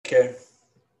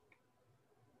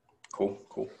Cool,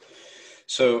 cool.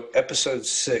 So, episode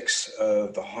 6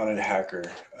 of the Haunted Hacker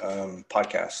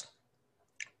podcast.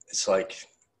 It's like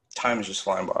time is just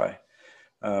flying by.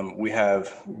 We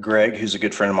have Greg, who's a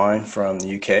good friend of mine from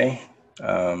the UK,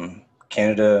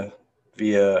 Canada,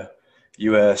 via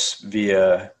US,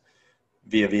 via.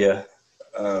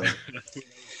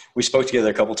 We spoke together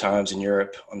a couple times in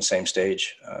Europe on the same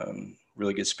stage.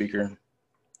 Really good speaker.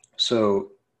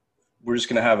 So we're just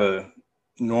going to have a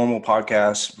normal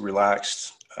podcast,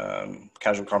 relaxed,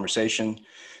 casual conversation.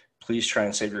 Please try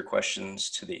and save your questions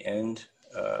to the end.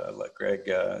 Let Greg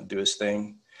do his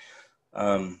thing.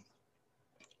 And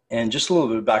just a little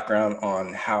bit of background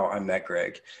on how I met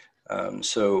Greg.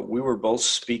 So we were both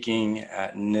speaking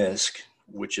at NISC,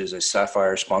 which is a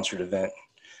Sapphire sponsored event.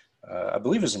 I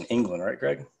believe it was in England, right,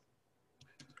 Greg?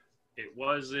 It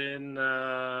was in,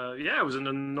 it was in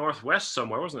the Northwest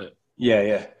somewhere, wasn't it?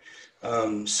 Yeah.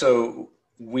 So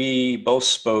we both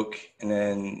spoke and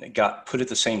then got put at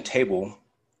the same table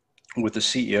with the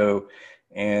CEO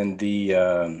and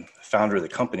the founder of the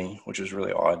company, which was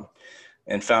really odd,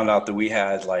 and found out that we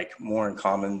had like more in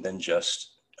common than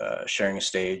just sharing a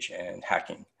stage and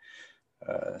hacking.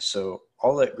 So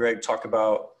I'll let Greg talk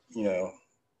about,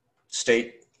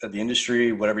 state of the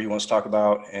industry, whatever he wants to talk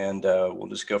about, and we'll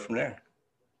just go from there.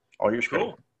 All yours, Greg.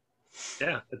 Cool.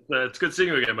 Yeah, it's good seeing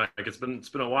you again, Mike. It's been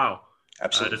a while.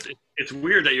 Absolutely. It's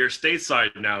weird that you're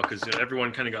stateside now because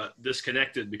everyone kind of got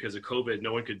disconnected because of COVID.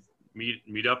 No one could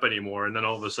meet up anymore, and then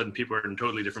all of a sudden people are in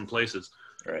totally different places.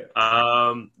 Right.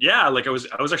 I was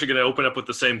actually going to open up with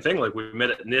the same thing. Like we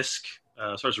met at NISC,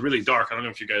 so it's really dark. I don't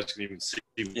know if you guys can even see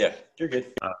me. Yeah, you're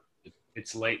good.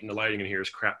 It's late and the lighting in here is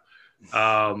crap.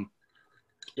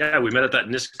 We met at that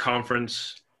NISC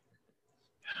conference.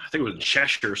 I think it was in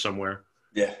Cheshire somewhere.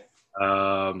 Yeah.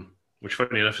 Which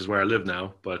funny enough is where I live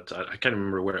now, but I can't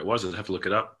remember where it was. I'd have to look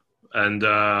it up. And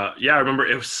I remember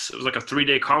it was like a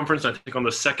 3-day conference. I think on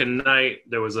the second night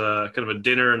there was a kind of a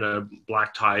dinner and a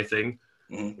black tie thing,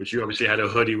 which you obviously had a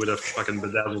hoodie with a fucking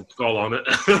bedazzled skull on it.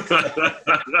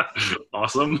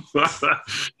 Awesome.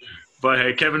 But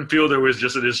hey, Kevin Fielder was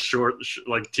just in his short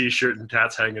t-shirt and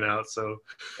tats hanging out, so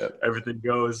Everything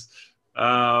goes.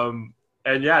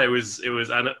 It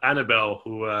was Annabelle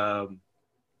who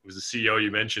was the CEO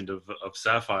you mentioned of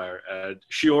Sapphire, and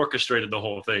she orchestrated the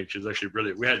whole thing. She was actually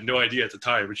brilliant. We had no idea at the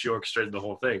time, but she orchestrated the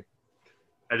whole thing.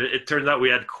 And it turns out we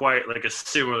had quite like a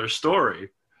similar story.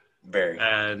 Very.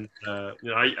 And,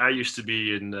 I used to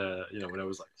be in, when I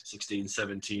was like 16,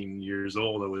 17 years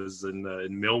old, I was in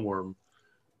Millworm,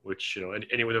 which,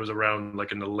 anyone that was around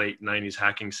like in the late 90s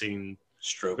hacking scene.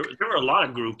 Stroke. There were a lot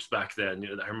of groups back then.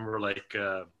 I remember like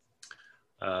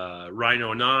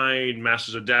Rhino 9,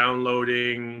 Masters of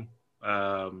Downloading,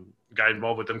 guy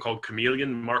involved with them called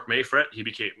Chameleon, Mark Mayfret.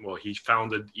 He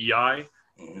founded EI.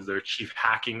 He's their chief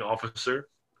hacking officer.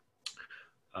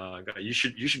 You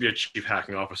should be a chief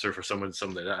hacking officer for someone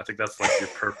someday. I think that's like your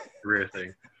perfect career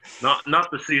thing. Not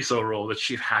the CISO role, the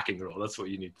chief hacking role. That's what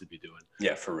you need to be doing.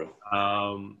 Yeah, for real.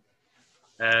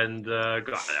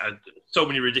 So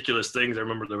many ridiculous things. I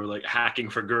remember there were like Hacking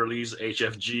for Girlies,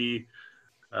 HFG.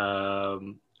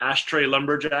 Ashtray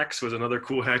Lumberjacks was another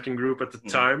cool hacking group at the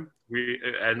time.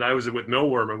 I was with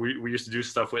Millworm, and we used to do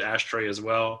stuff with Ashtray as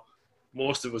well.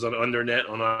 Most of it was on Undernet,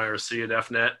 on IRC and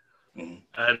FNet.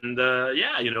 And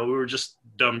we were just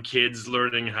dumb kids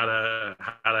learning how to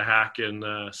hack and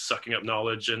sucking up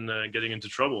knowledge and getting into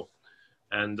trouble.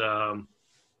 And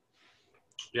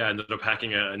ended up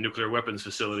hacking a nuclear weapons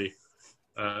facility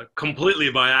completely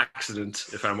by accident,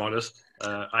 if I'm honest.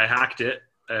 I hacked it,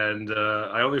 and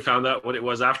I only found out what it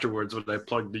was afterwards when I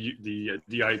plugged the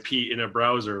IP in a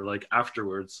browser. Like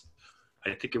afterwards,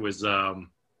 I think it was running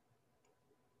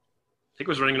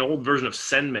an old version of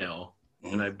SendMail.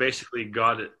 And I basically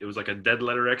got it. It was like a dead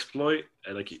letter exploit.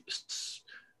 And like he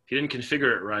didn't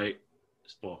configure it right.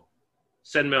 Well,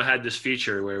 SendMail had this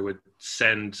feature where it would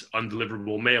send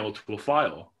undeliverable mail to a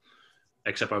file.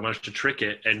 Except I managed to trick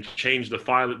it and change the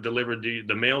file it delivered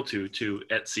the mail to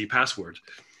etc password.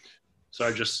 So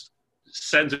I just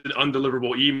sent an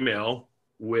undeliverable email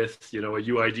with a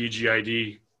UID,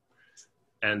 GID,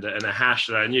 and a hash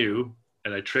that I knew,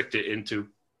 and I tricked it into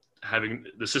having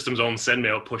the system's own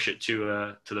SendMail push it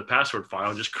to the password file,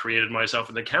 and just created myself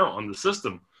an account on the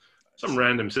system, some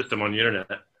random system on the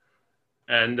internet.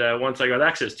 And once I got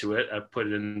access to it, I put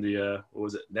it in the,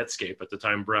 Netscape at the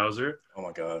time browser. Oh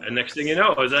my God. And next thing you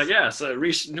know, I was like, it's a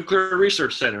nuclear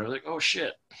research center. I was like, oh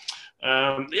shit.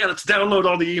 Let's download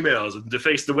all the emails and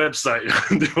deface the website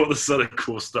and do all this other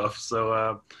cool stuff.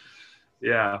 So,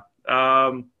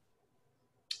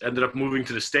 ended up moving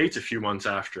to the States a few months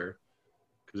after,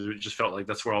 because it just felt like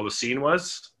that's where all the scene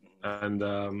was.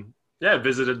 and yeah,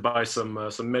 visited by some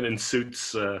men in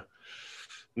suits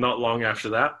not long after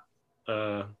that.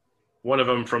 One of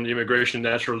them from the Immigration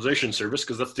and Naturalization Service,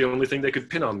 because that's the only thing they could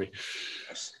pin on me.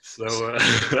 So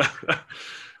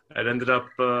I ended up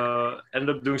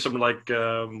doing some like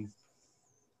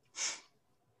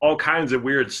all kinds of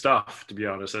weird stuff, to be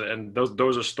honest. And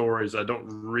those are stories I don't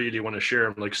really want to share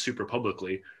them like super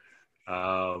publicly.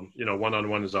 You know,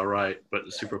 one-on-one is all right,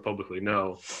 but super publicly,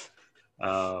 no.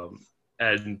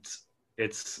 And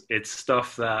it's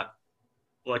stuff that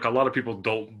like a lot of people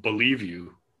don't believe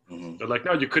you. Mm-hmm. They're like,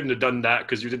 no, you couldn't have done that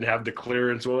because you didn't have the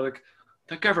clearance. Well, like,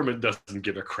 the government doesn't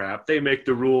give a crap. They make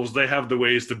the rules. They have the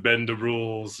ways to bend the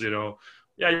rules, you know.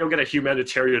 Yeah, you'll get a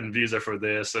humanitarian visa for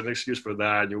this, an excuse for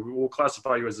that. We'll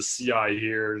classify you as a CI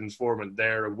here, an informant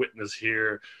there, a witness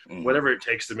here, whatever it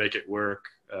takes to make it work.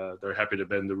 They're happy to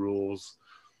bend the rules.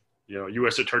 You know,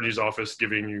 U.S. Attorney's Office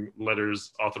giving you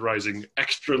letters authorizing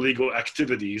extra legal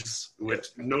activities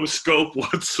with no scope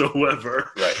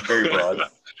whatsoever. Right, very broad.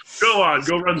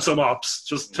 Go run some ops.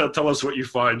 Just tell us what you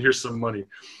find. Here's some money.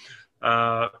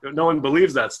 No one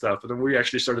believes that stuff. And then we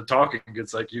actually started talking.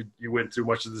 It's like you went through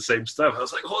much of the same stuff. I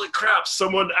was like, holy crap,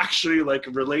 someone actually like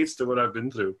relates to what I've been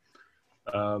through.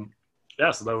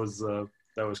 Yeah, so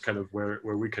that was kind of where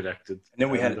we connected.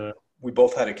 And then we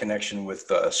both had a connection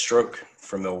with Stroke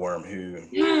from Millworm,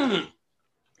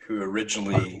 who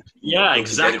originally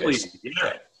exactly.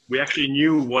 Yeah, we actually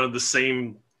knew one of the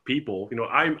same people. You know,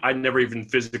 I never even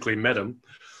physically met him.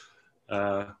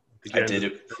 I did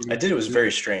it. It was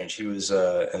very strange. He was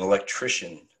an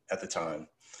electrician at the time,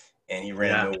 and he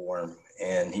ran Millworm,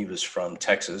 and he was from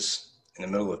Texas, in the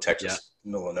middle of Texas,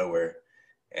 middle of nowhere,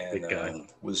 and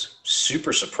was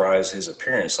super surprised his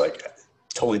appearance. Like,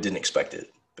 totally didn't expect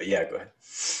it. But yeah, go ahead.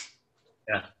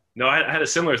 Yeah. No, I had a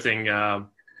similar thing. Can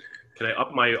I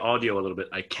up my audio a little bit?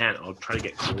 I can't. I'll try to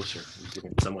get closer.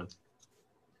 Someone.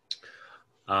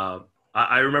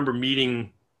 I remember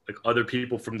meeting like other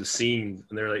people from the scene,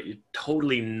 and they're like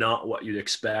totally not what you'd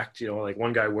expect. You know, like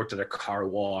one guy worked at a car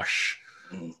wash.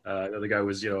 Another guy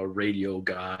was, you know, a radio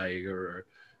guy, or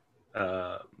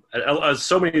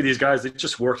so many of these guys, they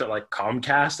just worked at like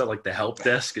Comcast at like the help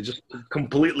desk, and just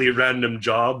completely random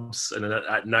jobs. And then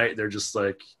at night, they're just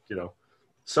like, you know,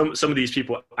 some of these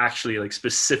people actually like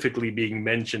specifically being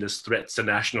mentioned as threats to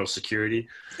national security.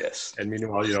 Yes. And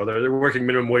meanwhile, you know, they're working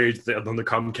minimum wage on the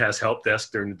Comcast help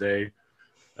desk during the day,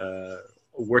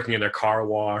 working in a car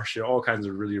wash, you know, all kinds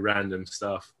of really random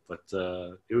stuff. But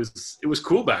it was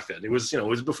cool back then. It was, you know, it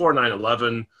was before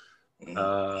 9/11.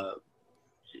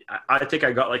 I think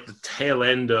I got like the tail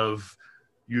end of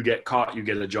you get caught, you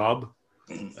get a job.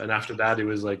 And after that, it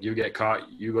was like you get caught,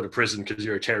 you go to prison because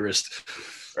you're a terrorist,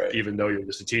 right, even though you're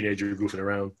just a teenager goofing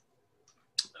around.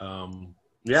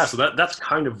 Yeah, so that's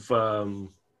kind of,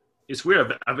 it's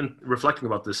weird. I've been reflecting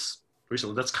about this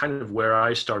recently. That's kind of where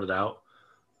I started out.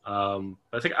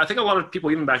 I think a lot of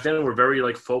people even back then were very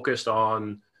like focused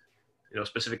on, you know,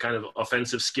 specific kind of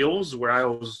offensive skills, where I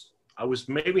was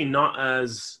maybe not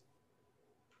as,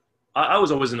 I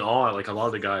was always in awe, like a lot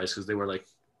of the guys, because they were like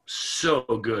so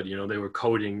good. You know, they were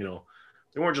coding, you know,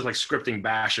 they weren't just like scripting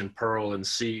Bash and Perl and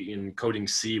C and coding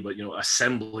C, but, you know,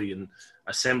 assembly on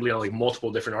like multiple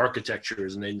different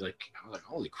architectures. And then like, I was like,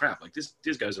 holy crap, like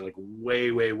these guys are like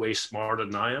way smarter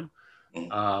than I am.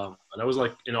 And I was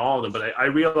like in awe of them, but I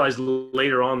realized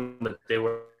later on that they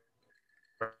were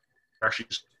actually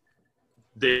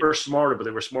they were smarter, but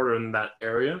they were smarter in that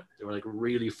area. They were like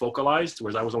really focalized,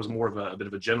 whereas I was always more of a bit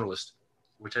of a generalist,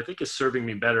 which I think is serving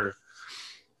me better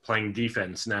playing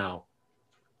defense now.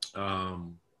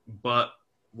 But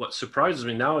what surprises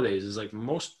me nowadays is like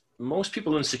most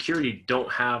people in security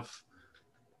don't have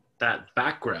that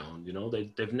background. You know,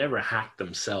 they've never hacked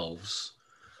themselves.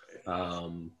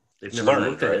 They've never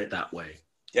looked at it that way.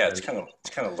 Yeah, it's kind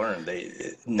of learned.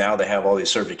 Now they have all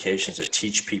these certifications that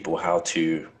teach people how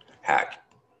to hack.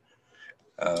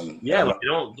 But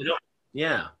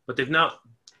they've not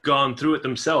gone through it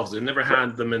themselves. They've never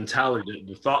had the mentality,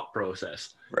 the thought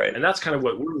process. Right. And that's kind of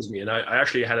what worries me. And I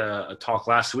actually had a talk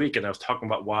last week, and I was talking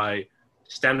about why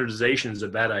standardization is a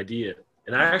bad idea.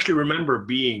 And I actually remember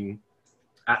being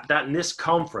at that NIST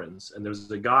conference, and there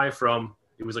was a guy from,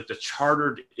 it was like the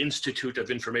Chartered Institute of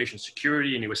Information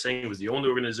Security, and he was saying it was the only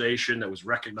organization that was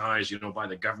recognized, you know, by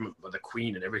the government, by the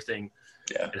Queen and everything,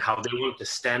 and how they wanted to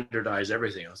standardize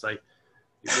everything. I was like,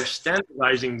 you're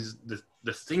standardizing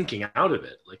the thinking out of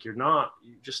it. Like you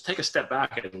just take a step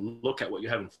back and look at what you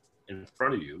have in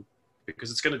front of you,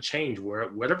 because it's going to change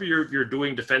whatever you're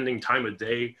doing, defending time of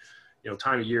day, you know,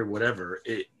 time of year, whatever,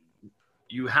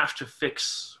 you have to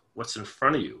fix what's in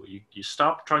front of you. You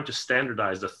stop trying to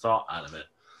standardize the thought out of it.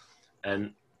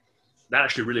 And that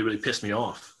actually really, really pissed me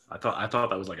off. I thought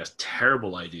that was like a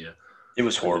terrible idea. It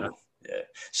was horrible. Yeah.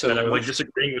 So and I was like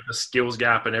disagreeing with the skills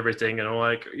gap and everything. And I'm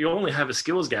like, you only have a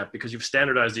skills gap because you've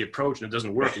standardized the approach and it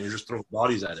doesn't work and you're just throwing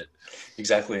bodies at it.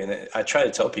 Exactly. And I try to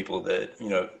tell people that,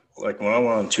 like when I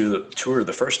went on to the tour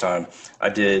the first time, I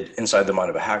did Inside the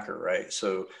Mind of a Hacker, right?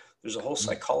 So there's a whole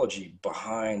psychology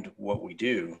behind what we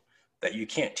do that you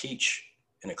can't teach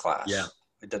in a class. Yeah.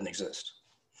 It doesn't exist.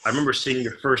 I remember seeing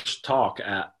your first talk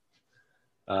at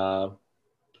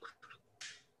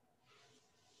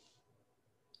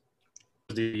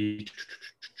it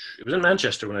was in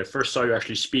Manchester when I first saw you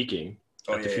actually speaking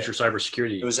at the Future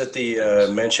Cybersecurity. It was at the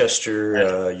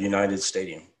Manchester United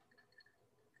Stadium.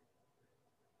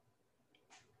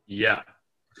 Yeah, I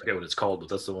forget what it's called, but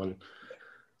that's the one.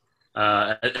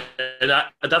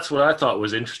 That's what I thought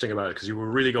was interesting about it, because you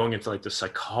were really going into like the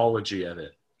psychology of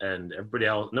it, and everybody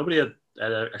else, nobody had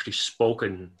actually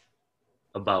spoken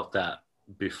about that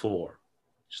before.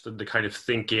 Just the kind of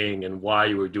thinking and why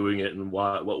you were doing it and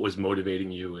what was motivating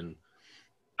you. And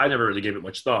I never really gave it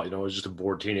much thought. I was just a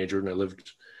bored teenager and I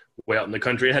lived way out in the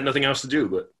country. I had nothing else to do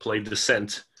but play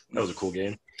Descent. That was a cool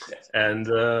game. Yes.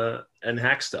 And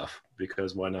hack stuff,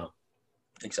 because why not?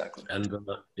 Exactly. And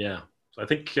so I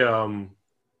think as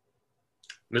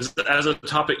a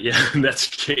topic,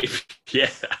 Netscape,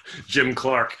 Jim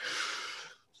Clark.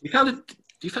 He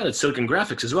founded Silicon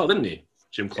Graphics as well, didn't he?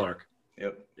 Jim Clark.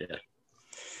 Yep. Yeah.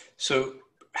 So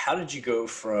how did you go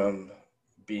from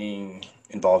being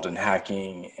involved in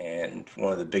hacking and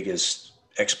one of the biggest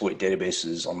exploit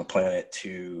databases on the planet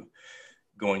to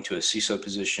going to a CISO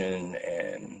position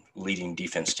and leading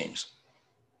defense teams?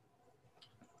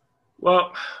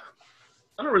 Well,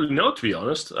 I don't really know, to be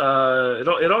honest. It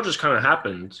all just kind of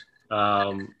happened.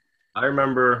 I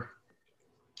remember,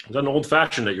 is that an old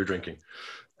fashioned that you're drinking?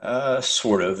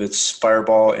 Sort of. It's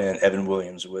Fireball and Evan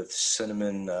Williams with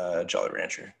cinnamon Jolly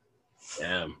Rancher.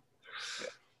 Damn.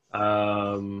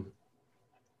 Because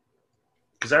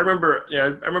I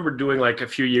remember doing like a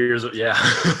few years of,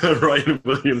 Ryan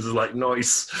Williams is like,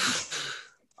 nice.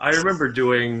 I remember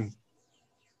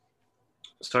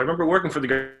working for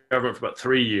the government for about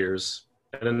 3 years,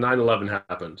 and then 9/11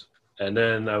 happened. And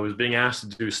then I was being asked to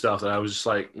do stuff that I was just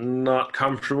like not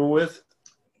comfortable with.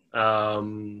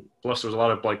 Plus there was a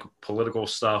lot of like political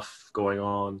stuff going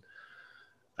on.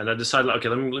 And I decided, okay,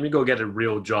 let me go get a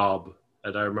real job.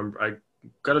 And I remember I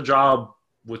got a job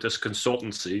with this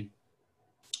consultancy,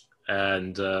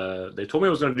 and they told me I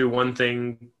was going to do one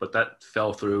thing, but that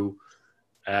fell through.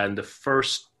 And the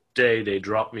first day they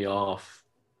dropped me off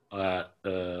on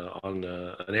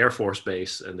an Air Force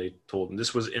base, and they told me,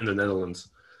 this was in the Netherlands,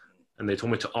 and they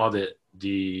told me to audit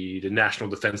the National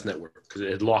Defense Network because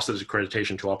it had lost its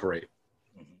accreditation to operate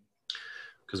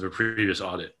because of a previous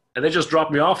audit. And they just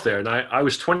dropped me off there. And I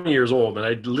was 20 years old, and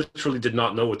I literally did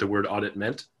not know what the word audit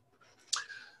meant.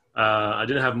 I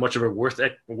didn't have much of a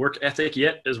work ethic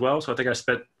yet as well. So I think I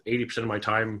spent 80% of my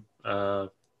time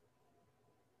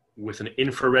with an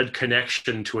infrared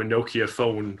connection to a Nokia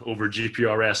phone over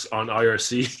GPRS on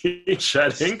IRC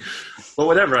chatting. But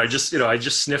whatever, I just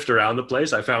sniffed around the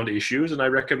place. I found issues and I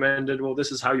recommended, well,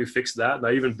 this is how you fix that. And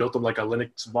I even built them like a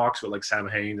Linux box with like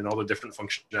Samhain and all the different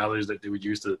functionalities that they would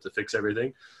use to fix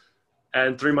everything.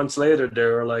 And 3 months later, they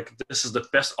were like, this is the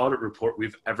best audit report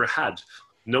we've ever had.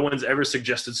 No one's ever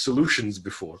suggested solutions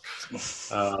before.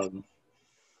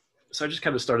 So I just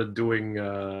kind of started doing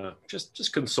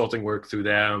just consulting work through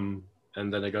them.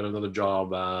 And then I got another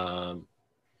job. I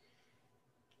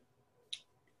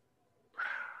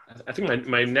think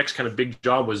my next kind of big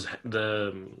job was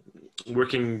I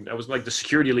was like the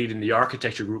security lead in the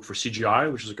architecture group for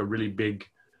CGI, which is like a really big,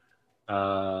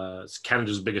 it's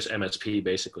Canada's biggest MSP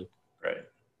basically. Right.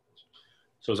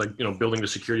 So it's like, building the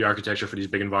security architecture for these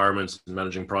big environments and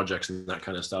managing projects and that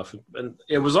kind of stuff. And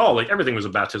it was all like, everything was a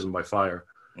baptism by fire.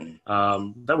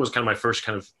 That was kind of my first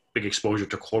kind of big exposure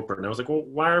to corporate. And I was like, well,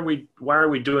 why are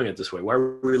we doing it this way? Why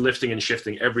are we lifting and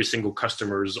shifting every single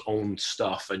customer's own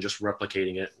stuff and just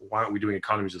replicating it? Why aren't we doing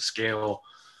economies of scale?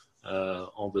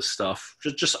 All this stuff,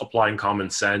 just applying common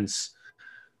sense.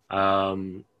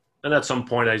 And at some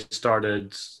point I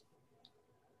started,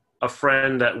 a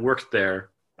friend that worked there,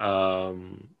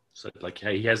 said like,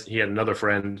 hey, he had another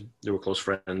friend, they were close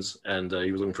friends, and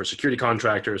he was looking for a security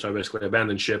contractor. So I basically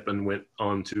abandoned ship and went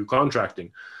on to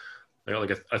contracting. I got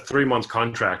like a 3-month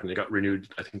contract, and it got renewed,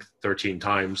 I think 13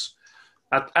 times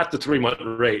at the 3-month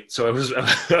rate. So I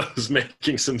was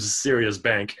making some serious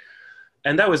bank.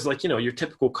 And that was like, your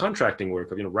typical contracting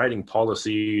work of, writing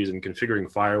policies and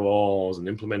configuring firewalls and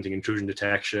implementing intrusion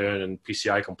detection and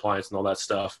PCI compliance and all that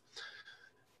stuff.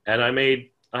 And I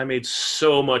made I made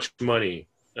so much money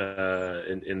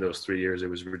in those 3 years. It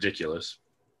was ridiculous.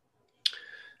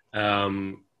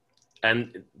 And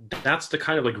that's the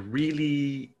kind of like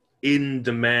really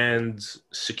in-demand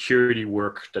security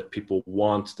work that people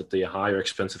want, that they hire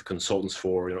expensive consultants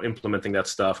for, implementing that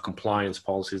stuff, compliance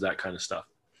policies, that kind of stuff.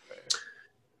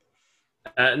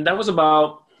 And that was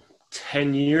about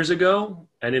 10 years ago.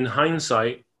 And in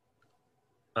hindsight,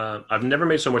 I've never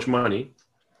made so much money,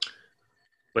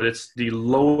 but it's the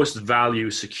lowest value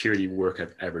security work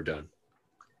I've ever done.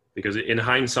 Because in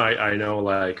hindsight, I know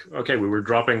like, okay, we were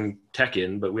dropping tech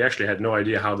in, but we actually had no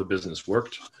idea how the business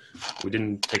worked. We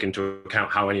didn't take into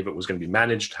account how any of it was going to be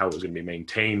managed, how it was going to be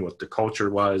maintained, what the culture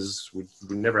was. We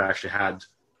never actually had,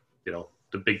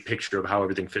 the big picture of how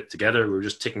everything fit together. We were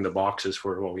just ticking the boxes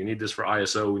for, well, we need this for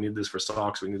ISO, we need this for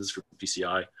SOX, we need this for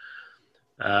PCI.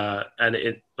 And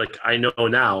it, like, I know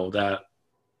now that,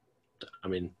 I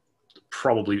mean,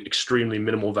 probably extremely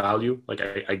minimal value. Like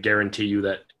I guarantee you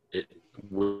that it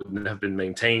wouldn't have been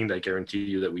maintained. I guarantee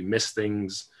you that we miss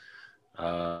things.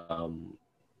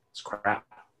 It's crap.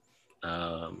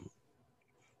 I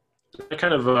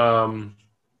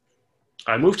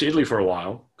moved to Italy for a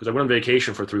while because I went on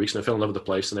vacation for 3 weeks and I fell in love with the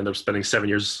place and ended up spending 7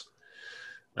 years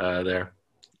there.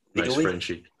 Nice Italy?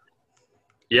 Frenchy.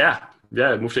 Yeah,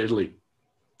 I moved to Italy.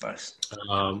 Nice.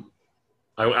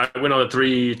 I went on a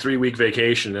three week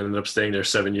vacation and ended up staying there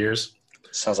 7 years.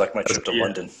 Sounds like my trip to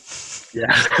London.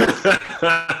 Yeah.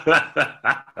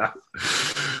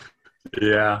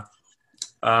 Yeah.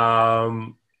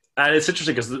 And it's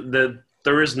interesting because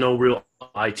there is no real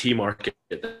IT market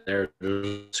there.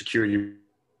 The security,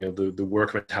 the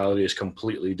work mentality is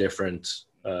completely different.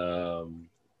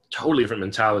 Totally different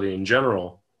mentality in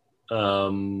general.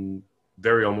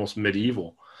 Very almost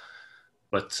medieval.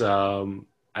 But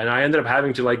and I ended up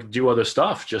having to like do other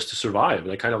stuff just to survive.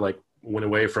 And I kind of like went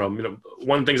away from,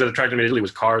 one of the things that attracted me to Italy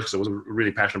was cars, because I wasn't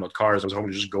really passionate about cars. I was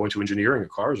hoping to just go into engineering of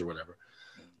cars or whatever.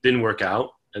 Didn't work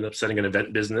out. Ended up setting an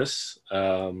event business.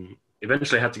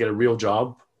 Eventually I had to get a real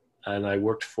job, and I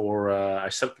worked for, I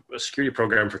set up a security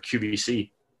program for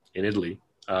QVC in Italy.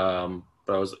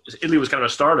 But Italy was kind of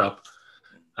a startup,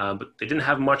 but they didn't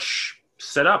have much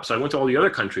set up. So I went to all the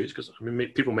other countries, because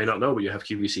people may not know, but you have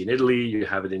QVC in Italy, you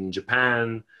have it in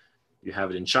Japan, you have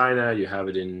it in China, you have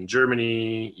it in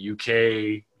Germany,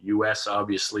 UK, US,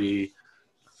 obviously,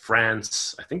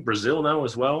 France, I think Brazil now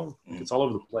as well. It's all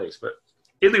over the place. But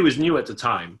Italy was new at the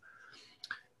time.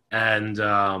 And if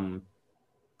I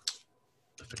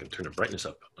can turn the brightness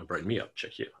up, brighten me up,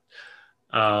 check you.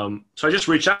 So I just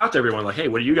reached out to everyone like, hey,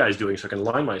 what are you guys doing so I can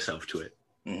align myself to it?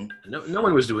 Mm-hmm. No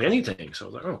one was doing anything. So I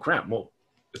was like, oh, crap. Well,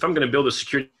 if I'm going to build a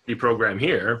security program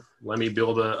here, let me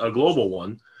build a global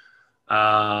one.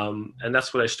 And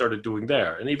that's what I started doing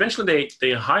there. And eventually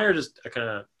they hired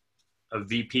a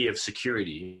VP of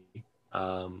security,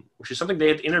 which is something they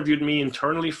had interviewed me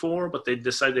internally for, but they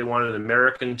decided they wanted an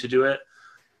American to do it.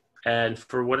 And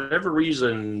for whatever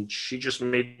reason, she just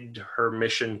made her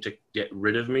mission to get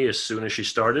rid of me as soon as she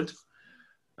started.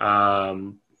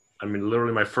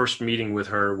 Literally my first meeting with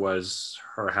her was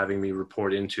her having me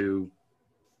report into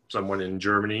someone in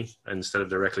Germany instead of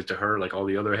directly to her, like all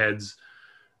the other heads.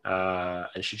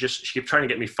 And she kept trying to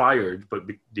get me fired, but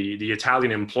the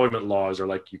Italian employment laws are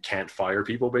like, you can't fire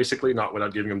people basically, not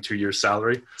without giving them 2 years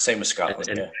salary. Same as Scotland.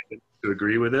 And to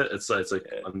agree with it, it's like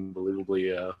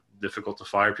unbelievably difficult to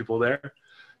fire people there.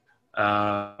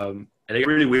 And it got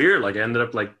really weird. Like I ended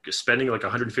up like spending like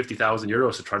 150,000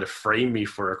 euros to try to frame me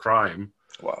for a crime.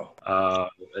 Wow.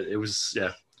 It was,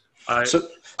 yeah. I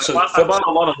bought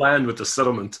a lot of land with the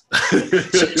settlement.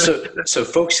 so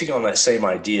focusing on that same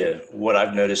idea, what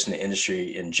I've noticed in the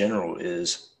industry in general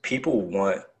is people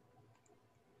want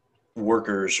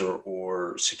workers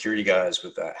or security guys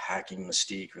with that hacking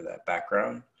mystique or that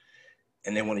background,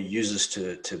 and they want to use this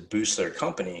to boost their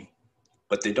company,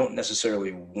 but they don't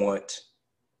necessarily want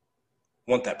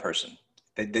that person.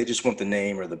 They just want the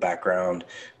name or the background,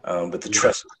 but the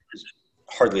trust is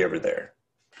hardly ever there.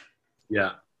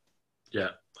 Yeah.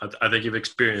 Yeah, I think you've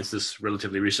experienced this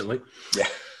relatively recently. Yeah.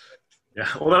 Yeah,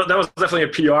 well, that was definitely a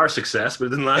PR success, but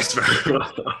it didn't last very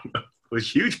long. It was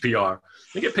huge PR.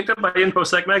 They get picked up by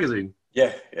InfoSec magazine.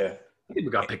 Yeah. It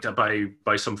got picked up by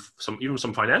some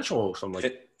financial,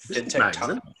 FinTech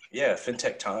Times. Yeah,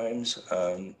 FinTech Times.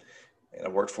 And I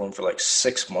worked for them for like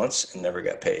 6 months and never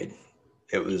got paid.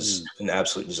 It was an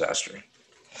absolute disaster.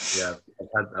 Yeah,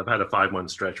 I've had a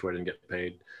 5-month stretch where I didn't get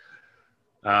paid.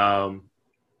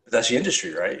 That's the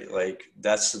industry, right? Like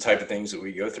that's the type of things that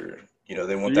we go through.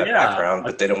 They want that background,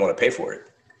 but they don't want to pay for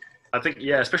it. I think,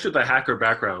 yeah, especially with the hacker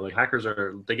background, like hackers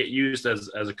they get used as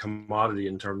a commodity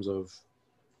in terms of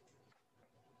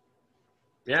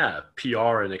yeah,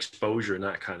 PR and exposure and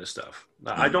that kind of stuff.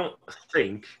 I don't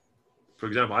think, for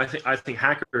example, I think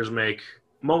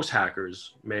most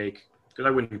hackers make, because I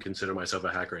wouldn't consider myself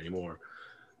a hacker anymore,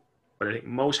 but I think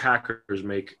most hackers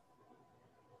make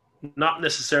not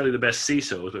necessarily the best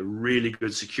CISOs, but really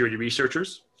good security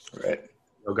researchers. Right.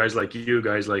 You know, guys like you,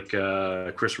 guys like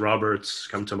Chris Roberts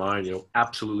come to mind. You know,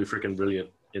 absolutely freaking brilliant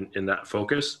in that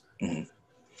focus.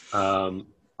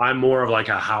 I'm more of like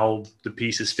a how the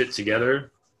pieces fit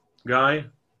together guy,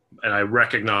 and I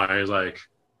recognize like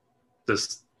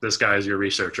this guy is your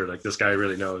researcher. Like this guy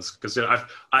really knows, because you know,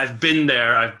 I've been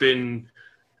there. I've been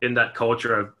in that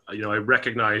culture. I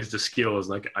recognize the skills.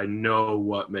 Like I know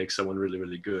what makes someone really,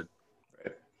 really good.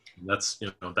 Right. And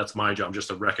that's my job, just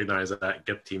to recognize that,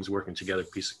 get teams working together,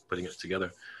 putting it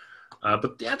together.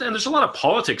 But yeah, and there's a lot of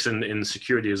politics in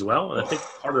security as well. And I think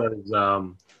part of that is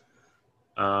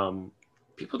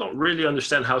people don't really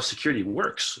understand how security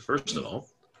works, first of all.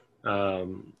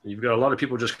 You've got a lot of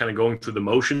people just kind of going through the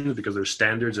motions because there's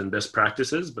standards and best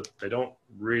practices, but they don't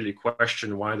really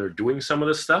question why they're doing some of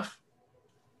this stuff.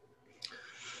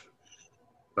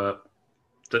 But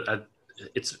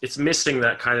it's missing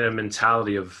that kind of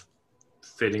mentality of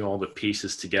fitting all the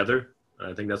pieces together.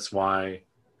 And I think that's why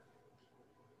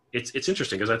it's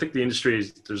interesting, because I think the industry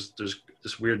is, there's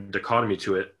this weird dichotomy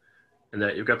to it, and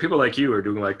that you've got people like you who are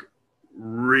doing like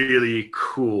really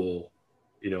cool,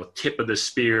 tip of the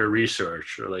spear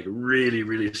research, or like really,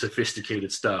 really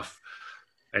sophisticated stuff.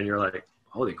 And you're like,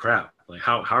 holy crap, like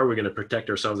how are we going to protect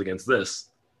ourselves against this?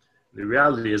 The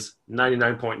reality is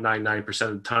 99.99%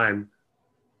 of the time,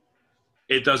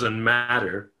 it doesn't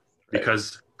matter,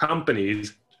 because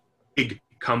big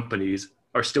companies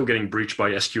are still getting breached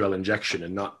by SQL injection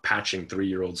and not patching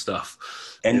 3-year-old stuff.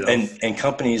 And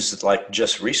companies like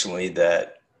just recently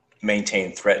that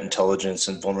maintain threat intelligence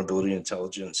and vulnerability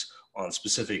intelligence on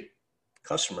specific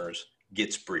customers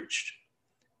gets breached.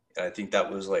 And I think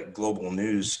that was like global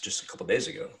news just a couple of days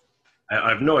ago. I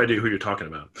have no idea who you're talking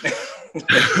about.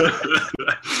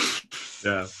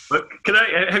 Yeah, but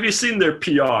have you seen their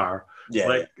PR? Yeah.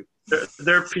 Like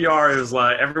their PR is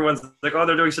like, everyone's like, oh,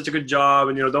 they're doing such a good job,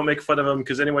 and don't make fun of them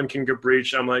because anyone can get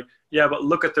breached. I'm like, yeah, but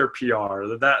look at their PR.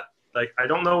 I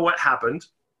don't know what happened,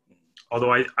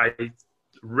 although I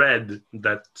read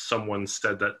that someone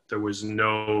said that there was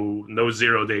no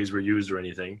 0 days were used or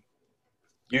anything.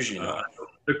 Usually not.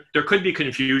 There could be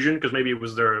confusion, because maybe it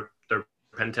was their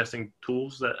pen testing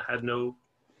tools that had no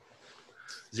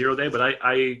 0 day, but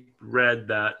I read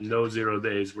that no 0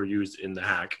 days were used in the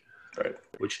hack. Right.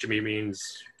 Which to me means,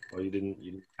 well, you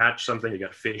didn't patch something, you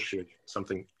got phished, or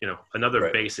something, another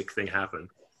right. basic thing happened.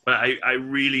 But I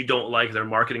really don't like their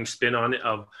marketing spin on it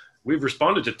of, we've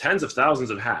responded to tens of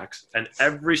thousands of hacks, and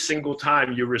every single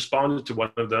time you responded to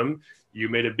one of them, you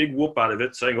made a big whoop out of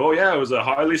it, saying, oh yeah, it was a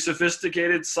highly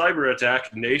sophisticated cyber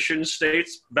attack, nation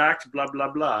states backed, blah, blah,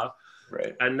 blah.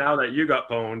 Right. And now that you got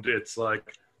pwned, it's like,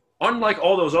 unlike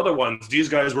all those other ones, these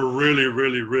guys were really,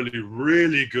 really, really,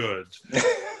 really good.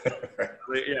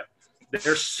 Yeah,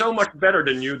 they're so much better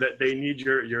than you that they need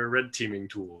your red teaming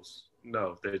tools.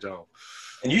 No, they don't.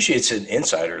 And usually it's an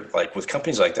insider. Like with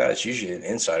companies like that, it's usually an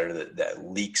insider that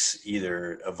leaks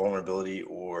either a vulnerability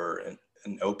or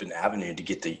an open avenue to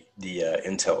get the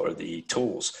intel or the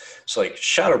tools. So like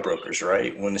shadow brokers,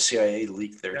 right? When the CIA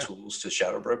leaked their tools to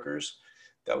shadow brokers,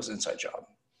 that was an inside job.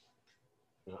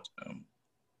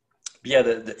 Yeah.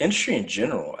 The industry in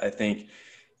general, I think,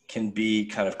 can be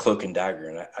kind of cloak and dagger.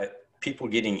 And people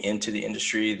getting into the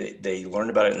industry, they learn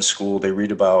about it in school. They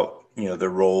read about, their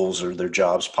roles or their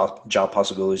job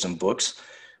possibilities in books,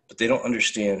 but they don't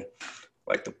understand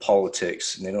like the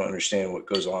politics, and they don't understand what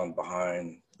goes on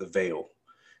behind the veil.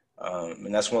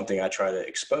 And that's one thing I try to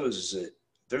expose, is that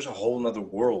there's a whole nother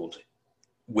world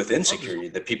within security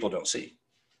that people don't see.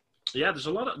 Yeah, there's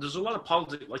a lot of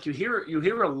politics. Like you hear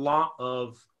a lot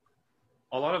of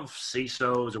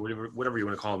CISOs, or whatever you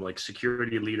want to call them, like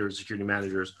security leaders, security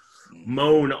managers,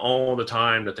 moan all the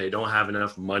time that they don't have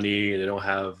enough money, and they don't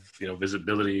have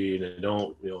visibility, and they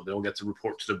don't get to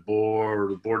report to the board, or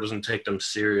the board doesn't take them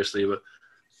seriously. But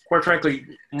quite frankly,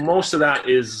 most of that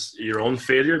is your own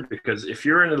failure, because if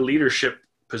you're in a leadership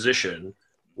position,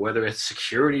 whether it's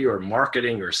security or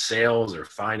marketing or sales or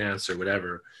finance or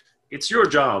whatever, it's your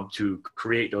job to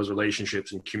create those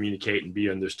relationships and communicate and be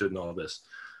understood and all this.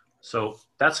 So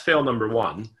that's fail number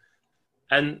one.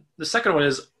 And the second one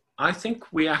is, I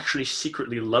think we actually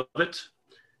secretly love it,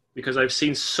 because I've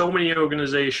seen so many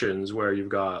organizations where you've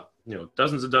got,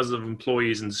 dozens and dozens of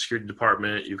employees in the security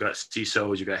department. You've got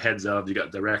CISOs, you've got heads of, you've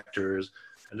got directors,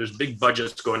 and there's big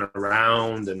budgets going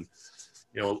around, and,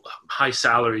 high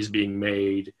salaries being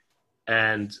made.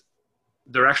 And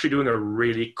they're actually doing a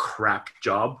really crap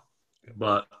job,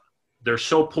 but they're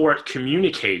so poor at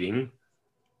communicating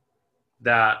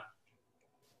that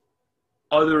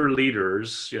other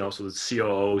leaders, you know, so the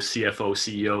COO, CFO,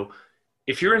 CEO,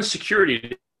 if you're in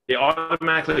security, they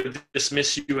automatically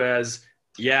dismiss you as,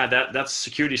 yeah, that's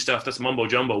security stuff. That's mumbo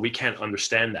jumbo. We can't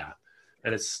understand that.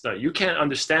 And it's you can't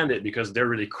understand it because they're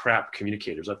really crap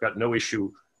communicators. I've got no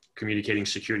issue communicating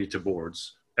security to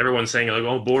boards. Everyone's saying, like,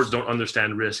 oh, boards don't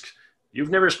understand risk.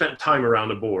 You've never spent time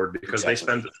around a board because they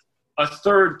spend a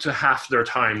third to half their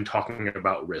time talking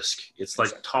about risk. It's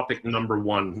like topic number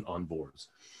one on boards.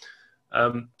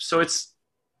 So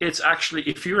it's actually,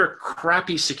 if you're a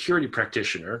crappy security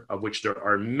practitioner, of which there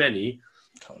are many,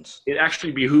 it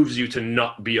actually behooves you to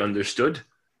not be understood.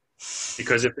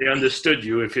 Because if they understood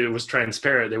you, if it was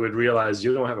transparent, they would realize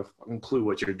you don't have a fucking clue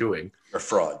what you're doing. Or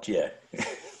fraud, yeah.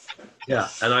 Yeah,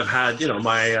 and I've had, you know,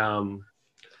 my,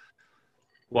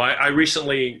 I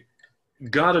recently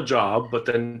got a job, but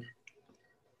then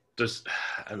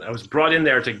and I was brought in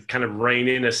there to kind of rein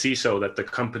in a CISO that the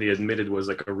company admitted was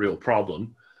like a real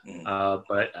problem.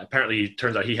 But apparently it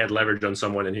turns out he had leverage on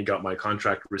someone and he got my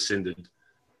contract rescinded.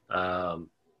 There's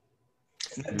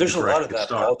a lot of that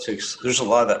politics. There's a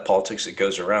lot of that politics that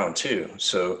goes around too.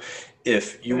 So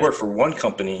if you work for one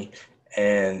company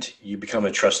and you become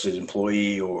a trusted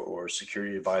employee or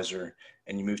security advisor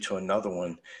and you move to another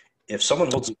one, if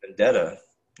someone holds a vendetta,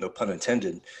 no pun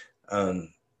intended,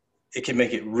 it can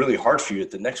make it really hard for you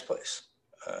at the next place.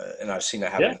 And I've seen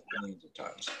that happen millions of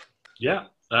times. Yeah.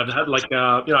 I've had like, you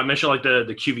know, I mentioned like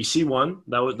the QVC one.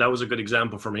 That was a good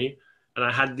example for me. And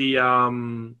I had the,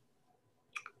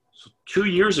 so 2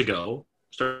 years ago,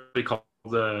 started called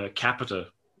the Capita.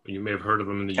 You may have heard of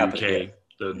them in the Capita, UK.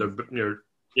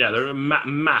 They're a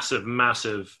massive,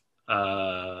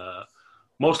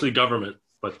 mostly government,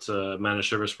 but managed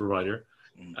service provider.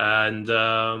 And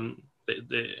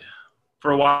they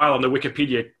for a while on the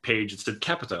Wikipedia page, it said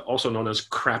Capita, also known as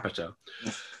Crapita,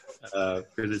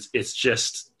 because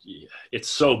it's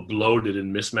so bloated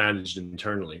and mismanaged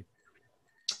internally.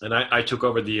 And I took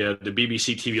over the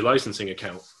BBC TV licensing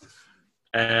account,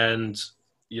 and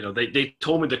you know they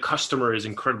told me the customer is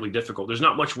incredibly difficult. There's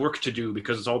not much work to do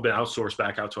because it's all been outsourced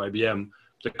back out to IBM.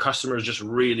 The customer is just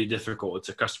really difficult. It's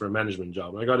a customer management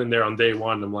job. And I got in there on day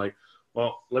one. And I'm like,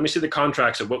 well, let me see the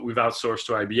contracts of what we've outsourced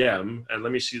to IBM, and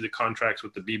let me see the contracts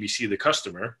with the BBC, the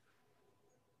customer.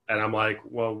 And I'm like,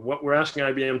 well, what we're asking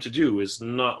IBM to do is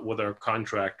not what our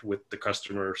contract with the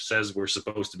customer says we're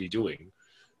supposed to be doing.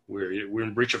 We're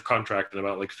in breach of contract in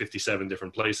about like 57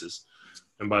 different places.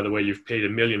 And by the way, you've paid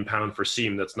 £1 million for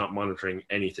SIEM that's not monitoring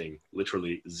anything,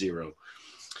 literally zero.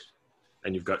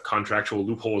 And you've got contractual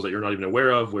loopholes that you're not even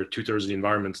aware of, where 2/3 of the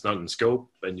environment's not in scope,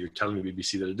 and you're telling the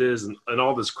BBC that it is, and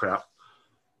all this crap.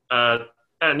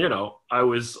 And you know,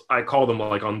 I called them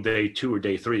like on day 2 or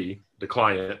day 3, the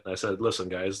client. And I said, listen,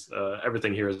 guys,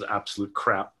 everything here is absolute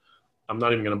crap. I'm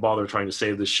not even going to bother trying to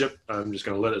save this ship. I'm just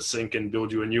going to let it sink and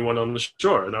build you a new one on the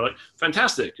shore. And they're like,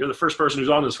 fantastic. You're the first person who's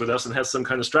on this with us and has some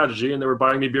kind of strategy. And they were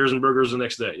buying me beers and burgers the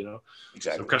next day, you know?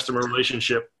 Exactly. So customer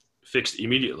relationship fixed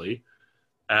immediately.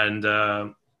 And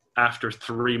after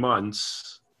 3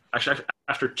 months, actually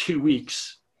after 2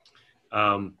 weeks,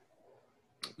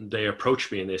 they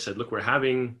approached me and they said, look, we're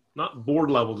having not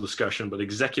board level discussion, but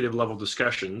executive level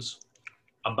discussions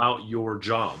about your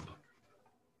job.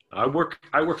 I work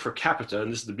for Capita,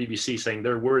 and this is the BBC saying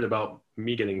they're worried about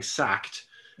me getting sacked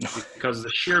because of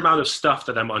the sheer amount of stuff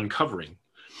that I'm uncovering.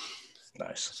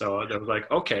 Nice. So they were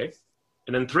like, okay.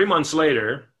 And then 3 months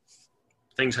later,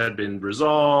 things had been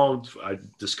resolved. I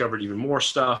discovered even more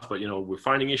stuff, but you know, we're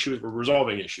finding issues, we're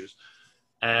resolving issues.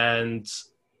 And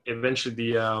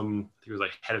eventually I think it was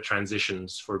like head of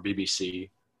transitions for BBC.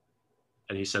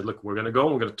 And he said, look, we're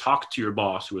going to talk to your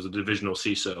boss, who was a divisional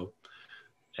CISO.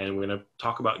 And we're going to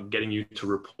talk about getting you to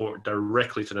report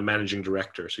directly to the managing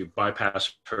director. So you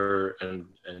bypass her and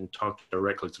talk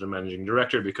directly to the managing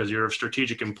director because you're of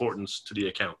strategic importance to the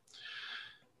account.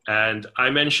 And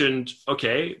I mentioned,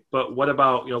 okay, but what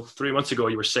about, 3 months ago,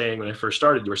 you were saying, when I first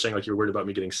started, you were saying like you were worried about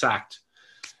me getting sacked.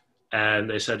 And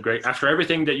they said, great, after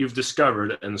everything that you've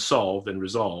discovered and solved and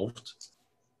resolved,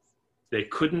 they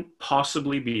couldn't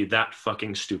possibly be that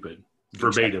fucking stupid.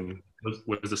 Verbatim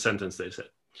was the sentence they said.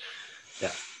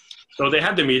 Yeah. So they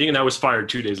had the meeting and I was fired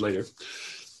 2 days later.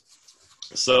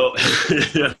 So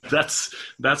yeah,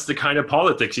 that's the kind of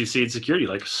politics you see in security.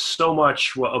 Like so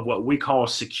much of what we call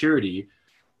security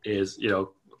is,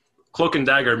 cloak and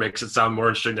dagger makes it sound more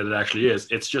interesting than it actually is.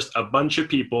 It's just a bunch of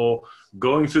people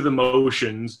going through the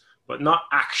motions, but not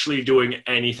actually doing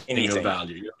anything of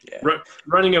value. Yeah.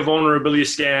 Running a vulnerability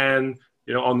scan,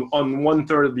 on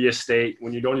 1/3 of the estate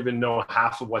when you don't even know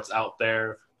half of what's out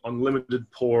there, unlimited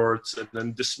ports, and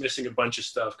then dismissing a bunch of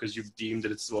stuff because you've deemed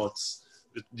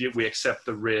that we accept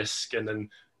the risk, and then,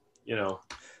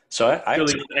 So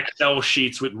filling Excel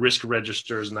sheets with risk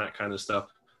registers and that kind of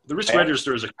stuff. The risk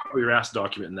register is a cover your ass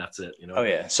document, and that's it. Oh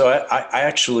yeah. So I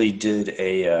actually did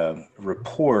a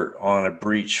report on a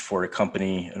breach for a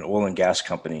company, an oil and gas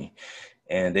company,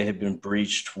 and they had been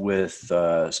breached with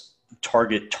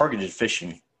targeted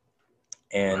phishing,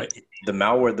 and the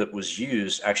malware that was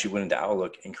used actually went into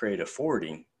Outlook and created a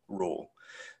forwarding rule.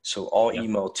 So all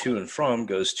email to and from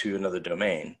goes to another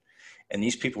domain, and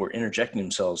these people were interjecting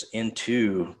themselves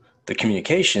into the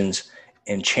communications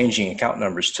and changing account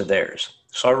numbers to theirs.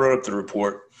 So I wrote up the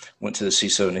report, went to the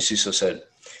CISO, and the CISO said,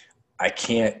 I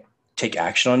can't take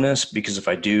action on this because if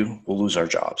I do, we'll lose our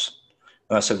jobs.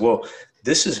 And I said, well,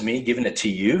 this is me giving it to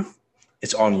you.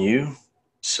 It's on you.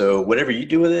 So whatever you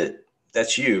do with it,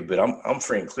 that's you, but I'm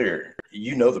free and clear.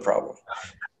 You know the problem.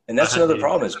 And that's another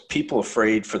problem is people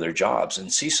afraid for their jobs. And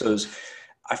CISOs,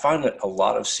 I find that a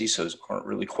lot of CISOs aren't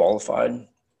really qualified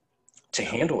to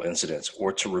handle incidents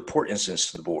or to report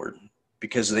incidents to the board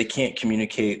because they can't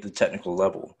communicate the technical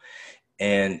level.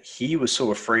 And he was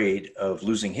so afraid of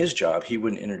losing his job, he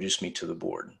wouldn't introduce me to the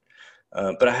board.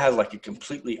 But I had like a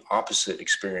completely opposite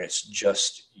experience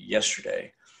just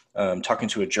yesterday, talking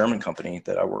to a German company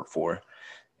that I work for.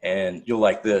 And you'll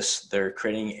like this, they're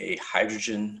creating a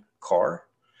hydrogen car.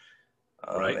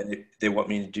 And they want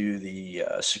me to do the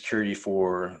security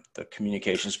for the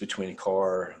communications between the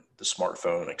car, the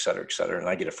smartphone, et cetera, and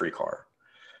I get a free car.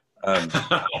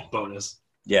 Bonus.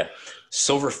 Yeah.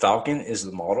 Silver Falcon is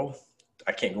the model.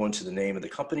 I can't go into the name of the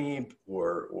company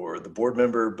or the board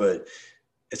member, but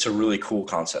it's a really cool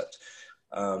concept.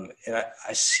 And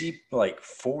I see like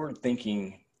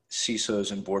forward-thinking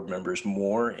CISOs and board members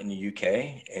more in the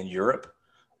UK and Europe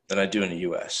than I do in the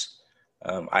US.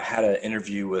 I had an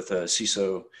interview with a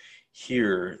CISO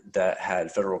here that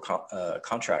had federal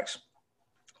contracts,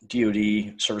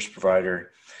 DoD service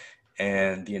provider,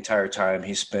 and the entire time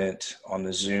he spent on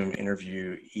the Zoom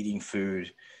interview eating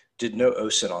food, did no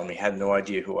OSINT on me, had no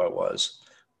idea who I was.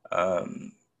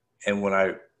 And when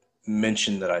I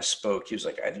mentioned that I spoke, he was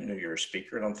like, I didn't know you were a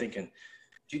speaker. And I'm thinking,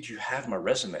 dude, you have my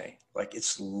resume. Like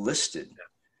it's listed.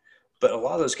 But a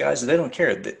lot of those guys, they don't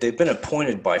care. They've been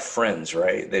appointed by friends,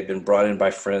 right? They've been brought in by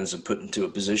friends and put into a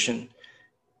position,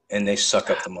 and they suck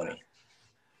up the money.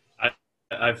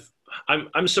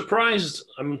 I'm surprised.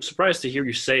 I'm surprised to hear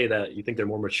you say that you think they're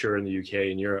more mature in the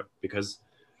UK and Europe, because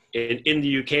in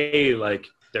the UK, like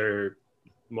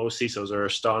most CISOs are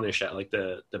astonished at like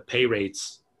the pay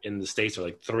rates in the States are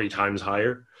like 3 times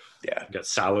higher. Yeah, you got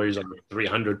salaries of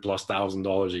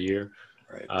 $300,000+ a year.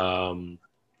 Right.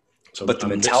 But the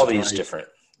mentality is different.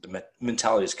 The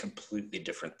mentality is completely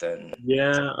different than.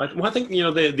 Yeah, I think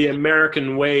the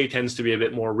American way tends to be a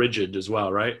bit more rigid as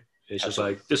well, right? It's just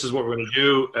like, this is what we're going to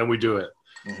do, and we do it.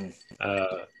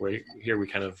 Mm-hmm. Where here we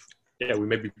kind of, we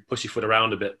maybe pussyfoot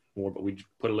around a bit more, but we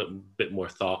put a little bit more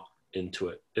thought into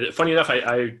it. Funny enough,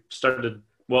 I started,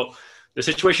 the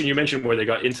situation you mentioned where they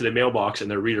got into the mailbox and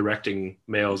they're redirecting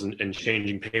mails and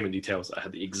changing payment details. I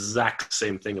had the exact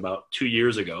same thing about 2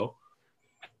 years ago.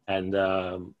 And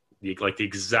the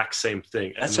exact same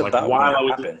thing. That's and about when it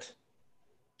happened.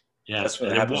 Yeah. That's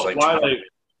when it happens.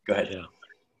 Go ahead. Yeah.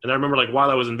 And I remember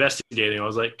while I was investigating, I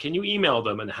was like, can you email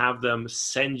them and have them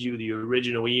send you the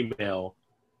original email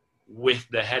with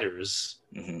the headers?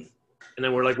 Mm-hmm. And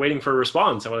then we're like waiting for a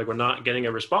response. And we're like, we're not getting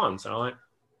a response. And I'm like,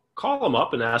 call them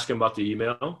up and ask them about the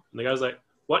email. And the guy's like,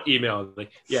 what email?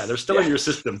 Like, they're still in your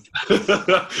system.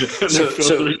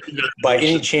 so by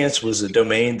any chance, was the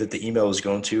domain that the email was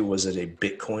going to, was it a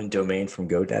Bitcoin domain from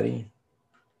GoDaddy?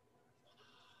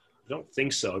 I don't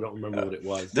think so. I don't remember what it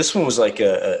was. This one was like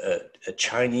a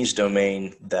Chinese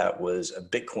domain that was a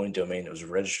Bitcoin domain that was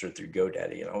registered through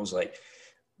GoDaddy. And I was like,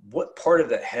 what part of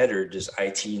that header does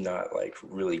IT not like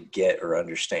really get or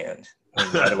understand?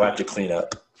 And why do I have to clean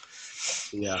up?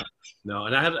 Yeah. No,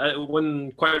 and I had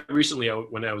quite recently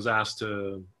when I was asked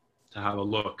to have a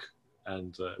look,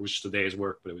 and it was just a day's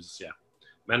work, but it was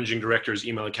managing director's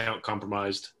email account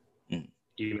compromised.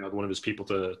 Emailed one of his people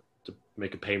to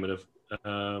make a payment of.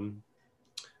 I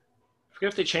forget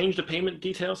if they changed the payment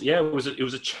details. Yeah, it was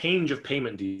a change of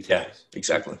payment details. Yeah,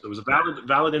 exactly. So it was a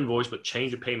valid invoice, but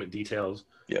change of payment details.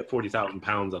 Yeah,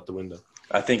 £40,000 out the window.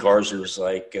 I think ours was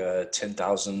like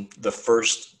 10,000. The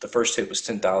first hit was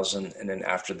 10,000, and then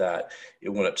after that, it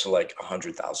went up to like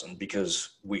 100,000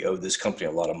 because we owed this company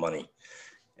a lot of money.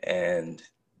 And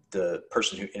the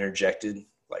person who interjected,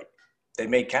 like, they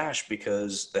made cash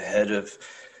because the head of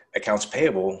accounts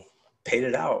payable paid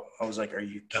it out. I was like, are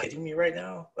you kidding me right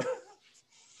now?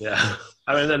 Yeah.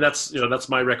 I mean, and that's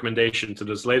my recommendation to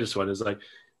this latest one is like,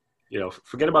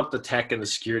 forget about the tech and the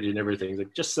security and everything.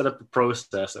 Like, just set up the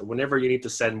process. And whenever you need to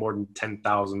send more than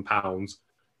 £10,000,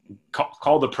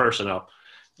 call the person up.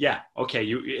 Yeah, okay,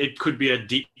 it could be a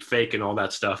deep fake and all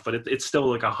that stuff, but it's still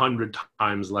like 100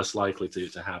 times less likely to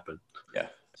happen. Yeah.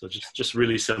 So just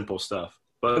really simple stuff.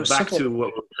 But back to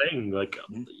what we're saying, like,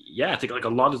 I think like a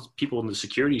lot of people in the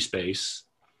security space,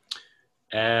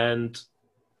 and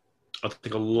I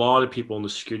think a lot of people in the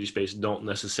security space don't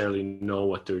necessarily know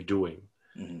what they're doing.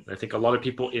 I think a lot of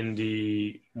people in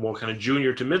the more kind of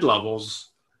junior to mid levels,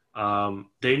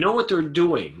 they know what they're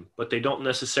doing, but they don't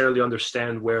necessarily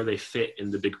understand where they fit in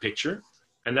the big picture.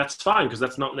 And that's fine, because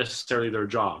that's not necessarily their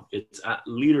job. It's at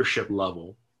leadership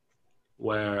level,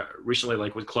 where recently,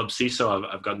 like with Club CISO,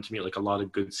 I've gotten to meet like a lot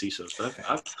of good CISOs. But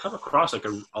I've come across like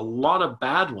a lot of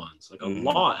bad ones, like a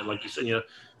lot. And like you said,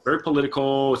 very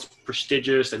political, it's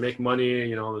prestigious, they make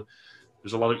money,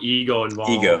 there's a lot of ego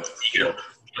involved. Ego.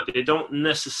 But they don't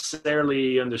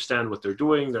necessarily understand what they're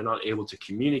doing. They're not able to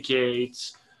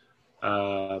communicate.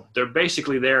 They're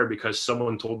basically there because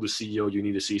someone told the CEO, you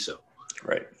need a CISO.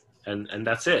 Right. And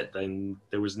that's it. And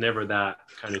there was never that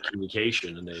kind of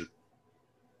communication.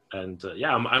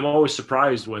 I'm always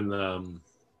surprised when,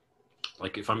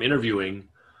 like if I'm interviewing,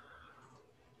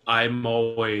 I'm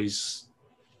always,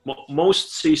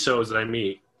 most CISOs that I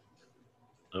meet,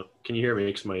 can you hear me?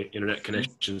 Because my internet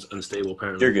connection's unstable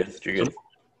apparently. You're good. So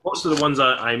most of the ones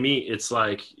I meet, it's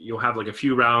like you'll have like a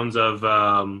few rounds of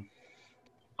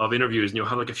interviews, and you'll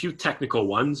have like a few technical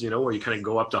ones, where you kind of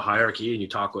go up the hierarchy and you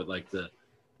talk with like the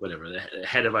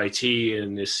head of IT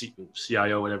and the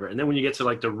CIO, whatever. And then when you get to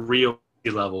like the real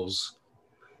levels,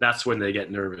 that's when they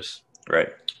get nervous. Right.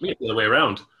 Me, the other way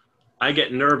around. I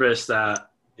get nervous that,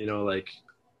 like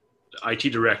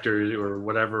IT director or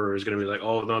whatever is going to be like,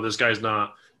 oh no, this guy's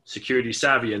not security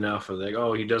savvy enough, or like,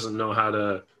 oh, he doesn't know how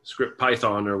to script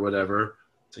Python or whatever.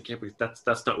 It's like, yeah, but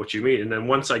that's not what you mean. And then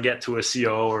once I get to a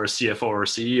COO or a CFO or a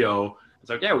CEO, it's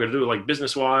like, yeah, we're going to do it like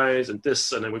business wise and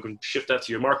this, and then we can shift that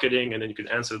to your marketing, and then you can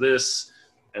answer this,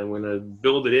 and we're going to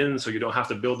build it in so you don't have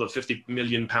to build a 50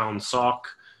 million pound SOC.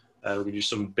 We can do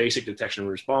some basic detection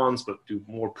and response, but do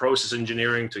more process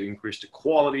engineering to increase the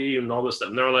quality and all this stuff.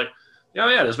 And they're like,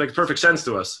 yeah, this makes perfect sense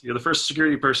to us. You're the first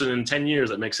security person in 10 years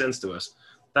that makes sense to us.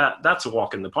 That's a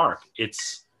walk in the park.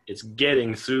 It's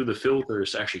getting through the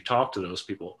filters to actually talk to those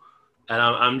people. And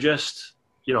I'm just,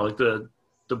 like the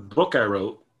book I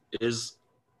wrote I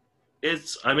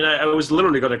was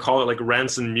literally going to call it like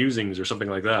Ransom Musings or something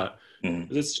like that.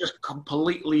 It's just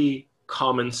completely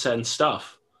common sense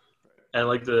stuff. And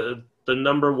like the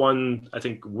number one, I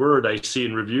think, word I see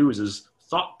in reviews is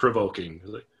thought provoking.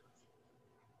 Like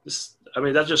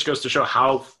that just goes to show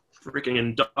how freaking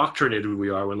indoctrinated we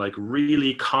are when like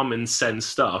really common sense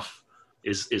stuff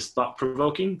is thought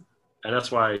provoking. And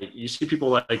that's why you see people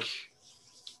like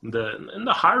in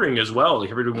the hiring as well. Like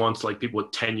everybody wants like people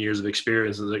with 10 years of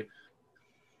experience. And like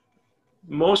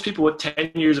most people with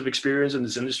 10 years of experience in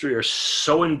this industry are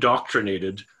so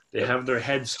indoctrinated. They have their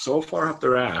heads so far up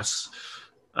their ass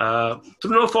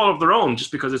through no fault of their own,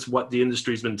 just because it's what the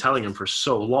industry's been telling them for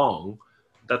so long,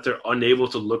 that they're unable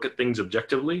to look at things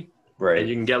objectively. Right. And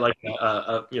you can get like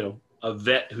a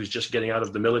vet who's just getting out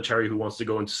of the military who wants to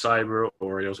go into cyber,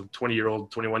 or some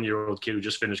 20-year-old, 21-year-old kid who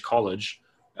just finished college,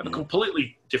 have a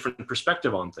completely different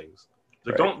perspective on things.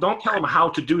 Like, right. Don't tell him how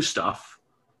to do stuff.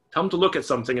 Tell him to look at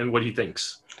something and what he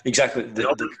thinks. Exactly.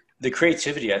 The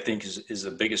creativity, I think, is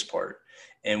the biggest part.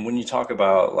 And when you talk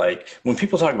about when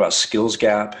people talk about skills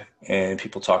gap and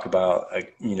people talk about,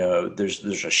 there's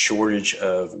a shortage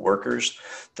of workers,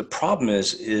 the problem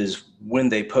is when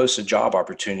they post a job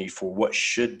opportunity for what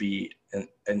should be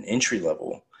an entry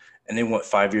level and they want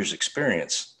 5 years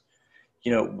experience,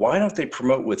 why don't they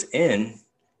promote within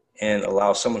and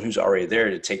allow someone who's already there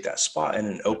to take that spot and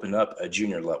then open up a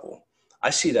junior level?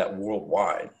 I see that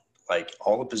worldwide. Like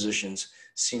all the positions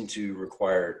seem to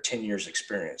require 10 years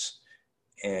experience.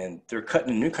 And they're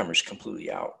cutting newcomers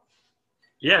completely out.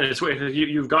 Yeah, and it's weird.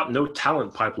 You've got no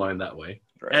talent pipeline that way.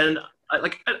 Right. And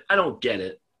I don't get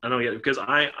it. I don't get it because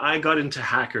I got into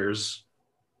hackers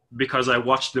because I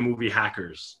watched the movie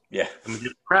Hackers. Yeah. It's a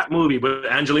crap movie, but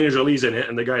Angelina Jolie's in it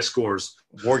and the guy scores.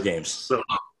 War Games. So,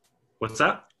 what's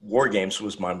that? War Games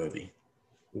was my movie.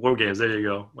 War Games, there you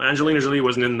go. Angelina Jolie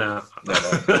wasn't in that. No.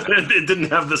 It didn't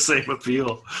have the same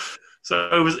appeal. So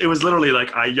it was literally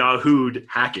like I Yahoo'd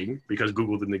hacking because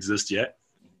Google didn't exist yet.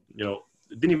 It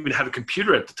didn't even have a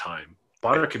computer at the time.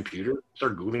 Bought a computer,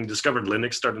 started Googling, discovered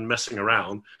Linux, started messing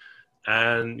around.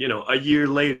 And, a year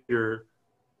later,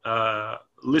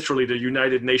 literally the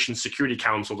United Nations Security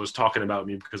Council is talking about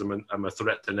me because I'm a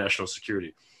threat to national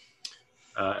security,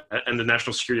 and the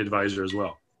National Security Advisor as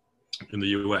well in the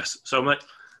U.S. So I'm like,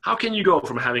 how can you go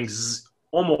from having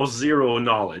almost zero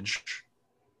knowledge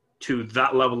to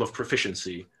that level of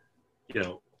proficiency,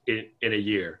 in a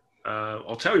year?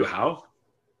 I'll tell you how.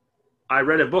 I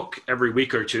read a book every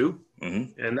week or two,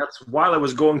 and that's while I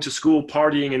was going to school,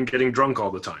 partying and getting drunk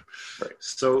all the time. Right.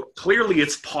 So clearly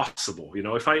it's possible.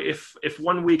 If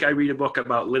 1 week I read a book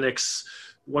about Linux,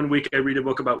 1 week I read a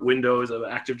book about Windows,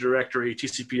 Active Directory,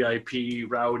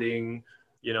 TCP/IP, routing,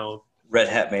 Red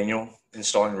Hat manual,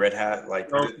 installing Red Hat.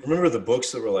 Remember the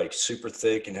books that were like super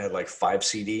thick and had like 5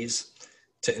 CDs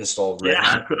to install Red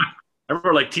Hat? I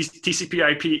remember like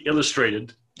TCP/IP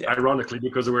Illustrated. Yeah. Ironically,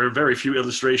 because there were very few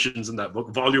illustrations in that book.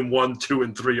 Volume 1, 2,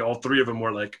 and 3, all 3 of them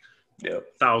were like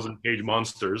 1,000-page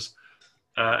monsters.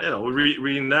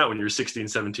 Reading that when you're 16,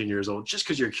 17 years old, just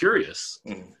because you're curious.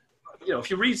 If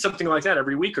you read something like that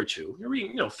every week or two, you're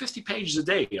reading, 50 pages a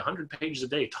day, 100 pages a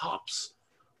day tops.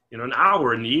 An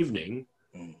hour in the evening,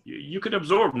 you could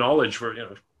absorb knowledge for,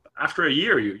 after a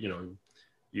year,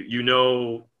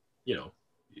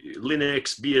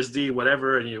 Linux, BSD,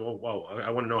 whatever, and I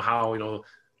want to know how,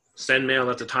 SendMail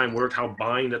at the time worked, how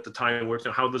Bind at the time worked,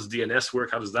 how does DNS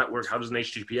work, how does that work, how does an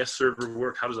HTTPS server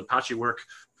work, how does Apache work?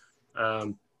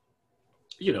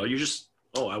 You just,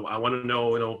 I want to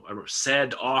know,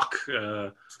 SED, awk,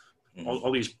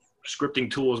 all these scripting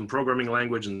tools and programming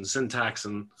language and syntax,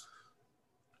 and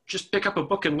just pick up a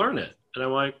book and learn it. And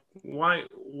I'm like,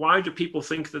 why do people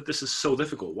think that this is so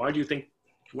difficult? Why do they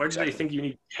think you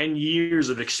need 10 years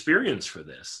of experience for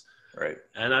this? Right.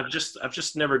 And I've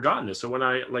just never gotten it. So when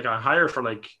I hire for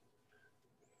like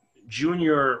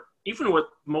junior, even what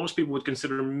most people would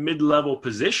consider mid-level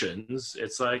positions,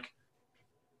 it's like,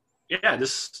 yeah,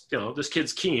 this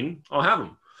kid's keen, I'll have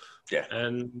him. Yeah.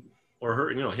 Or her,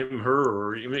 him, her,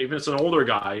 or even if it's an older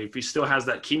guy, if he still has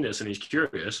that keenness and he's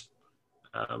curious,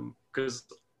 because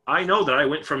I know that I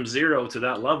went from 0 to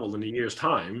that level in a year's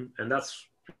time, and that's,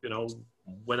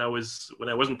 when I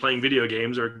wasn't playing video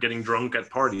games or getting drunk at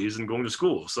parties and going to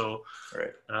school. So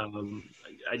right.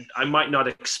 I might not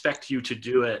expect you to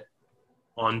do it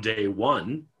on day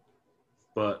one,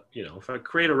 but if I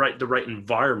create the right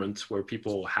environment where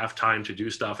people have time to do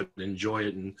stuff and enjoy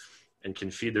it and can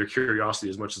feed their curiosity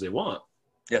as much as they want.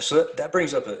 Yeah. So that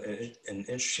brings up an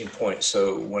interesting point.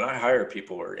 So when I hire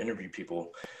people or interview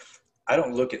people, I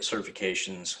don't look at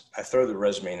certifications. I throw the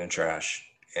resume in the trash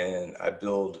and I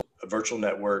build a virtual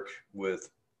network with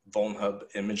Vulnhub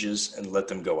images and let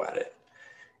them go at it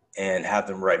and have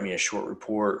them write me a short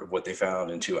report of what they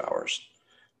found in 2 hours.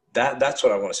 That's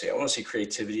what I want to see. I want to see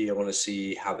creativity. I want to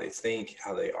see how they think,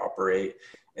 how they operate,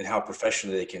 and how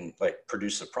professionally they can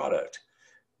produce the product.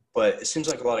 But it seems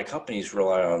like a lot of companies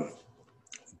rely on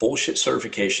bullshit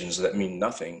certifications that mean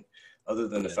nothing other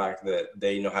than the fact that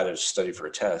they know how to study for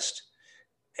a test.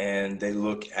 And they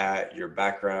look at your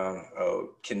background.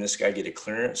 Oh, can this guy get a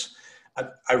clearance?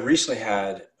 I recently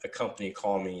had a company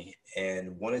call me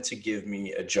and wanted to give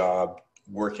me a job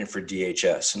working for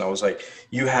DHS. And I was like,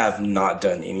 you have not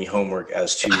done any homework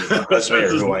as to my resume or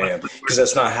who I am, because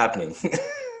that's not happening.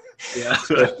 Yeah.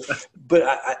 But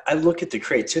I look at the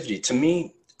creativity. To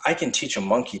me, I can teach a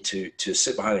monkey to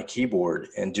sit behind a keyboard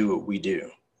and do what we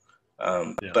do.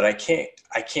 But I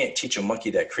can't teach a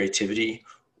monkey that creativity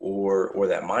or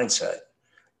that mindset.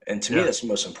 And to me, that's the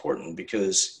most important,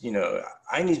 because,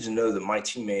 I need to know that my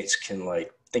teammates can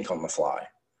think on the fly,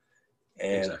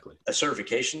 and a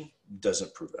certification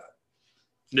doesn't prove that.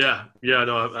 Yeah.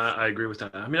 No, I agree with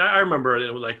that. I mean, I remember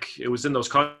it was in those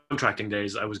contracting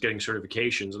days, I was getting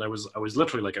certifications, and I was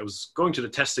literally I was going to the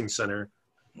testing center,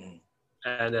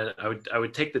 and then I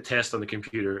would take the test on the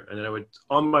computer, and then I would,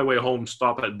 on my way home,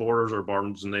 stop at Borders or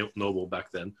Barnes and Noble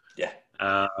back then. Yeah.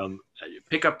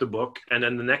 Pick up the book, and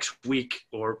then the next week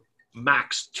or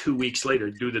max 2 weeks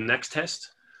later, do the next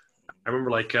test. I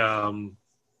remember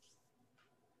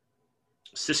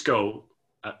Cisco,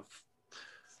 I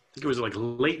think it was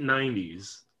late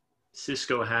 90s.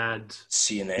 Cisco had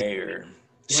CNA or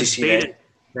CCNA.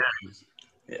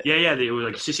 Yeah. They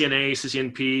were CCNA,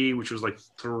 CCNP, which was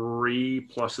 3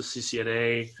 plus a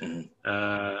CCNA.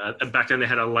 And back then they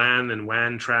had a LAN and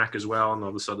WAN track as well, and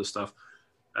all this other stuff.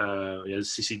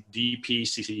 CCDP,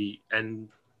 CCN,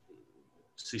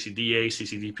 CCDA,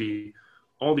 CCDP,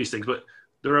 all these things. But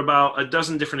there were about a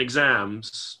dozen different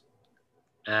exams,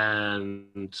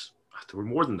 and there were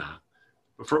more than that.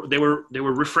 They were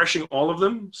refreshing all of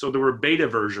them, so there were beta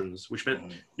versions, which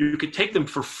meant you could take them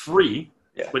for free.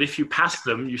 Yeah. But if you passed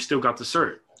them, you still got the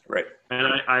cert. Right. And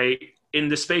I in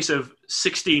the space of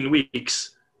 16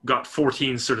 weeks, got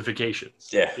 14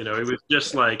 certifications. Yeah. You know, it was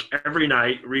just like every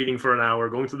night reading for an hour,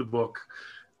 going through the book,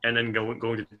 and then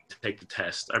going to take the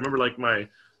test. I remember like my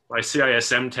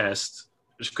CISM test,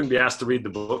 I just couldn't be asked to read the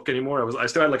book anymore. I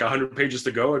still had like 100 pages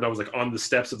to go, and I was like on the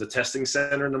steps of the testing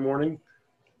center in the morning.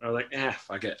 I was like,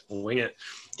 fuck it, we'll wing it.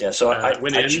 Yeah. So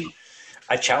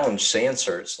I challenged SANS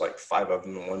certs, like 5 of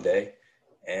them in one day,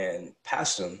 and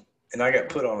passed them. And I got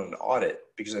put on an audit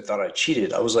because I thought I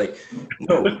cheated. I was like,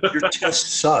 no, your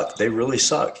tests suck. They really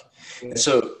suck. And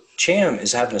so Cham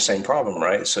is having the same problem,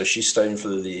 right? So she's studying for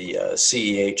the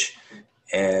CEH,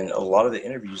 and a lot of the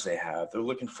interviews they have, they're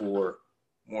looking for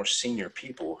more senior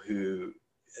people who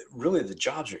really the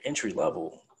jobs are entry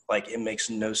level. Like it makes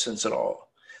no sense at all.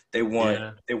 They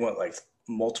want like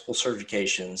multiple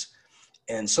certifications,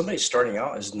 and somebody starting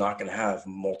out is not going to have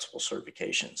multiple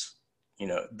certifications. You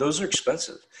know, those are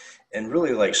expensive, and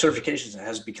really like certifications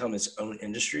has become its own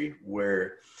industry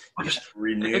where you have to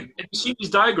renew. You see these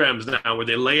diagrams now where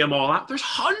they lay them all out. There's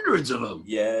hundreds of them.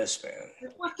 Yes,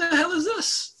 man. What the hell is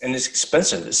this? And it's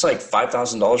expensive. It's like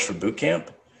 $5,000 for boot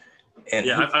camp. And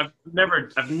yeah, I've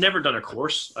never done a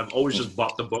course. I've always just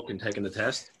bought the book and taken the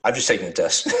test. I've just taken the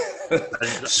test.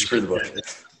 Screw the book.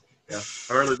 Yeah,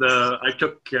 I remember I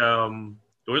took.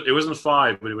 It wasn't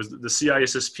 5, but it was the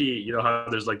CISSP. You know how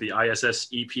there's like the ISS,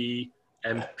 EP,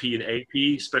 MP, and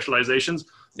AP specializations.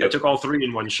 Yep. I took all 3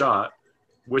 in one shot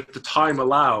with the time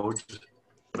allowed,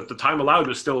 but the time allowed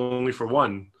was still only for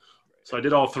 1. So I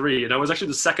did all 3, and I was actually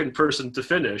the second person to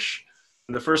finish.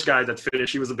 And the first guy that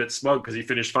finished, he was a bit smug because he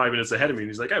finished 5 minutes ahead of me. And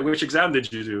he's like, "Hey, which exam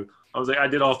did you do?" I was like, "I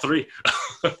did all 3."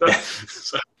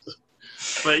 So,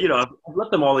 but you know, I've let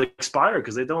them all expire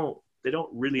because they don't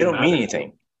really. They don't mean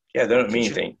anything. Yeah, they don't mean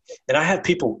anything. And I have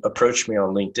people approach me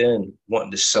on LinkedIn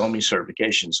wanting to sell me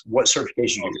certifications. What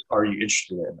certification are you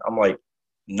interested in? I'm like,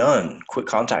 none. Quit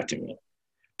contacting me.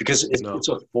 Because it's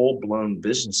a full-blown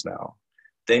business now.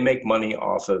 They make money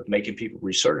off of making people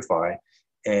recertify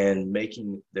and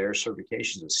making their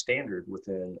certifications a standard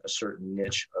within a certain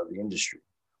niche of the industry,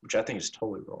 which I think is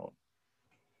totally wrong.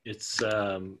 It's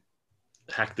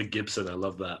hack the Gibson. I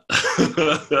love that.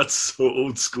 That's so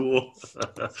old school.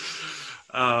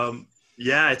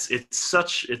 Yeah, it's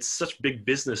such big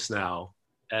business now,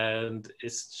 and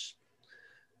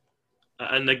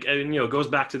you know, it goes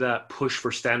back to that push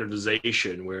for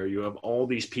standardization where you have all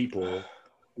these people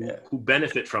who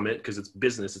benefit from it because it's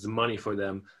business, it's money for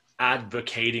them,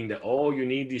 advocating that, oh, you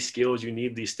need these skills, you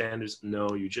need these standards.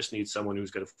 No, you just need someone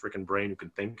who's got a freaking brain who can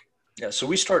think. Yeah, so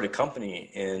we started a company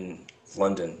in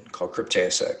London called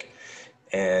Cryptasec,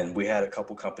 and we had a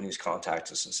couple companies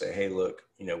contact us and say, "Hey, look,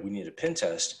 you know, we need a pen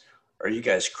test. Are you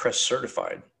guys Crest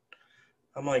certified?"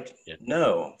 I'm like,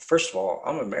 no. First of all,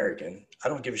 I'm American. I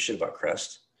don't give a shit about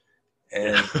Crest.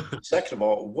 And second of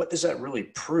all, what does that really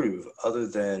prove other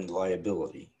than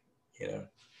liability? You know,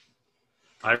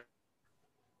 I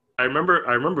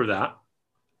remember that,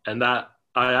 and that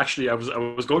I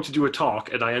was going to do a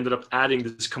talk, and I ended up adding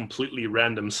this completely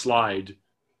random slide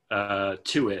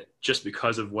to it just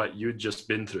because of what you'd just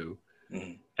been through.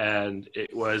 Mm-hmm. And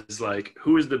it was like,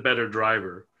 who is the better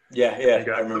driver? Yeah.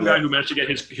 I remember guy who managed to get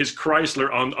his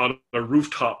Chrysler on a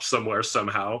rooftop somewhere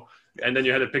somehow. And then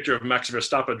you had a picture of Max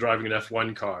Verstappen driving an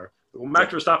F1 car. Well,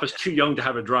 Max Verstappen is too young to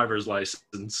have a driver's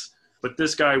license, but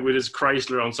this guy with his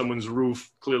Chrysler on someone's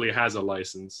roof clearly has a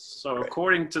license. So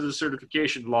according to the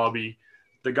certification lobby,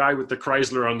 the guy with the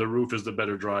Chrysler on the roof is the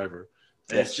better driver.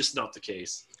 And it's just not the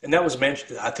case. And that was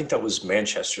I think that was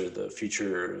Manchester, the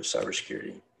future of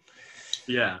cybersecurity.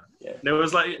 Yeah. And it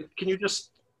was like, can you just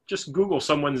Google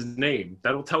someone's name?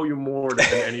 That'll tell you more than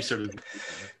any sort of,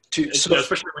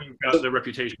 especially when you've got the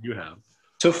reputation you have.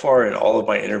 So far in all of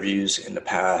my interviews in the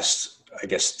past, I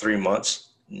guess 3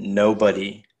 months,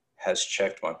 nobody has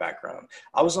checked my background.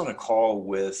 I was on a call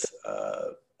with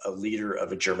a leader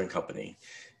of a German company,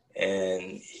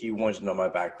 and he wanted to know my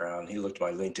background. He looked at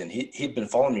my LinkedIn. He'd been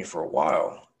following me for a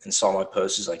while and saw my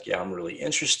post. He's like, "Yeah, I'm really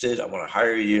interested. I want to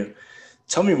hire you.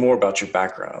 Tell me more about your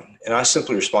background." And I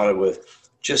simply responded with,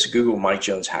 "Just Google Mike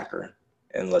Jones hacker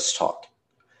and let's talk."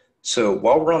 So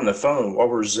while we're on the phone, while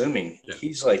we're Zooming,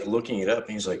 he's like looking it up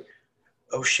and he's like,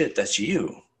 "Oh shit, that's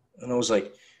you." And I was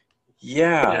like,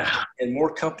 yeah. And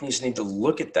more companies need to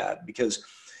look at that because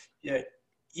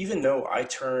even though I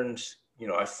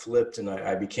flipped and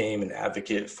I became an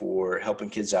advocate for helping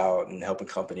kids out and helping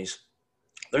companies,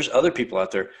 there's other people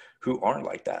out there who aren't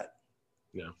like that.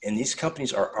 Yeah. And these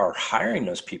companies are hiring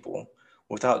those people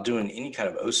without doing any kind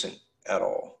of OSINT at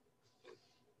all.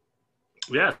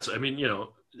 Yeah. I mean, you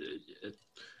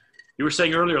were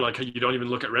saying earlier, like, you don't even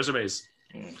look at resumes.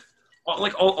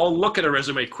 I'll look at a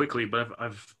resume quickly, but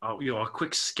I'll, a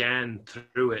quick scan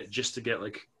through it just to get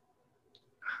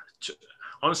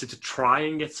honestly, to try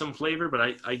and get some flavor, but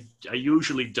I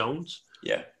usually don't.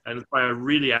 Yeah. And that's why I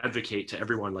really advocate to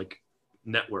everyone,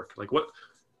 network,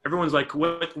 everyone's like,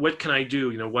 what can I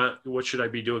do? What should I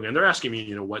be doing? And they're asking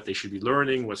me, what they should be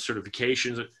learning, what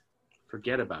certifications.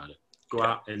 Forget about it. Go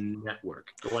out and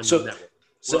network. Network.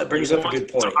 So that brings up a good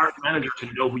point. Our manager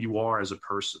to know who you are as a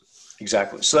person.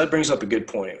 Exactly. So that brings up a good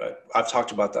point. I've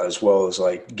talked about that as well, as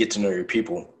get to know your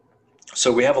people.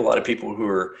 So we have a lot of people who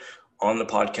are on the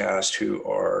podcast who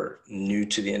are new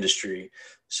to the industry.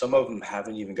 Some of them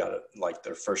haven't even got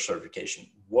their first certification.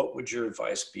 What would your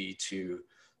advice be to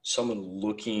someone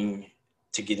looking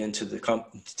to get into the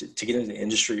to get into the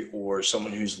industry, or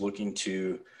someone who's looking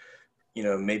to,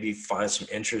 maybe find some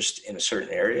interest in a certain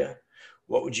area?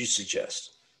 What would you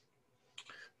suggest?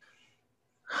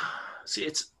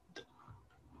 See,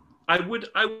 I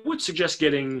would suggest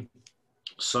getting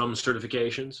some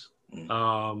certifications.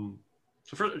 So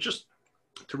just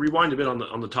to rewind a bit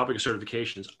on the topic of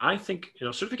certifications, I think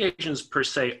certifications per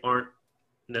se aren't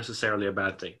necessarily a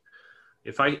bad thing.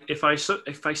 If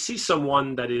I see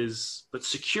someone but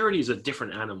security is a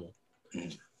different animal.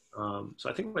 So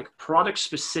I think product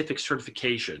specific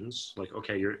certifications,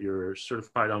 okay, you're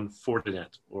certified on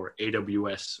Fortinet or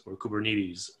AWS or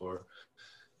Kubernetes, or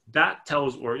that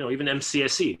tells, or even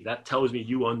MCSE, that tells me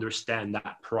you understand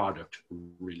that product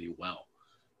really well.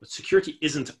 But security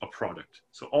isn't a product,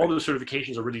 so all those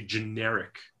certifications are really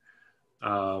generic,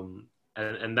 and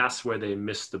that's where they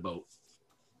miss the boat.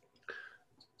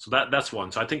 So that's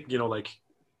one. So I think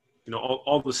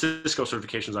all the Cisco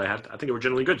certifications I had, I think they were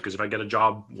generally good, because if I get a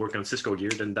job working on Cisco gear,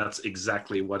 then that's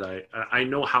exactly what I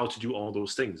know how to do all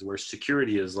those things. Where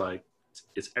security is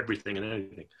it's everything and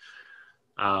anything.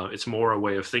 It's more a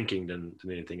way of thinking than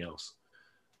anything else.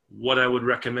 What I would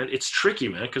recommend, it's tricky,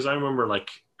 man, because I remember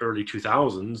early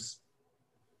 2000s,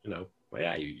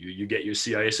 you get your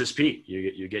CISSP,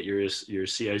 you get your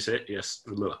CISA, your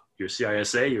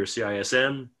CISA, your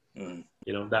CISM.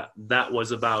 That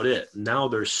was about it. Now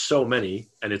there's so many,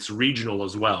 and it's regional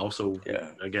as well. So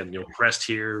again, Crest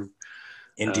here,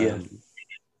 India.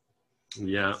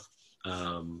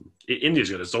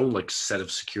 India's got its own set of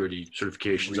security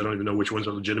certifications. I don't even know which ones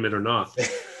are legitimate or not.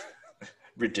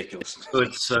 Ridiculous.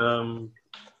 So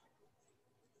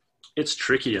it's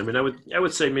tricky. I mean, I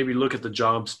would say maybe look at the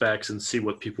job specs and see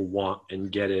what people want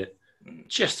and get it,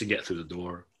 just to get through the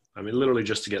door. I mean, literally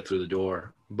just to get through the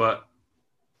door. But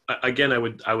again, I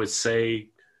would say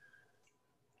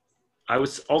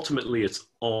ultimately it's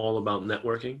all about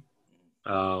networking,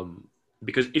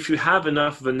 because if you have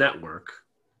enough of a network,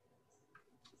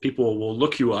 people will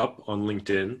look you up on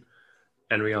LinkedIn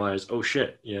and realize, oh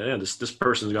shit, this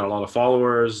person's got a lot of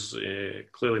followers,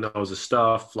 clearly knows his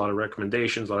stuff, a lot of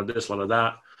recommendations, a lot of this, a lot of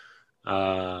that.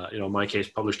 In my case,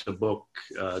 published a book,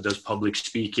 does public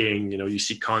speaking. You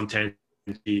see content,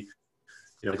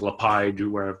 like Lapide,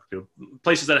 where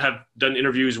places that have done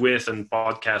interviews with and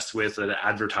podcasts with that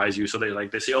advertise you. So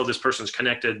they say, oh, this person's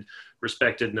connected,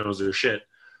 respected, knows their shit.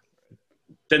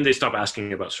 Then they stop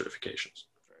asking about certifications.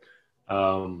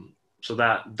 So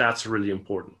that's really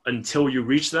important. Until you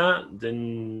reach that,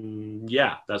 then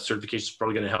that certification is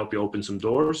probably going to help you open some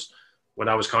doors. When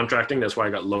I was contracting, that's why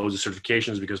I got loads of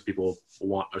certifications, because people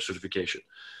want a certification.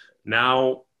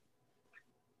 Now,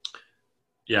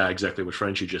 exactly what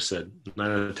Frenchie just said.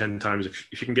 9 out of 10 times, if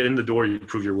you can get in the door, you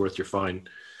prove your worth, you're fine.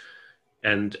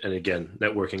 And again,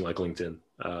 networking like LinkedIn.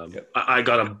 I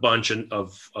got a bunch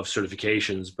of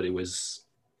certifications, but it was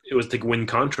to win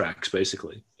contracts,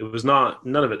 basically. It was none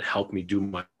of it helped me do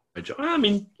my job. I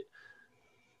mean,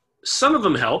 some of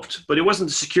them helped, but it wasn't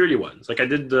the security ones. I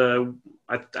did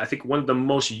I think one of the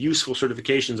most useful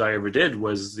certifications I ever did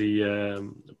was the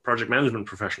project management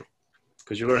professional,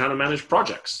 because you learn how to manage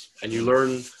projects, and you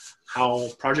learn how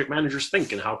project managers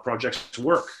think and how projects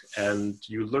work. And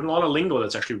you learn a lot of lingo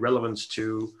that's actually relevant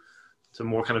to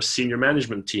more kind of senior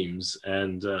management teams.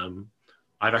 And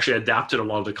I've actually adapted a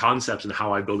lot of the concepts and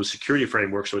how I build a security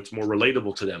framework so it's more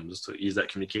relatable to them, just to ease that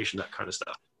communication, that kind of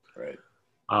stuff. Right.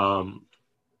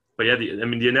 But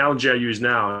the analogy I use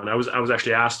now, and I was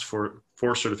actually asked for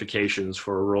certifications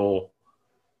for a role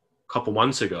a couple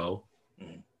months ago,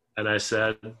 and I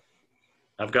said,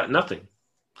 I've got nothing.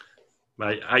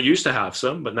 I used to have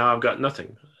some, but now I've got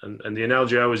nothing. And the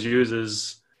analogy I always use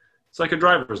is, it's like a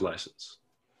driver's license.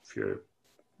 If you're,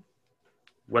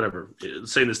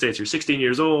 say in the States, you're 16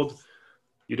 years old,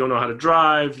 you don't know how to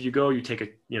drive, you go, you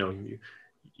take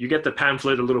you get the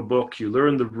pamphlet, a little book, you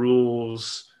learn the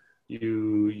rules,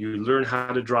 you learn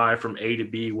how to drive from A to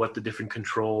B, what the different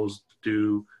controls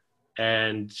do,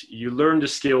 and you learn the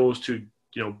skills to,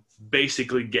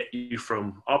 basically get you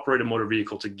from operate a motor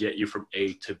vehicle to get you from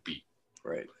A to B.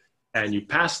 Right. And you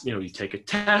pass, you take a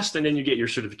test, and then you get your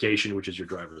certification, which is your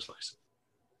driver's license.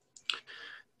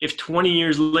 If 20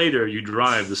 years later you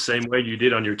drive the same way you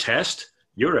did on your test,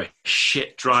 you're a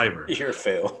shit driver. You're a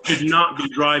fail. You should not be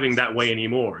driving that way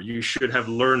anymore. You should have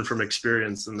learned from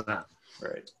experience in that.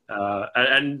 Right.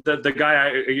 And the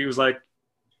guy, he was like,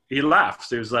 he laughed.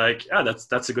 He was like, "Yeah,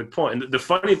 that's a good point." And the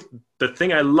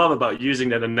thing I love about using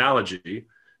that analogy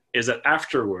is that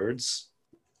afterwards,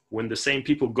 when the same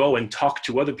people go and talk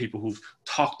to other people who've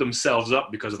talked themselves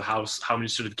up because of how many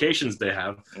certifications they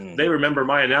have, they remember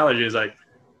my analogy is like,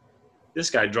 this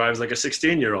guy drives like a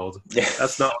 16-year-old. Yeah.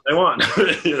 That's not what I want.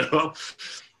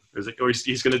 Or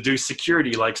he's going to do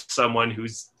security like someone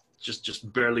who's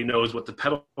just barely knows what the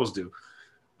pedals do.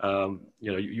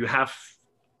 You have,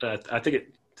 I think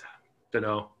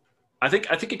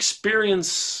I think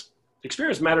experience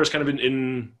matters kind of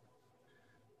in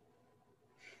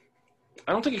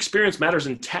I don't think experience matters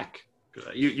in tech.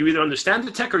 You either understand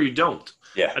the tech or you don't.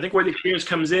 Yeah. I think where the experience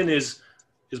comes in is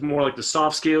more like the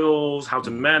soft skills, how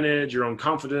to manage your own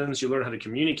confidence. You learn how to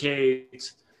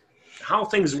communicate. How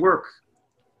things work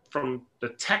from the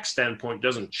tech standpoint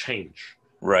doesn't change.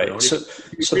 Right. So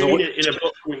you read it in a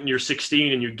book when you're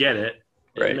 16 and you get it,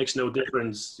 right. It makes no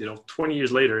difference. 20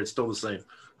 years later, it's still the same.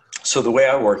 So the way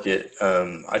I work it,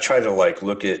 I try to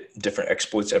look at different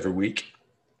exploits every week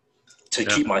to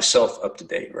keep myself up to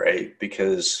date, right?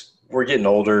 Because we're getting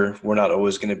older. We're not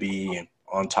always going to be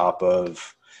on top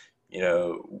of,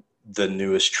 the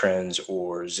newest trends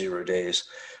or 0 days,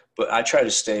 but I try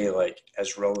to stay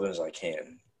as relevant as I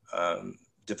can,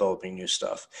 developing new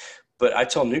stuff. But I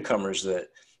tell newcomers that,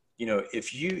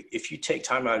 if you take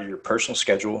time out of your personal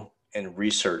schedule and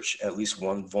research at least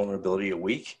one vulnerability a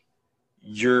week,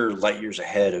 you're light years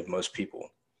ahead of most people.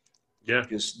 Yeah.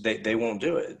 Because they won't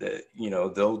do it.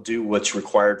 They'll do what's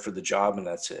required for the job, and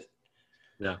that's it.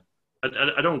 Yeah.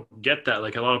 I don't get that.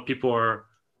 Like, a lot of people are,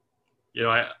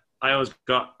 I always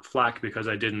got flack because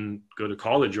I didn't go to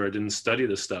college or I didn't study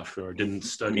this stuff or didn't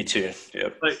study. Me too.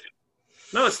 Yep.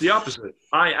 No, it's the opposite.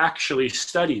 I actually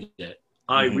studied it.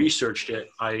 I researched it.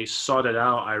 I sought it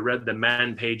out. I read the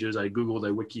man pages. I Googled,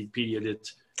 I Wikipedia'd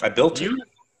it. I built it.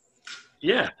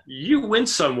 Yeah. You went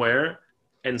somewhere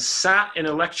and sat in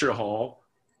a lecture hall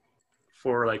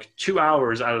for 2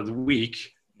 hours out of the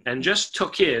week and just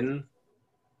took in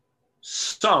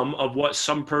some of what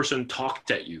some person talked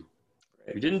at you.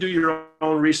 You didn't do your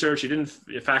own research. You didn't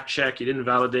fact check. You didn't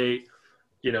validate.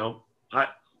 I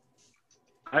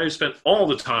spent all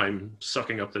the time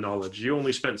sucking up the knowledge. You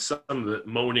only spent some of it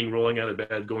moaning, rolling out of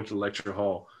bed, going to the lecture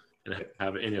hall, and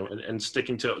and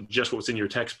sticking to just what's in your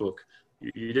textbook.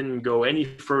 You didn't go any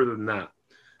further than that.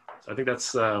 So I think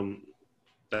that's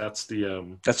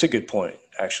a good point,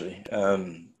 actually. I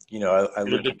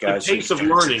look at guys. The pace of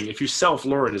learning, if you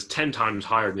self-learn, is 10 times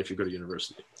higher than if you go to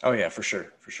university. Oh yeah, for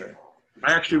sure.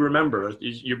 I actually remember,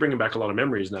 you're bringing back a lot of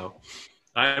memories now.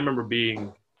 I remember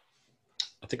being,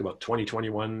 I think about 20,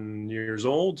 21 years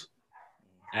old,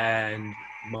 and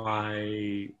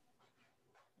my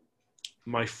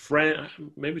friend,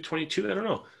 maybe 22, I don't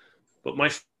know, but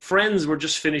my friends were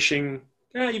just finishing,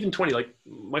 even 20,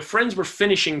 my friends were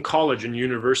finishing college and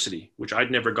university, which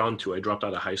I'd never gone to. I dropped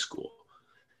out of high school.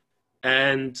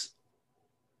 And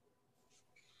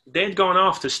they'd gone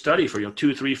off to study for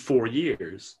 2, 3, 4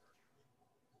 years.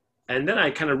 And then I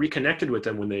kind of reconnected with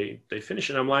them when they finished,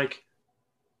 and I'm like,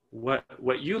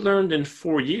 what you learned in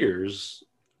 4 years,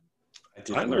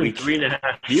 I learned 3.5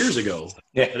 years ago.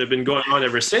 Yeah. And have been going on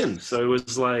ever since. So it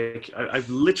was I've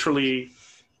literally,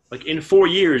 in 4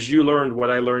 years, you learned what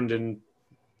I learned in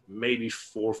maybe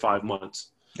 4 or 5 months.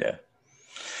 Yeah.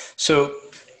 So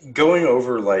going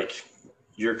over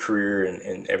your career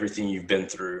and everything you've been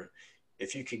through,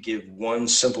 if you could give one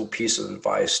simple piece of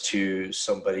advice to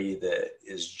somebody that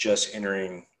is just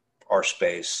entering our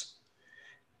space,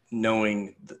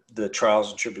 knowing the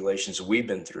trials and tribulations we've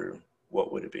been through,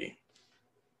 what would it be?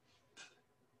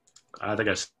 I think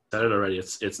I said it already.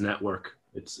 It's network.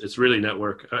 It's really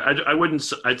network.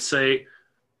 I'd say,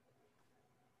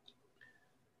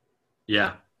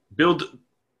 yeah,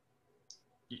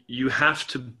 you have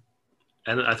to,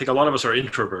 and I think a lot of us are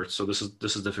introverts, so this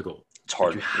is difficult. It's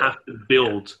hard. You have to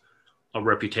build a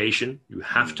reputation. You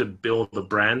have to build a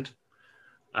brand.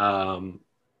 And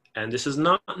this is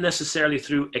not necessarily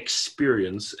through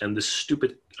experience and the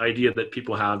stupid idea that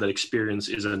people have that experience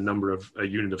is a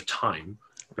unit of time.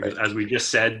 Because as we just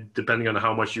said, depending on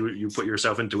how much you put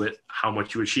yourself into it, how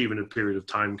much you achieve in a period of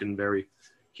time can vary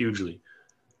hugely.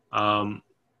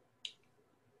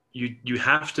 you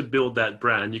have to build that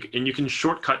brand, and you can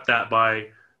shortcut that by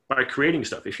creating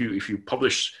stuff. If you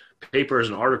publish papers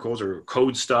and articles or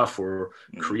code stuff or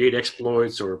create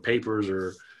exploits or papers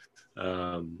or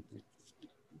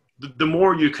the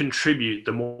more you contribute,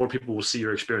 the more people will see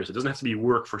your experience. It doesn't have to be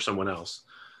work for someone else.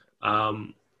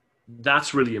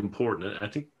 That's really important. I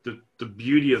think the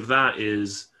beauty of that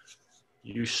is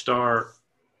you start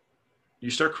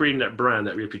creating that brand,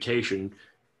 that reputation.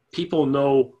 People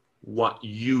know what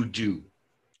you do.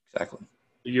 Exactly.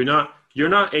 You're not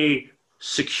a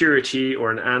security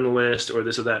or an analyst or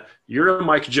this or that. You're a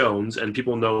Mike Jones, and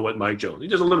people know what Mike Jones. He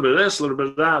does a little bit of this, a little bit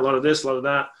of that, a lot of this, a lot of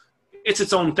that. It's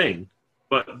its own thing.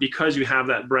 But because you have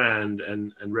that brand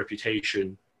and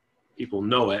reputation, people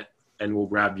know it and will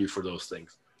grab you for those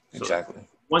things. So exactly.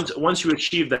 Once you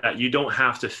achieve that, you don't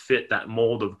have to fit that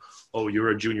mold of, oh,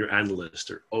 you're a junior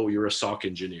analyst, or oh, you're a SOC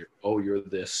engineer, oh, you're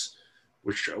this,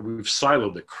 which we've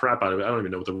siloed the crap out of it. I don't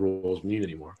even know what the roles mean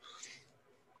anymore.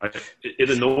 It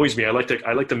annoys me. I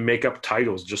like to make up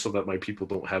titles just so that my people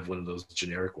don't have one of those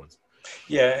generic ones.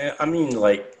 Yeah, I mean,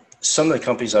 like some of the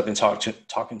companies I've been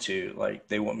talking to, like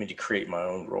they want me to create my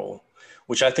own role,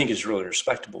 which I think is really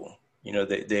respectable. You know,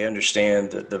 they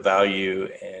understand the value,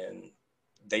 and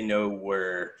they know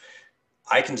where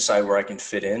I can decide where I can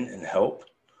fit in and help.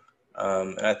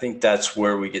 And I think that's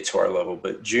where we get to our level.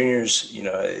 But juniors, you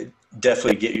know,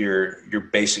 definitely get your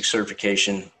basic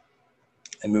certification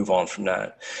and move on from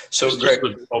that. So Greg,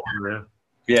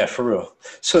 yeah, for real.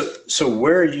 So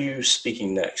where are you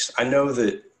speaking next? I know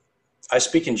that I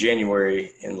speak in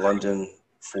January in London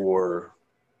for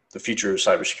the future of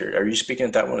cybersecurity. Are you speaking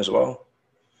at that one as well?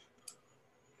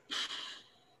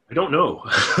 I don't know.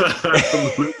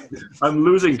 I'm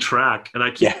losing track, and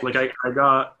I keep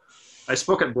I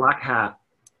spoke at Black Hat,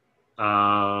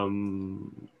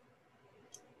 2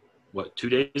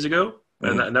 days ago,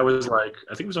 and that was like,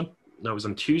 I think it was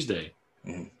on Tuesday.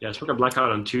 Mm-hmm. Yeah, I spoke at Black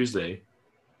Hat on Tuesday.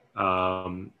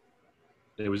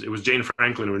 It was Jane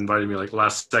Franklin who invited me like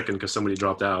last second because somebody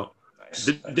dropped out. Nice.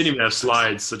 Didn't even have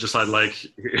slides, so just had like,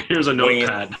 here's a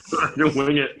notepad.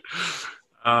 Wing it.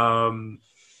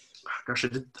 Gosh,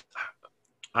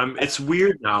 it's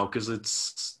weird now because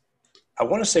it's. I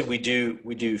want to say we do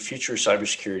future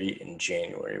cybersecurity in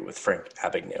January with Frank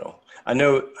Abagnale. I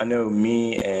know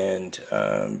me and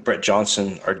Brett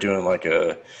Johnson are doing like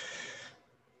a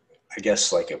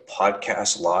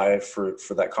podcast live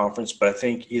for that conference, but I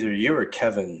think either you or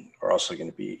Kevin are also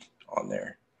going to be on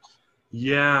there.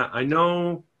 Yeah, I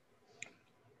know.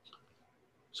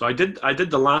 So I did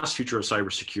the last Future of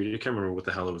Cybersecurity. I can't remember what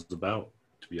the hell it was about,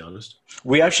 to be honest.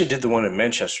 We actually did the one in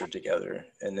Manchester together,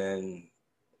 and then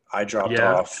I dropped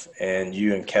off, and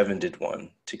you and Kevin did one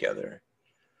together.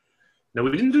 No,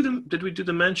 we didn't do did we do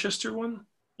the Manchester one?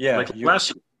 Yeah. Like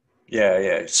last year?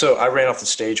 Yeah. So I ran off the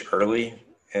stage early,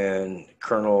 and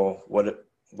Colonel,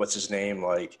 what's his name,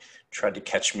 like tried to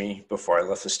catch me before I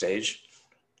left the stage.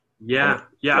 Yeah.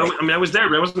 I was there,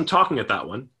 but I wasn't talking at that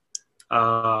one.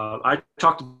 I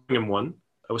talked to Birmingham one.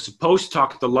 I was supposed to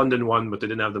talk at the London one, but they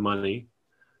didn't have the money.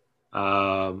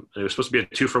 And it was supposed to be a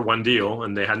 2-for-1 deal,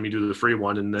 and they had me do the free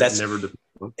one, and then never did.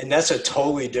 And that's a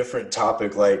totally different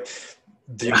topic. Like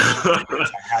I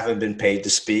haven't been paid to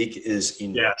speak is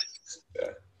enormous.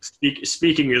 Yeah.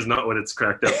 Speaking is not what it's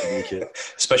cracked up to be, kid.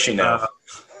 Especially now.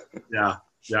 Yeah.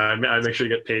 I make sure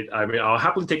you get paid. I mean, I'll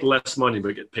happily take less money,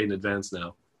 but get paid in advance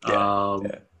now.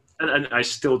 And I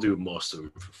still do most of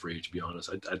them for free, to be honest.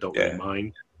 I don't really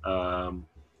mind.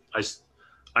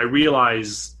 I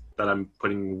realize that I'm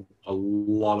putting a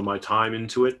lot of my time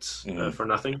into it for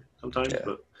nothing sometimes. Yeah.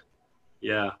 But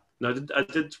yeah, no, I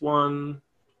did one.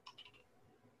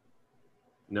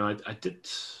 No, I did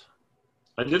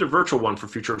a virtual one for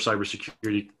Future of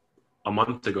Cybersecurity a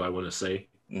month ago, I want to say.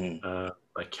 I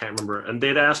can't remember. And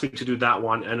they'd asked me to do that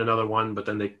one and another one, but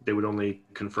then they would only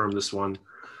confirm this one.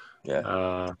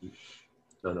 Yeah.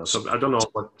 No. So I don't know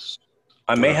what.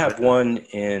 I may have one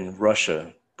in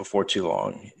Russia before too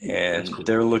long, and cool.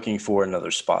 They're looking for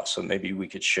another spot. So maybe we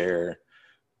could share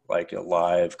like a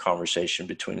live conversation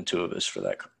between the two of us for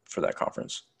that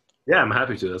conference. Yeah, I'm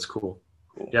happy to. That's cool.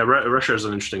 Yeah, Russia is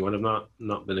an interesting one. I've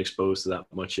not been exposed to that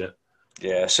much yet.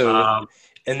 Yeah. So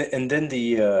and then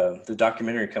the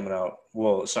documentary coming out.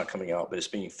 Well, it's not coming out, but it's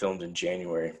being filmed in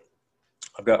January.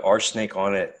 I've got RSnake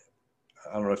on it.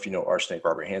 I don't know if you know RSnake,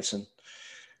 Robert Hansen.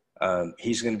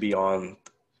 He's going to be on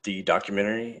the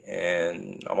documentary,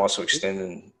 and I'm also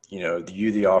extending,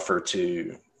 the offer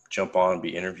to jump on and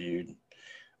be interviewed.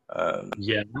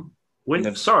 RSnake,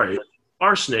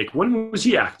 when was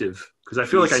he active? Because I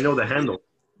feel like I know the handle.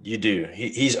 You do.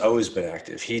 He's always been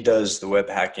active. He does the web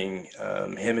hacking.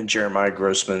 Him and Jeremiah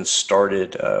Grossman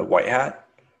started White Hat.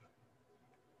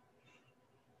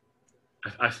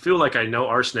 I feel like I know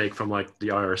Arsnake from like the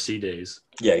IRC days,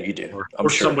 Yeah, you do. I'm or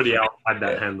sure. somebody else had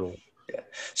that Yeah. handle. Yeah.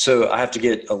 So I have to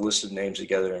get a list of names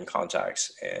together and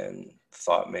contacts, and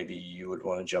thought maybe you would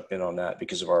want to jump in on that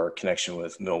because of our connection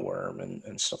with Millworm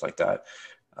and stuff like that.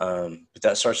 But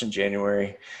that starts in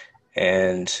January.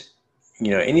 And,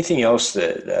 anything else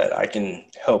that I can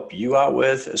help you out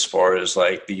with as far as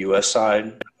like the US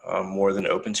side, I'm more than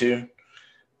open to.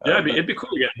 Yeah, But it'd be cool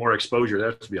to get more exposure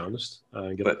there, to be honest.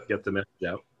 but Get the message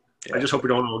out. I yeah, just hope we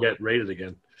don't all get raided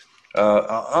again.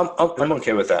 I'm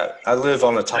okay with that. I live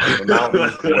on the top of a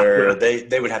mountain where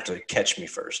they would have to catch me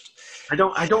first. I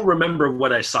don't remember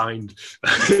what I signed.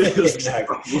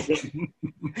 Exactly.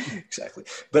 Exactly.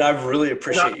 But I really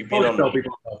appreciate you being on. Tell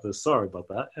people about this. Sorry about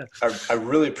that. Yeah. I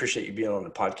really appreciate you being on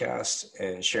the podcast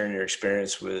and sharing your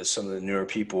experience with some of the newer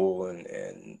people,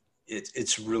 and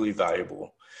it's really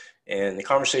valuable. And the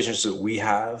conversations that we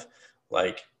have,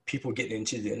 like people getting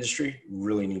into the industry,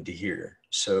 really need to hear.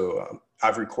 So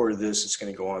I've recorded this. It's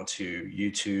going to go on to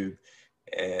YouTube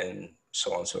and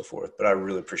so on and so forth. But I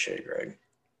really appreciate it, Greg.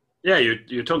 Yeah,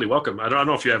 you're totally welcome. I don't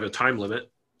know if you have a time limit,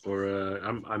 or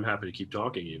I'm happy to keep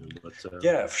talking even. But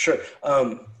yeah, for sure.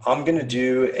 I'm gonna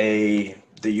do the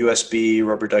USB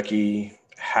rubber ducky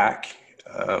hack.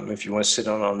 If you want to sit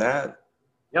on that.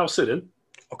 Yeah, I'll sit in.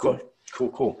 Okay,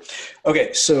 cool.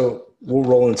 Okay, so we'll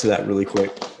roll into that really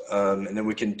quick, and then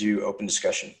we can do open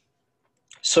discussion.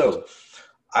 So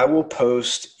I will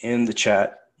post in the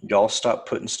chat. Y'all stop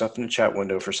putting stuff in the chat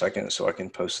window for a second so I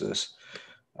can post this.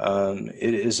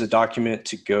 It is a document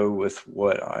to go with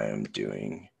what I am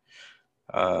doing.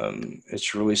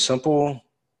 It's really simple,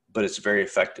 but it's very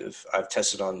effective. I've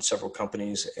tested on several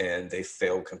companies and they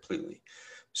failed completely.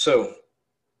 So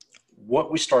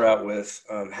what we start out with,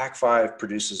 Hack5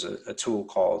 produces a tool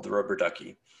called the Rubber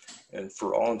Ducky. And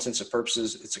for all intents and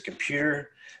purposes, it's a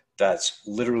computer that's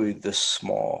literally this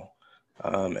small,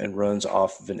 and runs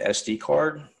off of an SD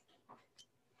card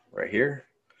right here.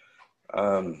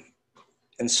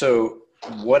 And so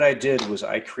what I did was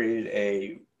I created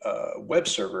a web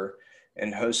server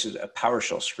and hosted a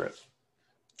PowerShell script.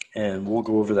 And we'll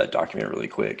go over that document really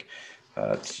quick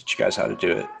to teach you guys how to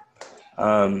do it.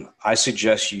 I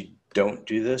suggest you don't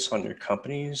do this on your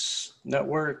company's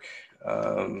network,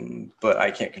 but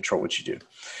I can't control what you do.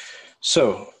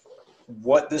 So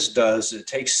what this does, it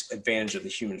takes advantage of the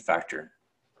human factor.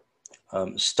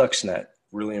 Stuxnet,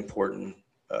 really important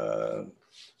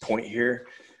point here.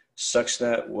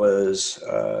 Stuxnet was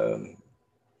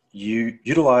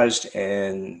utilized,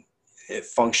 and it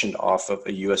functioned off of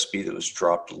a USB that was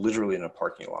dropped literally in a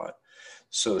parking lot.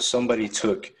 So somebody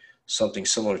took something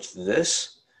similar to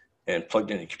this and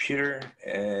plugged in a computer,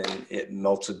 and it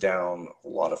melted down a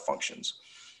lot of functions.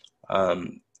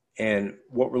 And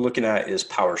what we're looking at is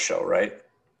PowerShell, right?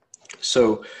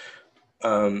 So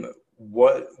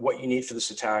what you need for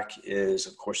this attack is,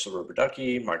 of course, the Rubber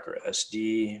Ducky, micro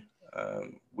SD.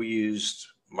 We used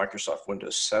Microsoft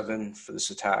Windows 7 for this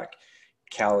attack,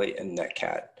 Kali, and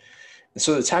Netcat. And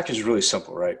so the attack is really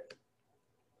simple, right?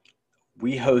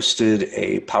 We hosted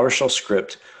a PowerShell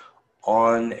script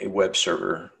on a web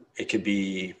server. It could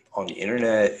be on the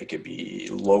internet, it could be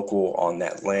local on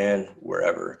that LAN,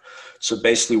 wherever. So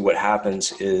basically what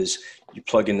happens is you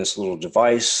plug in this little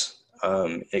device,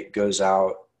 it goes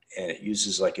out and it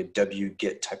uses like a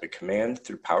wget type of command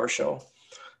through PowerShell,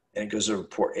 and it goes over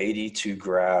port 80 to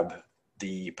grab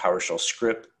the PowerShell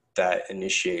script that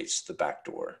initiates the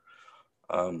backdoor.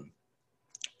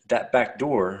 That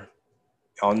backdoor,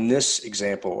 on this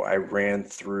example, I ran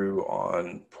through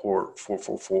on port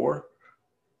 444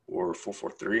 or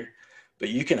 443, but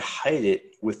you can hide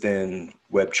it within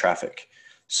web traffic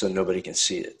so nobody can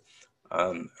see it.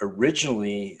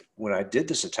 Originally, when I did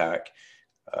this attack,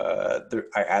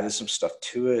 I added some stuff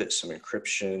to it, some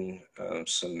encryption,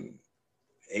 some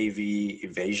AV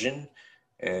evasion,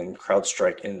 and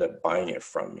CrowdStrike ended up buying it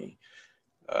from me.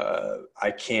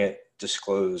 I can't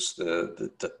disclose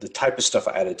the type of stuff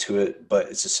I added to it, but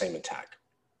it's the same attack.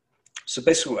 So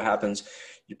basically what happens,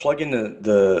 you plug in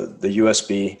the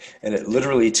USB, and it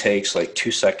literally takes like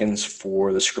 2 seconds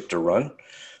for the script to run.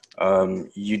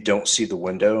 You don't see the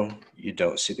window, you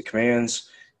don't see the commands,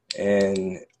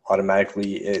 and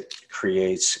automatically it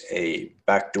creates a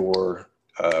backdoor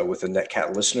with a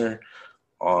Netcat listener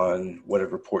on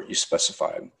whatever port you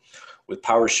specified. With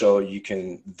PowerShell, you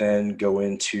can then go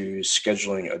into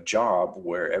scheduling a job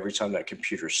where every time that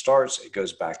computer starts, it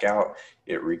goes back out,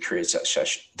 it recreates that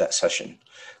session.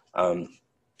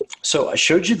 So I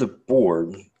showed you the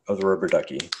board of the rubber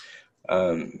ducky.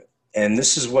 And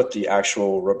this is what the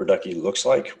actual rubber ducky looks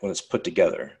like when it's put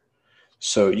together.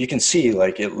 So you can see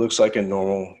like it looks like a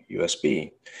normal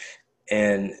USB.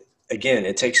 And again,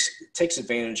 it takes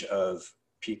advantage of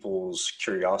people's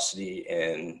curiosity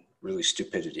and really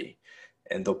stupidity.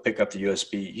 And they'll pick up the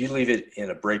USB. You leave it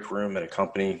in a break room at a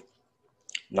company,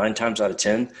 9 times out of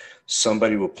 10,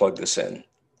 somebody will plug this in.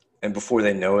 And before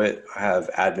they know it, have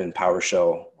admin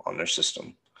PowerShell on their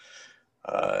system.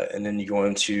 And then you go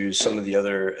into some of the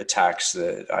other attacks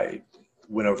that I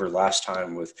went over last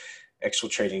time with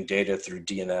exfiltrating data through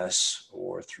DNS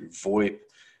or through VoIP.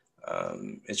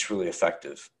 It's really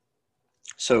effective.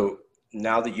 So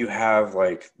now that you have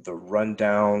like the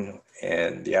rundown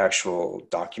and the actual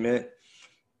document,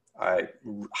 I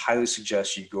highly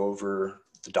suggest you go over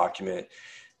the document,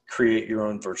 create your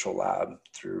own virtual lab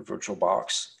through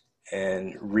VirtualBox,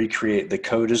 and recreate. The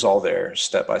code is all there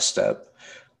step by step,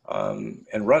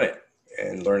 and run it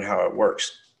and learn how it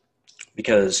works,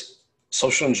 because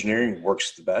social engineering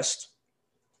works the best.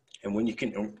 And when you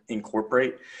can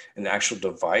incorporate an actual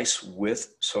device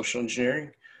with social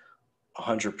engineering,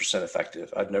 100%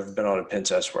 effective. I've never been on a pen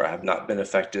test where I have not been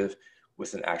effective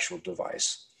with an actual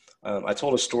device. I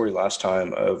told a story last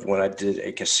time of when I did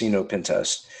a casino pen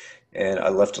test, and I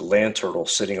left a land turtle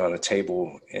sitting on a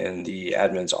table in the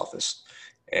admin's office,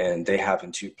 and they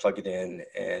happened to plug it in,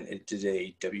 and it did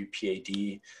a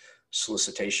WPAD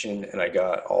solicitation, and I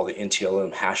got all the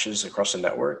NTLM hashes across the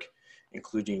network,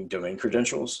 including domain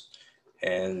credentials,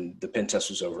 and the pen test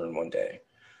was over in 1 day.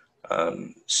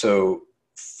 So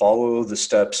follow the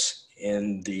steps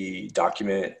in the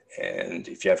document, and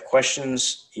if you have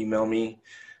questions, email me.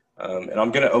 And I'm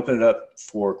going to open it up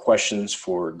for questions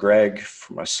for Greg,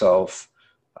 for myself,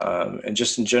 and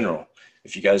just in general.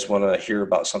 If you guys want to hear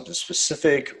about something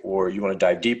specific or you want to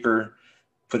dive deeper,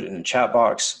 put it in the chat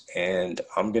box, and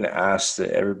I'm going to ask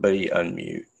that everybody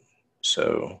unmute.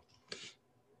 So.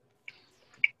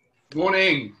 Good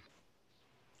morning.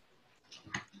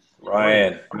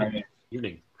 Ryan.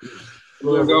 Evening.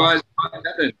 Hello, guys.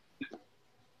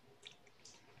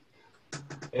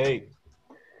 Hey.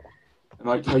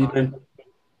 Mike, how you doing?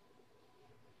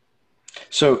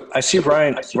 So I see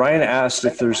Ryan asked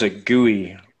if there's a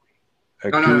GUI.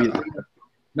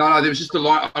 No, there was just a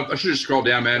line. I should have scrolled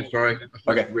down, man. Sorry.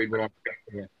 Okay. Read what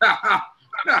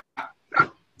I'm...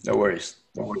 No worries.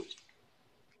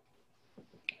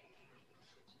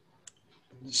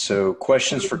 So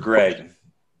questions for Greg.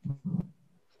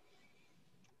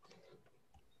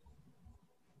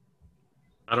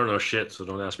 I don't know shit, so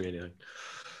don't ask me anything.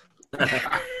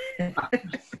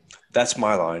 That's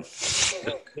my line.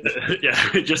 Yeah,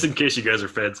 just in case you guys are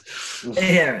feds.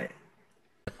 Yeah, right.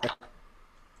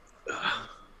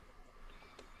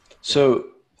 So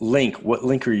what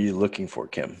link are you looking for,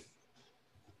 Kim?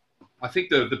 I think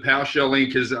the PowerShell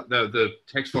link is the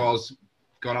text file's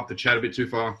gone up the chat a bit too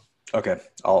far. Okay,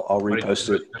 I'll repost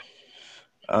it.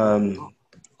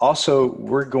 Also,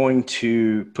 we're going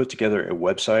to put together a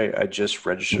website. I just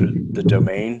registered the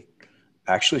domain,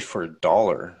 actually for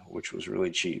 $1, which was really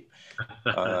cheap.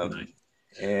 Nice.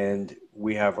 And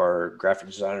we have our graphic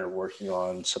designer working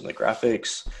on some of the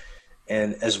graphics,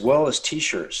 and as well as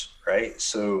t-shirts, right?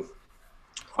 So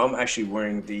I'm actually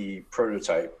wearing the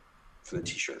prototype for the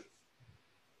t-shirt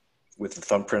with the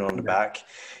thumbprint on the back.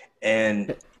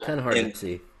 And Kind of hard to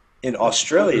see. in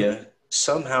Australia,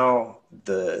 somehow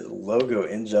the logo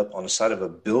ends up on the side of a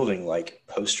building like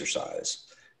poster size.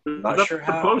 Not That's sure the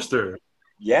how. poster.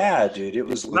 Yeah, dude, it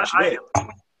was legit.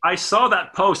 I saw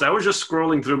that post. I was just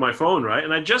scrolling through my phone, right?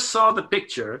 And I just saw the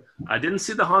picture. I didn't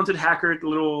see the haunted hacker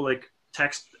little like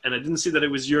text, and I didn't see that it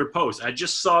was your post. I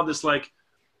just saw this like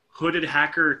hooded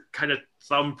hacker kind of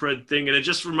thumbprint thing, and it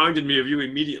just reminded me of you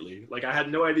immediately. Like I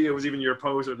had no idea it was even your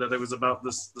post or that it was about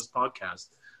this podcast.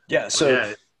 Yeah,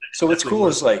 so what's cool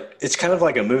is like it's kind of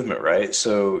like a movement, right?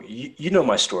 So you know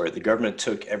my story. The government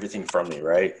took everything from me,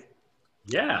 right?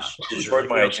 Yeah. Destroyed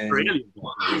my identity.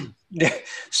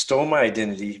 Stole my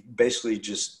identity, basically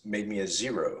just made me a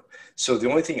zero. So the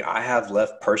only thing I have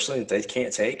left personally that they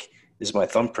can't take is my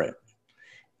thumbprint.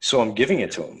 So I'm giving it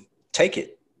to them. Take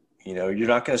it. You know, you're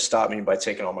not going to stop me by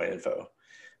taking all my info.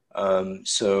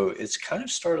 So it's kind of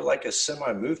started like a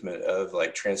semi-movement of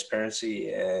like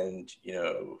transparency and, you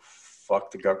know,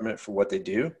 fuck the government for what they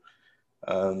do,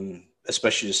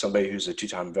 especially to somebody who's a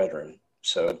 2-time veteran.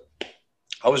 So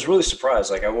I was really surprised.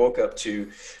 Like I woke up to,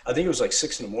 I think it was like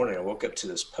 6 a.m. I woke up to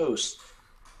this post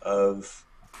of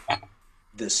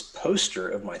this poster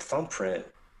of my thumbprint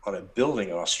on a building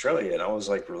in Australia. And I was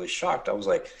like really shocked. I was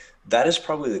like, that is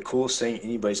probably the coolest thing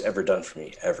anybody's ever done for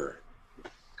me, ever.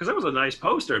 Because that was a nice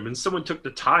poster. I mean, someone took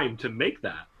the time to make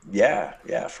that.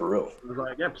 Yeah, for real. I was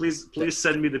like, yeah, please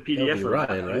send me the PDF. That'll be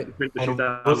Ryan, right? And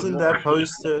wasn't that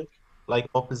poster like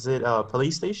opposite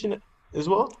police station as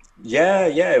well? Yeah,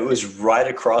 it was right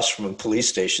across from a police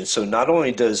station. So not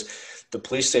only does the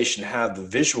police station have the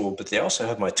visual, but they also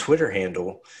have my Twitter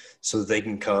handle so that they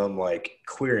can come like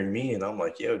queering me. And I'm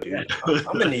like, yo, dude,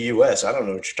 I'm in the US. I don't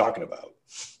know what you're talking about.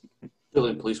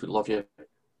 Brilliant police would love you.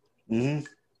 Mm-hmm.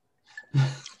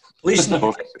 Police,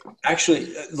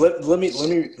 actually, let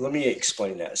me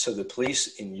explain that. So the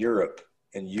police in Europe,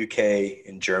 in UK,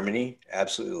 in Germany,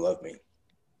 absolutely love me.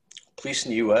 Police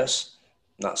in the US,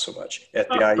 not so much.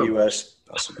 FBI US,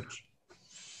 not so much.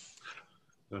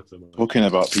 Talking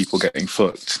about people getting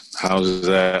fucked, how's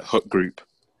their hook group,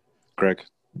 Greg?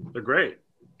 They're great.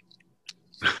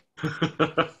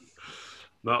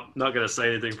 Not gonna say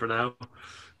anything for now.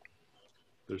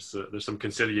 There's some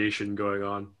conciliation going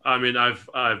on. I mean,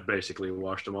 I've basically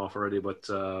washed them off already, but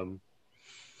I've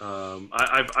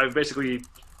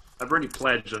already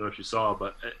pledged. I don't know if you saw,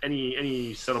 but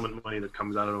any settlement money that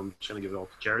comes out of them, I'm just gonna give it all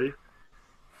to charity.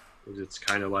 Because it's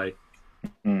kind of like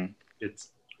it's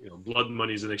blood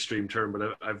money is an extreme term,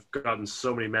 but I've gotten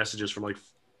so many messages from like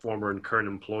former and current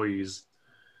employees,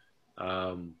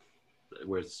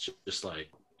 where it's just like,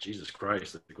 Jesus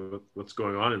Christ, like, what's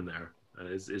going on in there?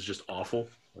 It's just awful.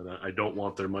 And I don't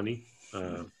want their money.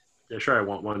 Yeah, sure, I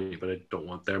want money, but I don't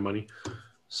want their money.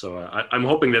 So I'm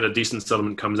hoping that a decent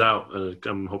settlement comes out.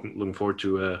 I'm looking forward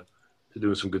to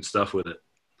doing some good stuff with it.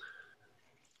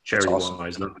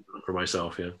 Charity-wise, not for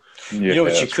myself, yeah. You know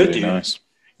what you could do? Nice.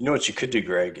 You know what you could do,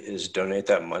 Greg, is donate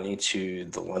that money to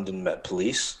the London Met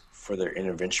Police for their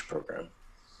intervention program.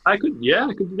 I could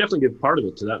definitely give part of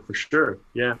it to that for sure.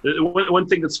 Yeah. One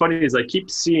thing that's funny is I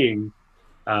keep seeing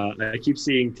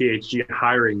THG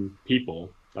hiring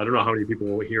people. I don't know how many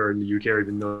people here in the UK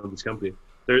even know this company.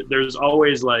 There's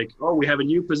always like, oh, we have a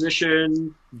new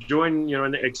position, join,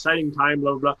 an exciting time,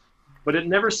 blah, blah, blah. But it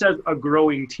never says a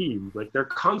growing team. Like they're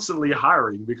constantly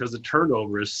hiring because the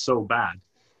turnover is so bad.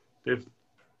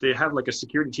 They have like a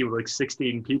security team of like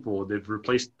 16 people. They've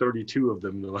replaced 32 of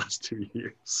them in the last 2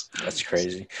 years. That's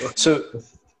crazy. So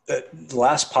the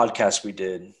last podcast we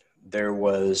did, there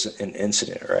was an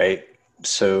incident, right?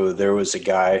 So there was a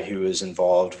guy who was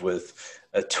involved with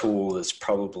a tool that's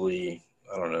probably,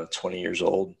 20 years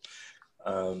old.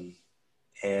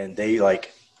 And they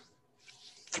like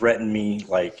threatened me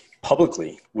like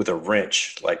publicly with a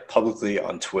wrench, like publicly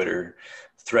on Twitter,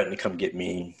 threatened to come get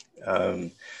me.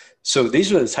 So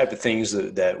these are the type of things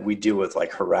that we deal with,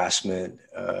 like harassment.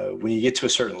 When you get to a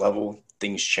certain level,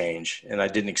 things change. And I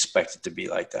didn't expect it to be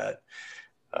like that.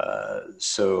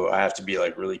 So I have to be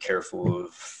like really careful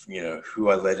of, who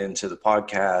I let into the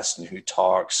podcast and who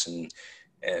talks and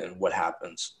what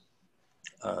happens.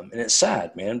 And it's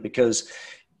sad, man, because,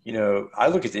 I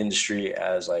look at the industry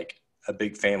as like a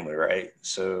big family, right?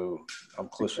 So I'm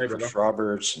close with Chris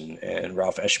Roberts and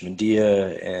Ralph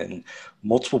Eshmandia and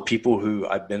multiple people who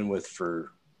I've been with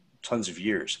for tons of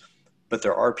years. But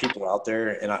there are people out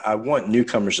there, and I want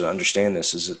newcomers to understand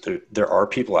this, is that there are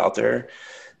people out there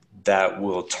that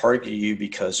will target you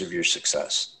because of your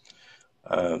success.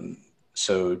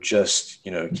 So just,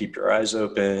 keep your eyes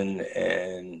open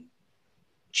and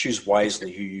choose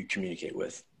wisely who you communicate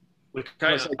with.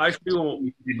 I feel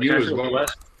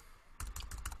blessed.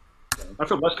 I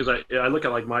feel blessed because I look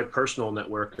at like my personal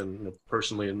network and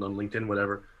personally and on LinkedIn,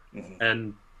 whatever,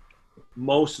 and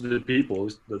most of the people,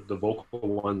 the vocal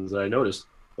ones that I noticed,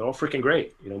 they're all freaking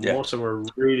great. Most of them are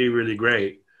really, really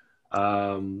great.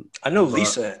 I know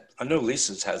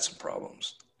Lisa's had some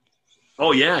problems.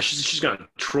 Oh yeah, she's got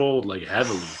trolled like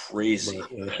heavily. Crazy.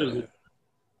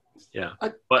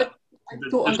 But I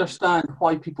don't understand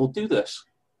why people do this,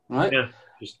 right? Yeah.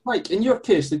 Mike, in your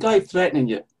case, the guy threatening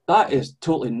you, that is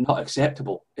totally not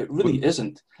acceptable. It really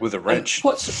isn't. With a wrench. And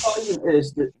what's surprising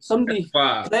is that somebody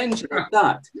threatens you like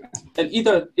that, and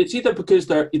it's either because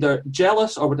they're either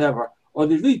jealous or whatever, or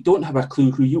they really don't have a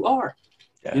clue who you are.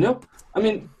 Yeah. I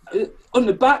mean, on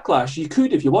the backlash, you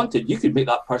could, if you wanted, you could make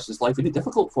that person's life really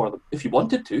difficult for them if you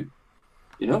wanted to,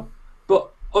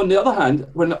 But on the other hand,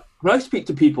 when I speak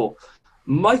to people,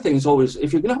 my thing is always,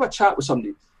 if you're going to have a chat with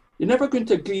somebody, you're never going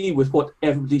to agree with what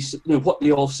everybody, what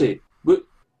they all say. But,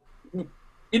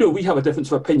 we have a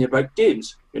difference of opinion about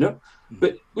games,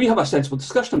 but we have a sensible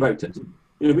discussion about it.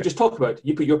 We just talk about it.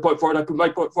 You put your point forward, I put my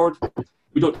point forward.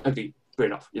 We don't agree. Fair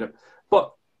enough,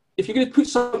 But if you're going to put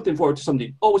something forward to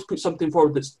somebody, always put something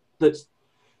forward that's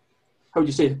how would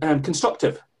you say,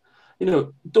 constructive.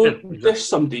 Don't dish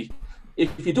somebody.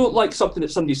 If you don't like something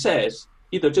that somebody says,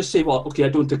 either just say, well, okay, I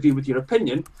don't agree with your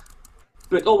opinion,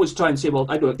 but always try and say, well,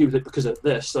 I don't agree with it because of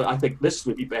this, so I think this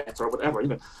would be better or whatever. You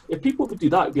know, if people would do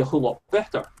that, it'd be a whole lot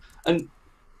better. And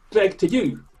Greg, to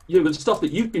you, the stuff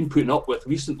that you've been putting up with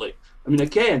recently, I mean,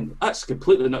 again, that's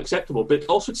completely not acceptable, but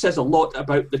also it says a lot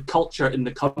about the culture in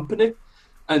the company.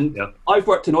 And I've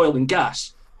worked in oil and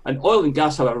gas have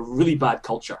a really bad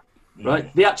culture,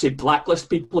 right? They actually blacklist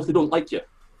people if they don't like you.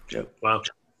 Yep. Wow.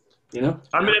 You know?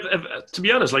 I mean, to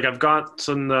be honest, like I've got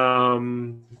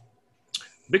some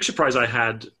big surprise I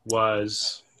had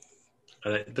was,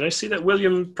 did I see that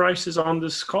William Price is on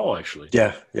this call actually?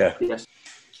 Yeah. Yes.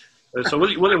 So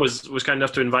William was kind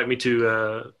enough to invite me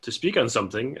to speak on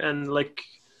something, and like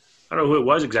I don't know who it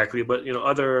was exactly, but you know,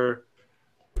 other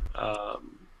I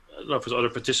don't know if it was other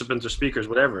participants or speakers,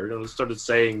 whatever, you know, started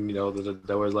saying, you know, that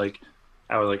there was like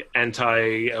I was like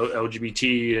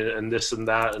anti-LGBT and this and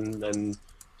that and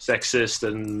sexist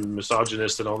and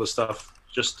misogynist and all this stuff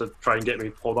just to try and get me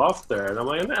pulled off there. And I'm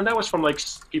like, and that was from like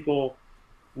people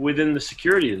within the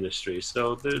security industry.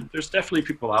 So there's definitely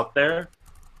people out there.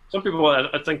 Some people,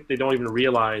 I think they don't even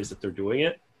realize that they're doing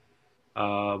it.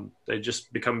 They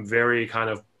just become very kind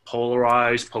of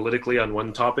polarized politically on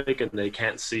one topic, and they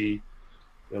can't see,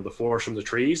 you know, the forest from the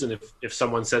trees. And if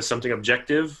someone says something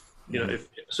objective, you know, as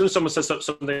soon as someone says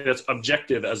something that's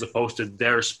objective as opposed to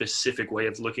their specific way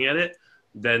of looking at it,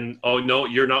 then, oh, no,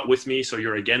 you're not with me, so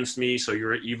you're against me, so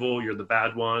you're evil, you're the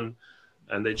bad one.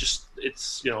 And they just,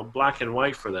 it's, you know, black and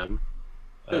white for them.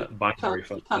 Binary.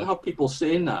 You can't have people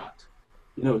saying that,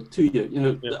 you know, to you. You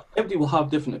know, everybody will have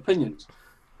different opinions.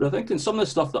 But I think in some of the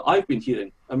stuff that I've been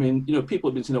hearing, I mean, you know, people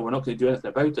have been saying, no, we're not going to do anything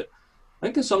about it. I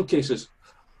think in some cases,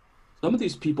 some of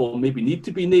these people maybe need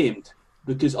to be named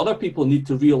because other people need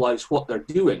to realize what they're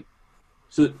doing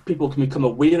so that people can become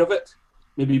aware of it,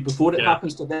 maybe before it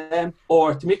happens to them,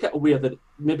 or to make it aware that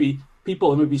maybe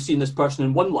people have maybe seen this person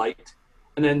in one light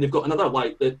and then they've got another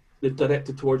light that they've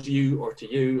directed towards you or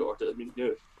to you or to, I mean, you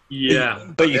know. Yeah.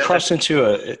 But you cross into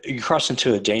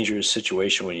a dangerous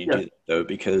situation when you do that, though,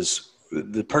 because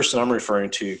the person I'm referring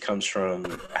to comes from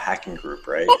a hacking group,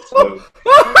 right? So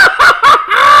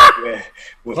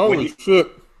Holy shit.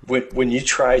 When you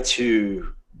try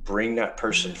to bring that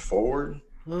person forward,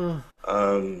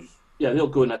 they'll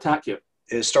go and attack you.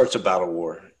 It starts a battle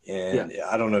war. And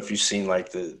I don't know if you've seen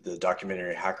like the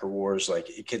documentary Hacker Wars, like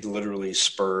it could literally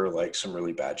spur like some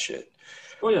really bad shit.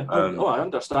 Oh yeah, I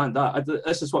understand that.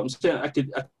 This is what I'm saying. I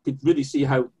could really see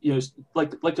how, you know,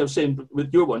 like I was saying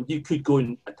with your one, you could go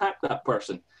and attack that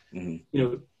person, you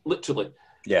know, literally,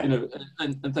 you know,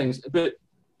 and things. But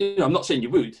you know, I'm not saying you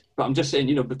would, but I'm just saying,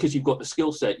 you know, because you've got the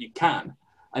skill set, you can.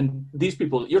 And these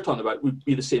people that you're talking about would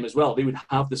be the same as well. They would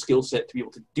have the skill set to be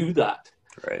able to do that.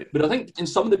 Right. But I think in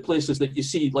some of the places that you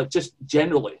see, like just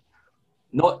generally,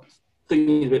 not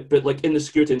thinking of it, but like in the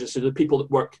security industry, the people that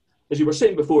work, as you were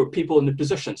saying before, people in the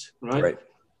positions, right?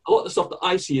 A lot of the stuff that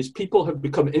I see is people have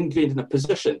become ingrained in a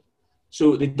position.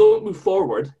 So they don't move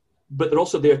forward, but they're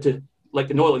also there to, like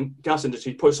in oil and gas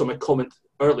industry, probably saw my comment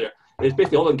earlier, it's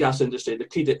basically oil and gas industry, the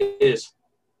creed is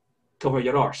cover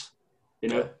your arse, you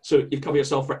know? So you cover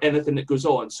yourself for anything that goes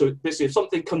on. So basically if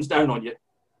something comes down on you,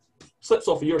 slips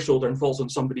off of your shoulder and falls on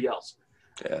somebody else.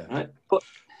 Yeah. Right?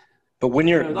 But when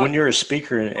you're a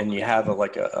speaker and you have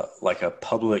a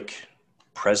public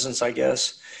presence, I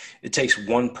guess, it takes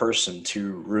one person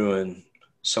to ruin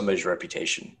somebody's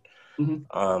reputation,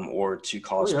 or to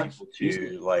cause people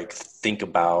to like think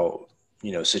about,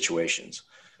 you know, situations.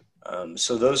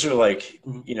 So those are like,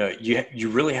 you know, you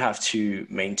really have to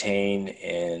maintain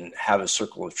and have a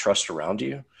circle of trust around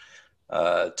you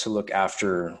to look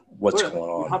after what's going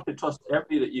on. You have to trust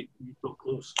everybody that you feel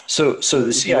close. So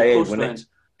the CIA,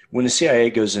 when the CIA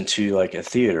goes into like a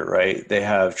theater, right, they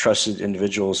have trusted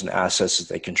individuals and assets that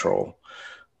they control.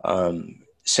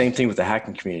 Same thing with the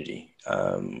hacking community.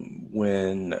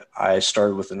 When I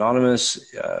started with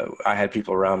Anonymous, I had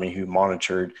people around me who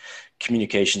monitored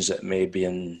communications that may have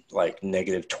been like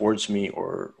negative towards me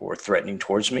or threatening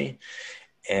towards me.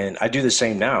 And I do the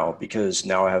same now because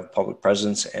now I have public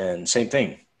presence, and same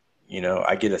thing. You know,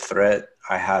 I get a threat,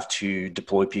 I have to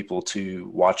deploy people to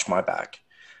watch my back.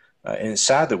 And it's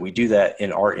sad that we do that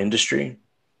in our industry,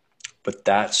 but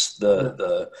that's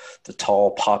the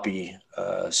tall poppy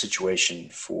situation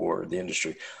for the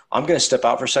industry. I'm going to step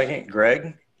out for a second.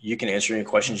 Greg, you can answer any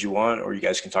questions you want, or you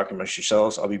guys can talk amongst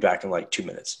yourselves. I'll be back in like 2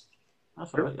 minutes.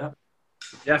 That's all right, yeah.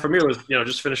 Yeah, for me, it was, you know,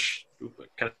 just finish,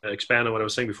 kind of expand on what I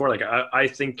was saying before. Like, I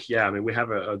think, I mean, we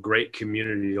have a great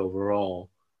community overall,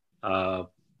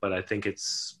 but I think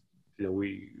it's, you know,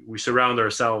 we surround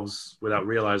ourselves without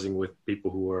realizing with people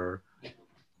who are,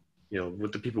 you know,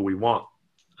 with the people we want.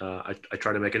 I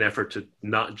try to make an effort to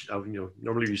not,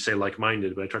 normally you say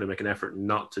like-minded, but I try to make an effort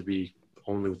not to be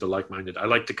only with the like-minded. I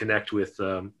like to connect with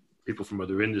people from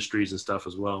other industries and stuff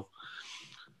as well.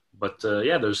 But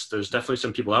there's definitely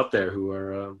some people out there who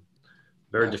are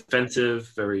very defensive,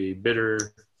 very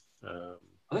bitter.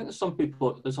 I think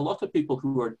there's a lot of people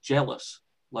who are jealous.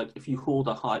 Like if you hold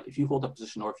a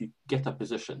position, or if you get a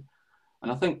position.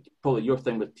 And I think probably your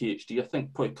thing with THD, I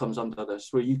think probably comes under this,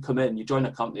 where you come in, you join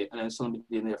a company, and then somebody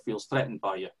in there feels threatened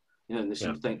by you. And they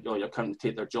seem to think, you're coming to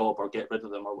take their job or get rid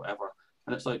of them or whatever.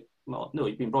 And it's like, well, no,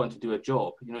 you've been brought in to do a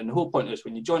job. And the whole point is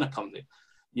when you join a company,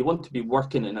 you want to be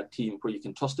working in a team where you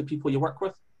can trust the people you work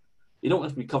with. You don't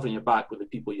want to be covering your back with the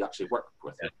people you actually work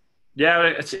with.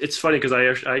 Yeah, it's funny because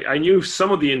I knew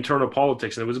some of the internal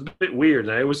politics, and it was a bit weird.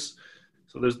 And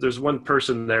so there's one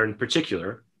person there in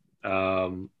particular,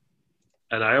 and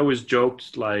I always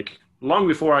joked, like, long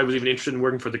before I was even interested in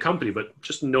working for the company, but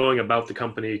just knowing about the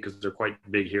company, because they're quite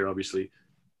big here, obviously,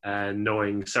 and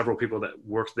knowing several people that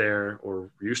worked there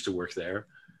or used to work there,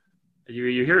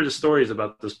 you hear the stories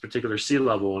about this particular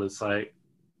C-level, and it's like,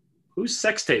 whose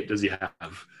sex tape does he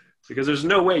have? Because there's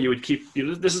no way you would keep,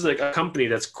 this is like a company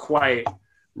that's quite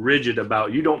rigid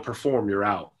about, you don't perform, you're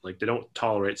out. Like, they don't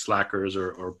tolerate slackers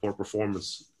or poor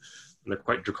performance. And they're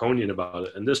quite draconian about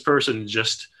it. And this person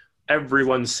just,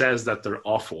 everyone says that they're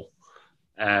awful.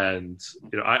 And,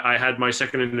 I had my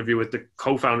second interview with the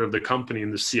co-founder of the company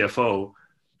and the CFO.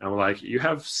 And I'm like, you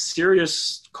have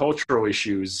serious cultural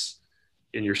issues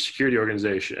in your security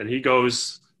organization. And he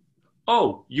goes,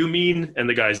 oh, you mean, and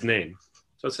the guy's name.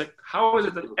 So it's like, how is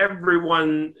it that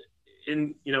everyone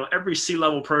in, every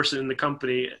C-level person in the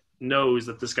company knows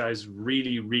that this guy's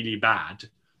really, really bad,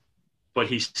 but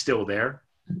he's still there?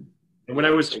 And when I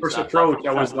was first approached,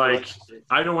 I was like,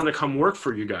 I don't want to come work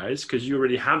for you guys because you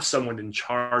already have someone in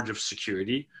charge of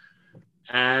security.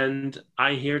 And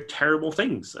I hear terrible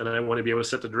things, and I want to be able to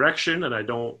set the direction, and I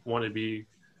don't want to be,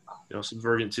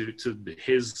 subservient to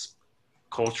his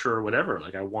culture or whatever.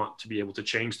 Like, I want to be able to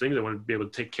change things. I want to be able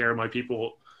to take care of my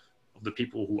people, the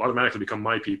people who automatically become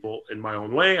my people, in my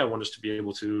own way. I want us to be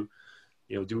able to,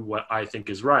 do what I think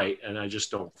is right. And I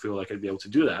just don't feel like I'd be able to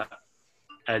do that.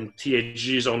 And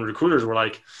THG's own recruiters were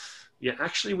like, yeah,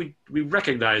 actually we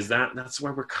recognize that. And that's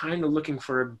why we're kind of looking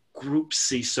for a group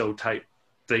CISO type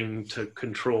thing to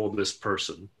control this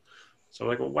person. So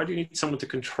like, well, why do you need someone to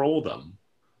control them?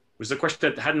 It was a question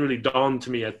that hadn't really dawned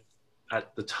to me at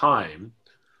the time.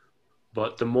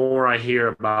 But the more I hear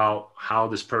about how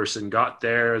this person got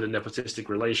there, the nepotistic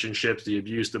relationships, the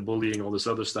abuse, the bullying, all this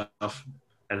other stuff,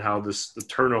 and how the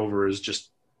turnover is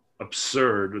just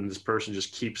absurd when this person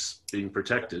just keeps being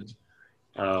protected.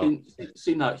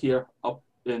 Seen that here up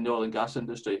in the oil and gas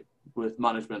industry with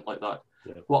management like that.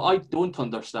 Yeah. What I don't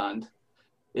understand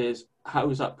is how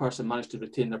has that person managed to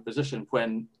retain their position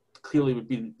when clearly would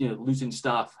be losing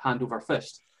staff hand over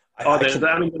fist. They're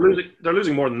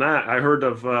losing more than that. I heard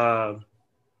of the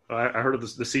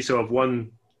CISO of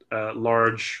one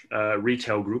large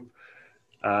retail group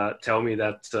tell me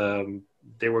that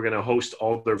they were going to host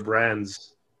all their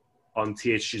brands on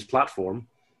THG's platform,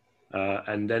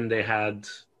 and then they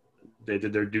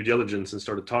did their due diligence and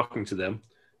started talking to them,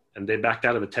 and they backed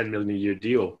out of a $10 million a year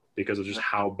deal because of just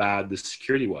how bad the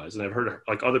security was. And I've heard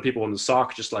like other people in the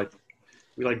SOC just like,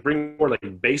 we like bring more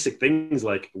like basic things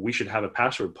like we should have a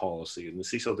password policy, and the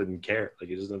CISO didn't care. Like,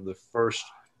 he doesn't have the first,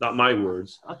 not my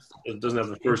words, it doesn't have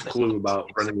the first clue about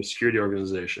running a security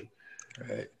organization.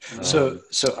 Right. So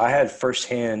I had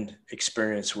firsthand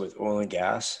experience with oil and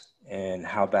gas and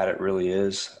how bad it really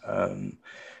is.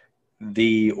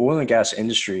 The oil and gas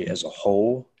industry as a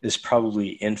whole is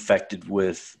probably infected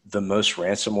with the most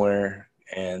ransomware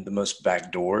and the most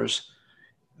backdoors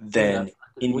than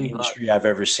any industry I've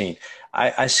ever seen.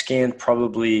 I scanned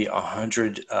probably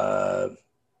 100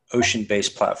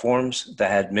 ocean-based platforms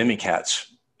that had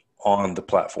Mimikatz on the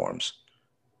platforms.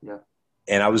 Yeah.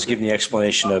 And I was giving the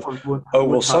explanation of,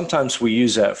 sometimes we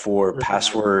use that for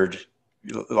password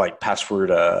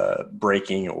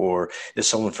breaking, or if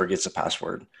someone forgets a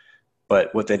password.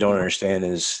 But what they don't understand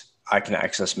is I can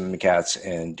access Mimikatz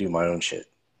and do my own shit.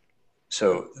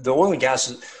 So the oil and gas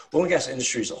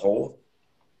industry as a whole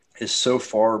is so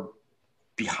far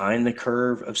behind the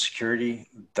curve of security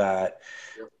that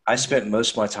I spent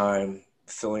most of my time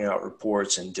filling out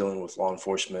reports and dealing with law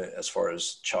enforcement as far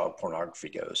as child pornography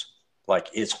goes. Like,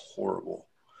 it's horrible.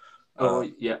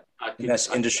 And that's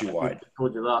industry-wide. I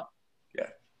told you that. Yeah.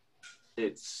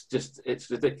 It's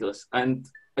ridiculous. And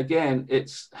again,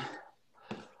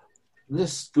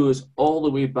 this goes all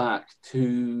the way back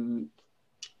to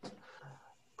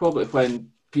probably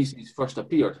when PCs first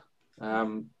appeared.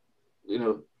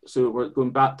 So we're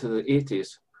going back to the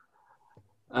 80s.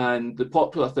 And the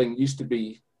popular thing used to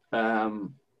be,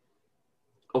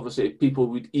 obviously, people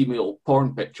would email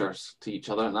porn pictures to each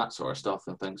other and that sort of stuff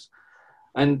and things.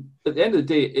 And at the end of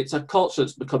the day, it's a culture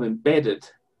that's become embedded.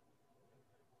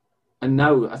 And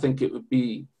now I think it would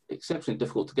be exceptionally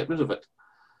difficult to get rid of it,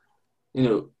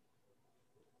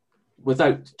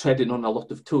 without treading on a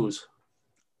lot of toes.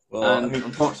 Well, and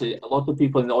unfortunately, a lot of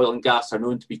people in the oil and gas are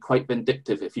known to be quite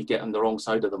vindictive if you get on the wrong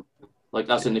side of them. Like,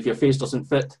 as in, if your face doesn't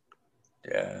fit.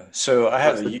 Yeah. So I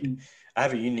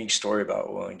have a unique story about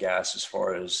oil and gas as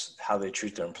far as how they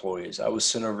treat their employees. I was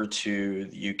sent over to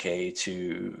the UK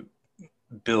to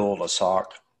build a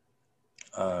SOC,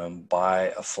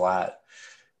 buy a flat.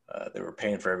 They were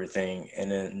paying for everything. And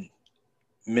then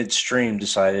midstream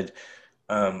decided,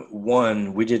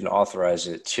 one, we didn't authorize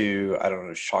it. Two, I don't know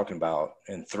what you're talking about.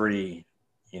 And three,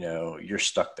 you're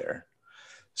stuck there.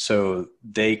 So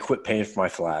they quit paying for my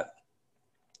flat.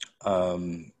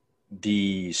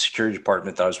 The security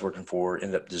department that I was working for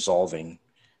ended up dissolving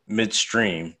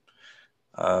midstream.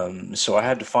 So I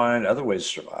had to find other ways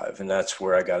to survive. And that's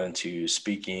where I got into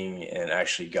speaking and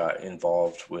actually got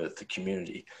involved with the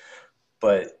community.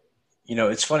 But,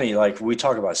 it's funny, like we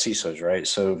talk about CISOs, right?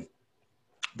 So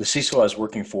the CISO I was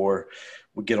working for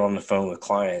would get on the phone with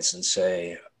clients and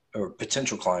say, or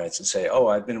potential clients and say, oh,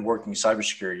 I've been working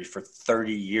cybersecurity for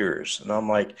 30 years. And I'm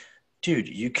like, dude,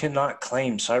 you cannot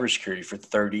claim cybersecurity for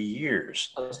 30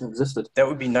 years. That doesn't existed. That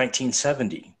would be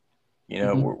 1970.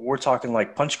 We're talking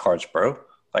like punch cards, bro.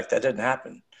 Like that didn't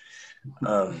happen.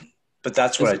 But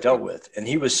that's what I dealt with. And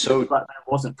he was so... It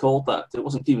wasn't called that. It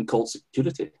wasn't even called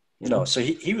security. No, so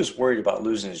he was worried about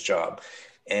losing his job.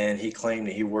 And he claimed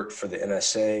that he worked for the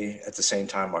NSA at the same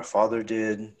time my father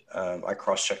did. I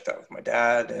cross-checked that with my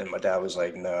dad, and my dad was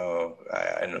like, no,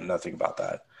 I know nothing about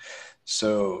that.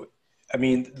 So, I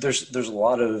mean, there's a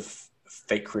lot of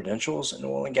fake credentials in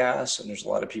oil and gas, and there's a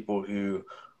lot of people who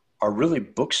are really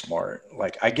book smart.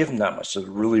 Like, I give them that much. They're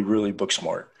really, really book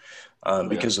smart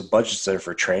because the budget's there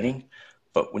for training.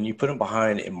 But when you put them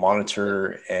behind a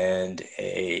monitor and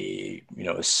a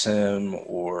SIM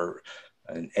or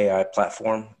an AI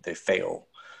platform, they fail.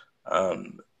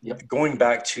 Going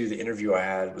back to the interview I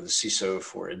had with a CISO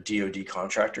for a DoD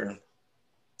contractor,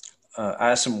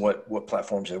 I asked him what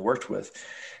platforms they worked with.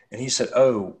 And he said,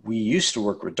 oh, we used to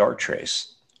work with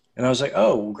Darktrace. And I was like,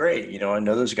 oh, well, great. I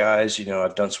know those guys,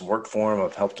 I've done some work for them.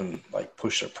 I've helped them like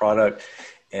push their product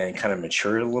and kind of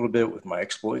mature it a little bit with my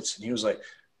exploits. And he was like,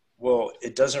 well,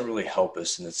 it doesn't really help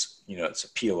us. And it's, it's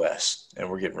a POS and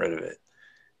we're getting rid of it.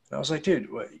 And I was like, dude,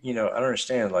 I don't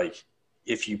understand. Like,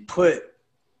 if you put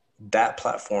that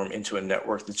platform into a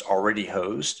network that's already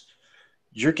hosted,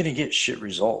 you're going to get shit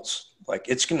results. Like,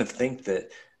 it's going to think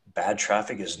that bad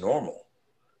traffic is normal.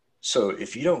 So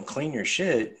if you don't clean your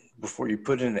shit before you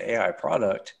put in an AI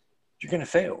product, you're going to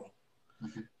fail.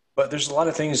 Mm-hmm. But there's a lot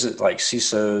of things that like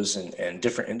CISOs and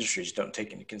different industries don't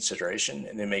take into consideration,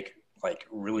 and they make like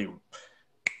really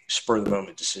spur of the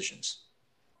moment decisions.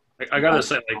 I gotta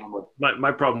say, like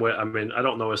my problem with, I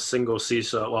don't know a single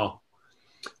CISO. Well,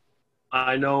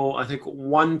 I think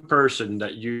one person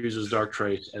that uses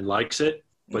Darktrace and likes it,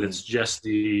 but it's just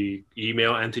the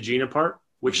email Antigena part,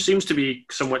 which seems to be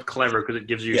somewhat clever because it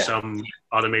gives you some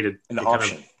automated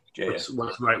option.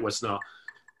 What's right, what's not.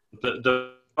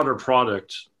 The other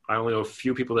product, I only know a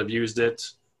few people that have used it,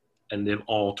 and they've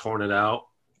all torn it out.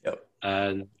 Yep.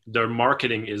 And their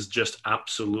marketing is just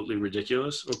absolutely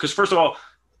ridiculous. Because first of all,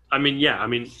 I haven't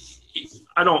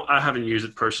used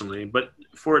it personally, but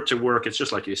for it to work, it's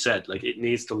just like you said, like it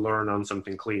needs to learn on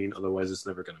something clean. Otherwise it's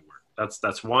never going to work.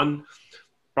 That's one.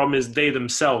 Problem is they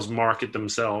themselves market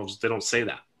themselves. They don't say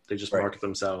that. They just market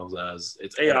themselves as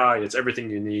it's AI. It's everything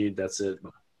you need. That's it.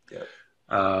 Yeah.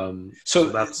 So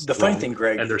that's the funny thing,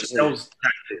 Greg, and their sales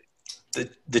tactic.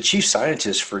 The chief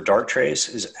scientist for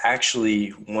Darktrace is actually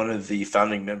one of the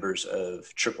founding members of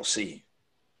CCC.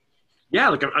 Yeah,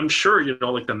 like I'm sure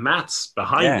like the maths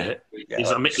behind it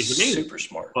is amazing. Super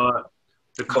smart. But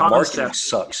the marketing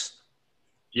sucks.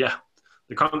 Yeah,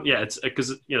 it's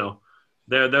because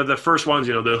they're the first ones.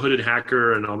 The hooded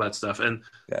hacker and all that stuff, and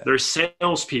their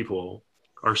salespeople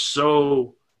are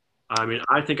so.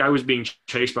 I think I was being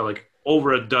chased by like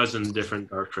over a dozen different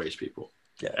Darktrace people.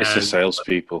 Yeah, it's the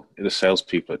salespeople. The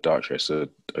salespeople at Darktrace are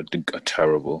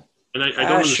terrible. And I don't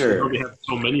understand how they have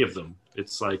so many of them.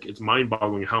 It's like, it's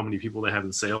mind-boggling how many people they have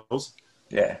in sales.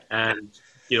 Yeah. And,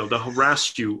 they'll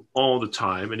harass you all the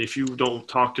time. And if you don't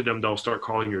talk to them, they'll start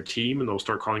calling your team and they'll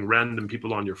start calling random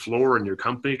people on your floor and your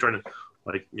company, trying to,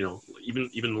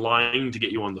 even lying to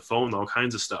get you on the phone, all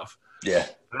kinds of stuff. Yeah.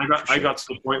 And I got to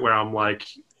the point where I'm like,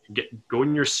 go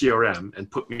in your CRM and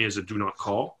put me as a do not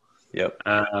call. Yep.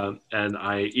 And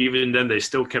even then they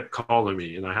still kept calling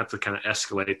me, and I had to kind of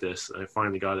escalate this. And I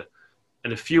finally got it.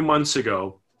 And a few months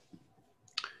ago,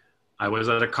 I was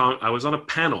on a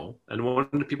panel, and one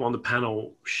of the people on the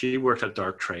panel, she worked at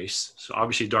Darktrace. So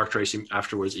obviously Darktrace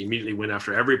afterwards immediately went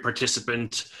after every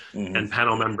participant and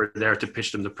panel member there to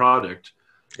pitch them the product.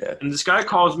 Yeah. And this guy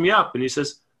calls me up and he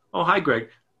says, "Oh, hi, Greg.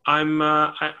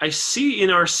 I see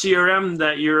in our CRM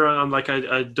that you're on like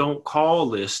a don't call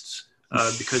list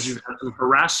because you've had some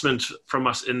harassment from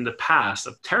us in the past.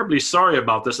 I'm terribly sorry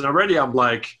about this." And already I'm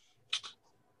like,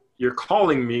 you're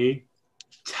calling me,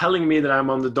 telling me that I'm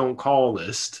on the don't call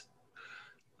list.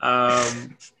 But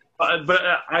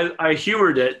I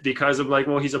humored it because I'm like,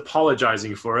 well, he's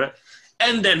apologizing for it.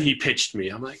 And then he pitched me.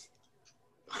 I'm like,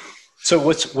 so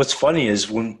what's funny is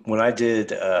when I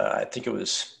did, I think it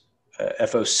was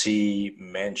FOC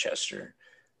Manchester,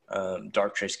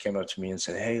 Darktrace came up to me and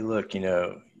said, "Hey, look,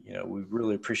 we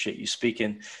really appreciate you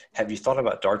speaking. Have you thought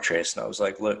about Darktrace?" And I was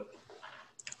like, "Look,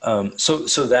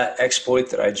 so that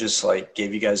exploit that I just like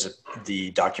gave you guys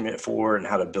the document for and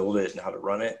how to build it and how to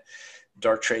run it,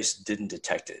 Darktrace didn't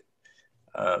detect it.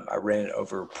 I ran it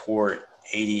over port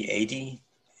 8080,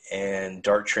 and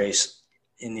Darktrace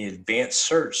in the advanced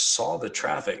search saw the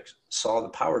traffic, saw the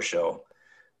PowerShell,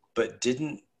 but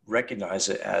didn't recognize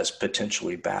it as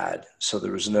potentially bad. So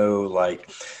there was no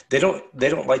they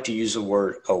don't like to use the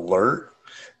word alert.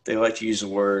 They like to use the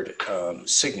word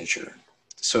signature.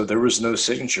 So there was no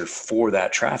signature for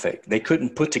that traffic. They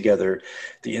couldn't put together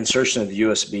the insertion of the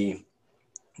USB,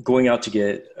 going out to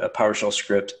get a PowerShell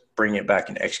script, bringing it back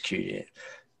and executing it.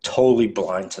 Totally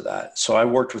blind to that. So I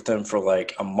worked with them for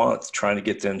like a month trying to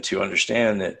get them to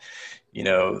understand that,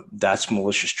 that's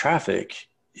malicious traffic.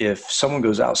 If someone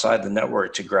goes outside the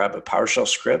network to grab a PowerShell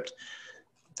script,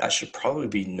 that should probably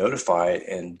be notified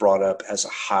and brought up as a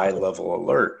high level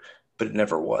alert, but it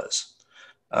never was.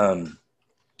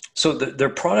 So their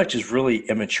product is really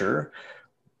immature,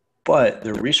 but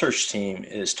the research team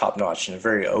is top notch and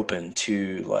very open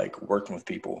to working with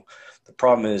people. The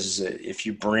problem is that if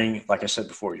you bring, like I said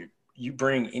before, you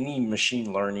bring any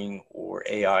machine learning or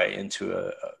AI into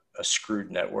a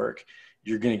screwed network,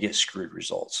 you're going to get screwed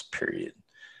results, period.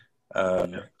 I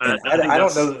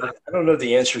don't know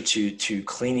the answer to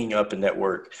cleaning up a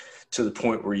network to the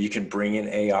point where you can bring in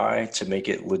AI to make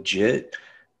it legit.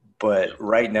 But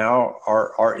right now,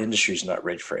 our industry is not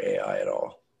ready for AI at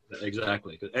all.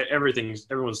 Exactly.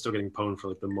 Everyone's still getting pwned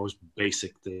for the most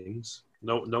basic things.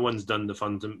 No one's done the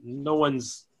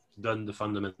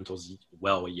fundamentals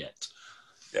well yet.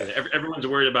 Yeah. Everyone's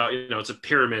worried about it's a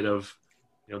pyramid of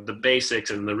the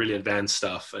basics and the really advanced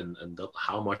stuff and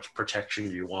how much protection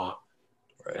you want.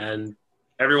 Right. And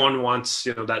everyone wants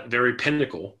that very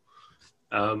pinnacle.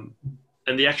 And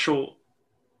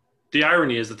the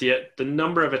irony is that the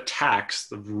number of attacks,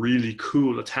 the really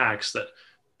cool attacks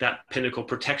that pinnacle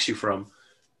protects you from,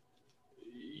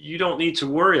 you don't need to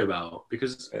worry about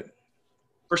because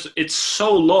first, it's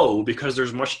so low because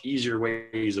there's much easier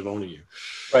ways of owning you.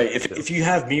 Right. If you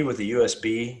have me with a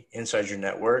USB inside your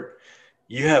network,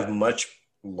 you have much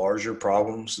larger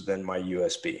problems than my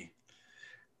USB.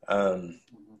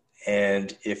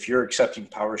 And if you're accepting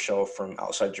PowerShell from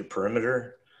outside your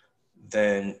perimeter,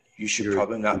 then you should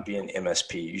probably not be an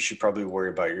MSP. You should probably worry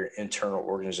about your internal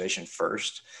organization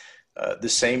first. The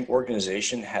same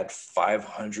organization had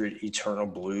 500 Eternal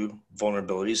Blue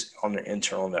vulnerabilities on their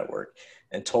internal network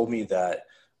and told me that,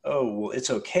 oh, well, it's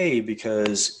okay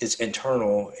because it's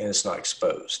internal and it's not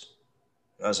exposed.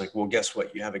 And I was like, well, guess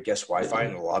what? You have a guest Wi-Fi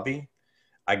in the lobby.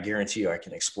 I guarantee you I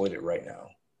can exploit it right now.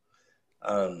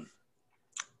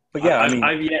 But yeah,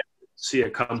 I've yet to see a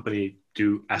company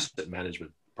do asset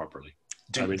management properly.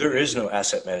 Dude, there is no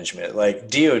asset management.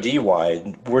 DoD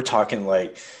wide, we're talking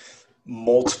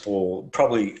multiple,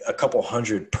 probably a couple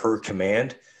hundred per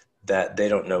command that they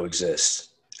don't know exist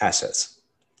assets.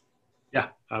 Yeah,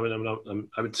 I would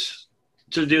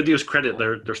to the DoD's credit,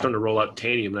 they're starting to roll out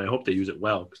Tanium, and I hope they use it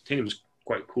well because Tanium's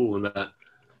quite cool in that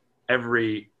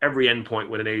every endpoint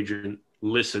with an agent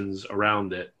listens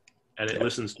around it, and it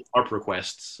listens to ARP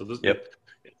requests. So it's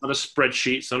not a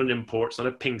spreadsheet, it's not an import, it's not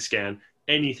a ping scan.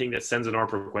 Anything that sends an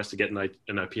ARP request to get an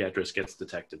IP address gets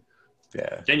detected.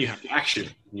 Yeah. Then you have to action.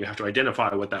 You have to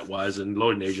identify what that was and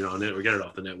load an agent on it or get it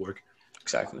off the network.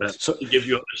 Exactly. So it gives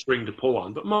you a string to pull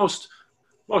on. But most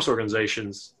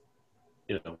organizations,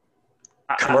 at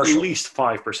least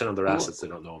 5% of their assets they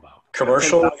don't know about.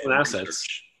 Commercial assets.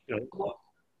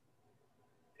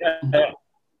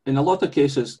 In a lot of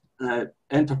cases,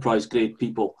 enterprise grade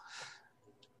people,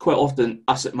 quite often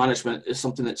asset management is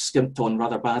something that's skimped on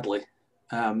rather badly.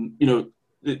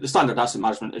 the standard asset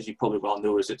management, as you probably well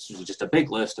know, is it's just a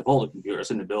big list of all the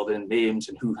computers in the building, names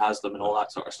and who has them and all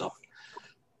that sort of stuff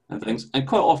and things. And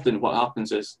quite often what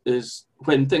happens is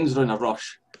when things are in a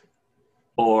rush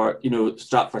or,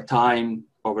 strapped for time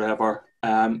or whatever,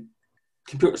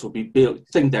 computers will be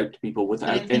thinned out to people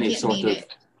without any sort of...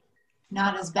 It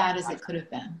not as bad as it could have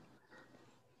been.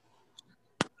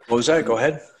 What was that? Go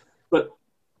ahead. But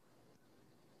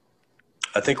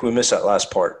I think we missed that last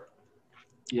part.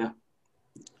 Yeah.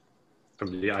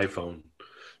 From the iPhone.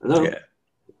 Hello? Yeah.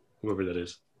 Whoever that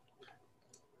is.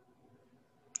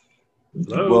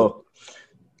 Hello? Well,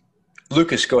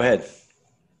 Lucas, go ahead.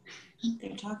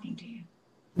 They're talking to you.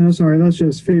 No, sorry, that's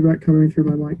just feedback coming through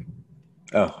my mic.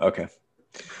 Oh, okay.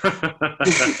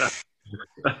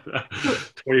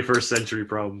 21st century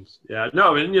problems. Yeah.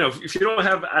 No, I mean, if you don't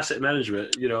have asset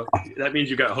management, that means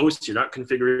you got hosts, you're not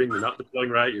configuring, you're not deploying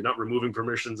right, you're not removing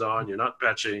permissions on, you're not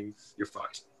patching, you're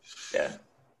fucked. Yeah.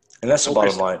 And that's the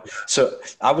bottom line. So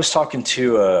I was talking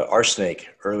to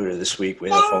Arsenic earlier this week. We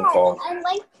had a phone call. I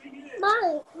like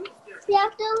mine. Yeah,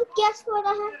 guess what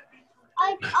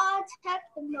I tech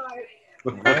the mark.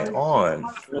 Right on.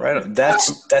 Right on.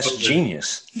 That's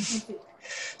genius.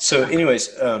 So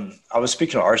anyways, I was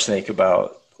speaking to Arsenic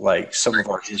about like some of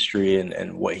our history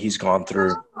and what he's gone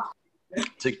through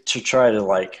to try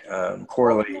to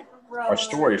correlate our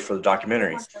story for the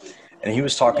documentary. And he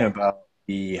was talking about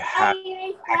the hack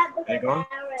Pentagon.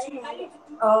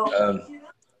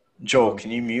 Joel,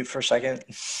 can you mute for a second?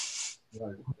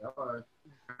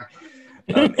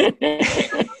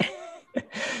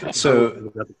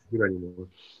 So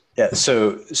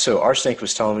Arsenic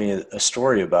was telling me a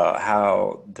story about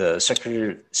how the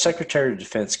Secretary of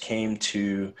Defense came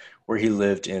to where he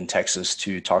lived in Texas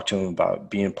to talk to him about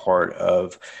being part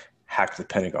of Hack the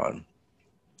Pentagon.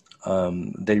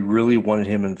 They really wanted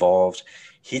him involved.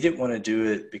 He didn't want to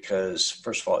do it because,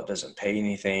 first of all, it doesn't pay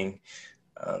anything.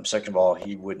 Second of all,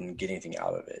 he wouldn't get anything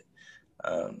out of it.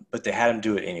 But they had him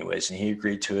do it anyways, and he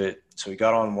agreed to it. So he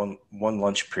got on one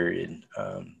lunch period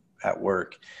at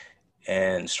work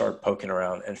and started poking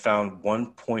around and found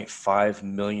 1.5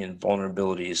 million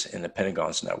vulnerabilities in the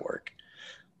Pentagon's network.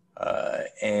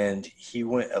 And he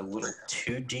went a little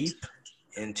too deep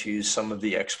into some of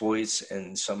the exploits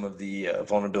and some of the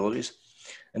vulnerabilities,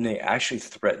 and they actually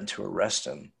threatened to arrest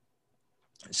him.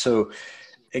 So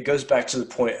it goes back to the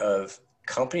point of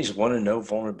companies want to know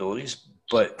vulnerabilities,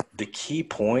 but the key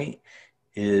point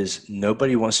is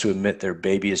nobody wants to admit their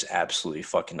baby is absolutely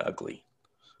fucking ugly.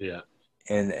 Yeah.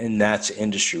 And that's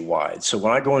industry wide. So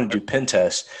when I go in and do pen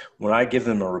tests, when I give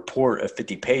them a report of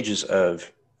 50 pages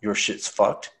of your shit's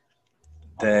fucked,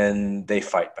 then they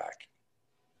fight back.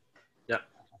 Yeah,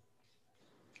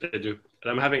 they do.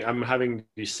 And I'm having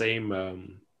the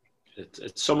same.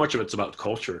 It's so much of it's about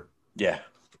culture. Yeah.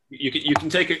 You can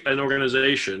take an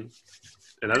organization,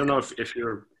 and I don't know if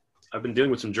you're. I've been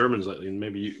dealing with some Germans lately, and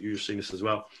maybe you're seeing this as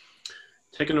well.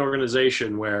 Take an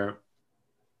organization where.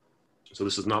 So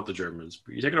this is not the Germans.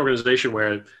 But you take an organization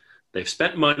where they've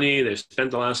spent money, they've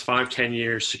spent the last 5-10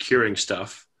 years securing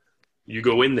stuff. You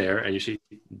go in there and you see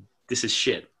this is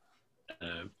shit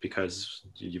because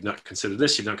you've not considered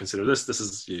this, you've not considered this. This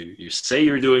is you say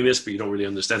you're doing this, but you don't really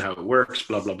understand how it works.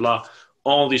 Blah blah blah.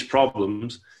 All these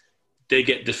problems, they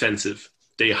get defensive,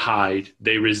 they hide,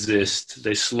 they resist,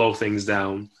 they slow things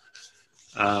down,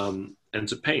 and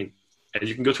it's a pain. And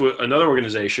you can go to another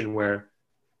organization where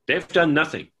they've done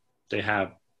nothing. They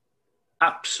have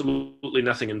absolutely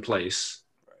nothing in place,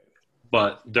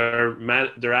 but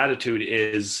their attitude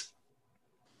is,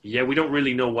 yeah, we don't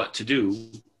really know what to do.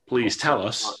 Please tell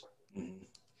us.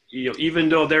 Even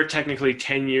though they're technically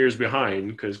 10 years behind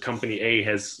because company A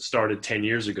has started 10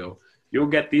 years ago, you'll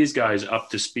get these guys up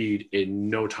to speed in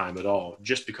no time at all,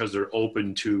 just because they're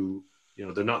open to,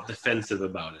 they're not defensive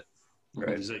about it.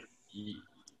 Right.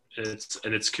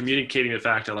 It's communicating the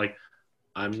fact that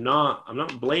I'm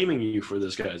not blaming you for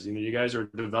this, guys. You guys are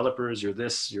developers. You're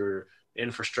this. You're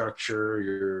infrastructure.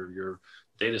 You're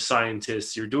data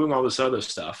scientists. You're doing all this other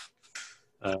stuff.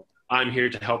 I'm here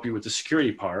to help you with the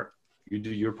security part. You do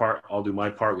your part. I'll do my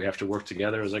part. We have to work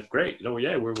together. I was like, great.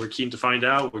 Yeah, we're keen to find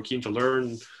out. We're keen to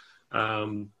learn.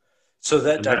 So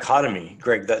that dichotomy,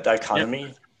 Greg, yeah.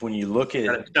 When you look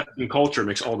at accepting culture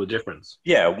makes all the difference.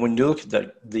 Yeah, when you look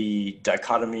at the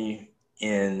dichotomy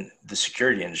in the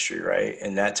security industry, right?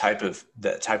 And that type of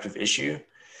issue,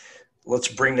 let's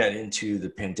bring that into the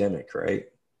pandemic, right?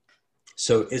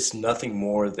 So it's nothing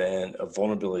more than a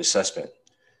vulnerability assessment.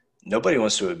 Nobody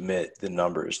wants to admit the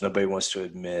numbers. Nobody wants to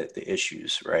admit the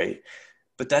issues, right?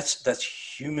 But that's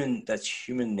human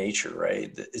nature,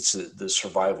 right? It's the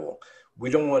survival. we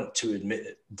don't want to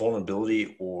admit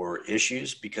vulnerability or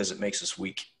issues because it makes us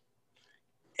weak.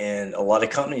 And a lot of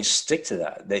companies stick to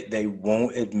that. They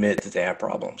won't admit that they have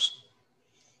problems.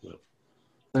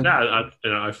 Yeah,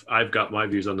 I've got my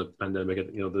views on the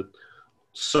pandemic.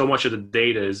 So much of the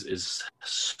data is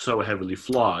so heavily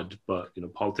flawed, but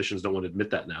politicians don't want to admit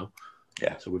that now.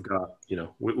 Yeah. So we've got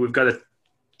we've got a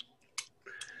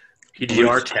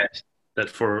PDR test that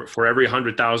for every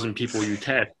 100,000 people you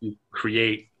test, you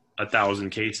create 1,000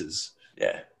 cases.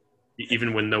 Yeah.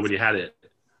 Even when nobody had it.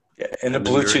 Yeah, and the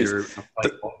Bluetooth,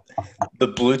 the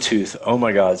Bluetooth. Oh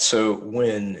my God! So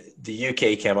when the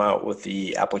UK came out with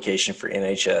the application for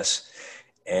NHS,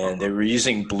 and they were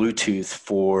using Bluetooth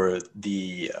for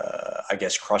the, I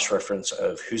guess, cross-reference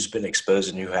of who's been exposed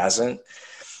and who hasn't,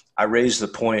 I raised the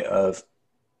point of,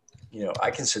 I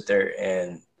can sit there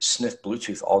and sniff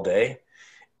Bluetooth all day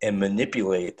and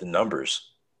manipulate the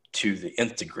numbers to the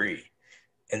nth degree.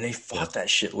 And they fought that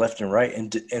shit left and right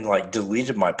and like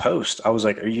deleted my post. I was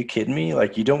like, are you kidding me?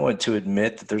 Like, you don't want to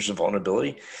admit that there's a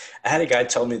vulnerability. I had a guy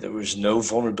tell me there was no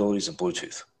vulnerabilities in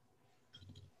Bluetooth.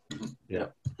 Yeah,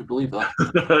 I believe that.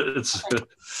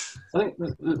 I think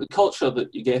the culture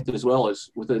that you get as well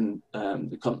is within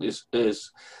the companies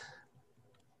is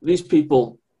these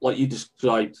people, like you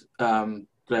described,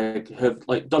 Greg, have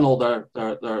like done all their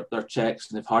checks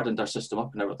and they've hardened their system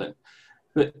up and everything.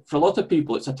 But for a lot of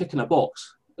people, it's a tick in a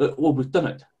box. Well, we've done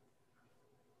it.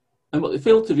 And what they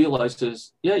fail to realise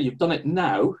is, yeah, you've done it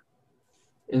now.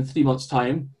 In 3 months'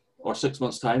 time or 6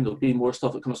 months' time, there'll be more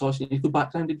stuff that comes across, and you go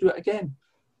back down and do it again.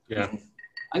 Yeah.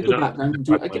 And go back down and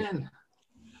do it again.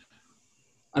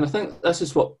 And I think this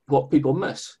is what people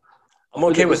miss. I'm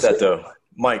okay with that, though,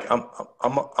 Mike.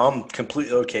 I'm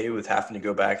completely okay with having to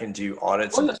go back and do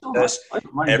audits and tests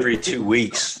every 2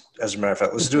 weeks. As a matter of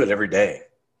fact, let's do it every day.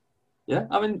 Yeah,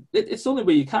 I mean, it's the only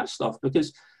way you catch stuff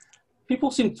because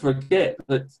people seem to forget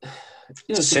that.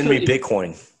 Send me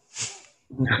Bitcoin.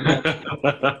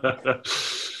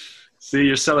 See,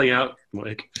 you're selling out,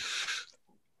 Mike.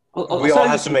 We all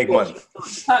have to make money.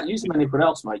 You can't use them anywhere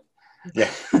else, Mike.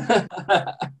 Yeah.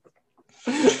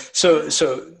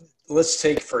 So let's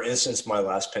take, for instance, my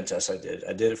last pen test I did.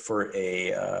 I did it for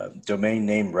a domain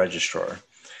name registrar,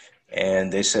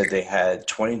 and they said they had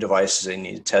 20 devices they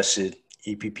needed tested.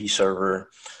 EPP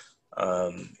server,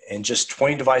 and just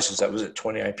 20 devices. That was at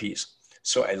 20 IPs.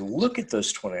 So I look at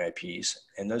those 20 IPs,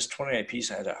 and those 20 IPs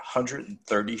had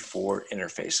 134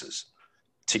 interfaces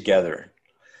together.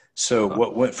 So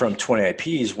what went from 20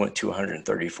 IPs went to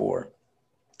 134.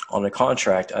 On a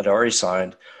contract I'd already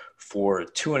signed for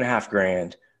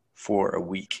 $2,500 for a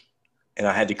week, and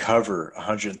I had to cover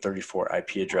 134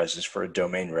 IP addresses for a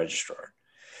domain registrar.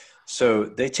 So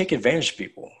they take advantage of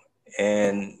people,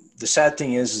 and the sad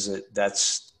thing is that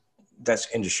that's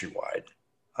industry wide,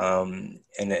 and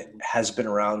it has been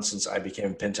around since I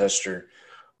became a pen tester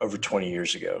over 20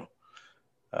 years ago.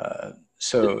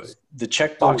 So the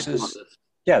check boxes,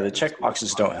 the check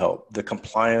boxes don't help. The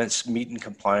compliance, meeting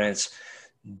compliance,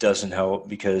 doesn't help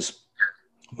because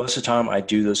most of the time I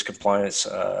do those compliance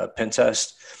pen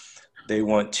tests. They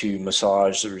want to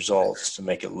massage the results to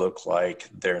make it look like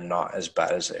they're not as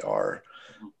bad as they are.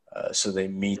 So they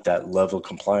meet that level of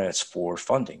compliance for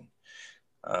funding.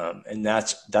 And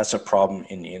that's a problem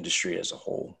in the industry as a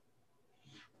whole.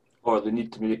 Or they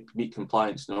need to meet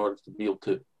compliance in order to be able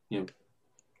to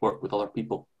work with other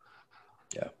people.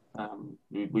 Yeah.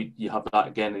 You have that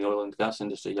again in the oil and gas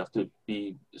industry. You have to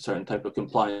be a certain type of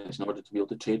compliance in order to be able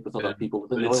to trade with other people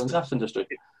within the oil and gas industry.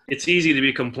 It's easy to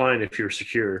be compliant if you're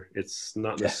secure. It's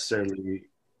not necessarily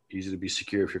easy to be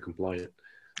secure if you're compliant.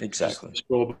 Exactly. Just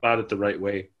go about it the right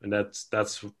way, and that's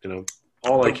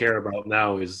all I care about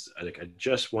now is I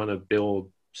just want to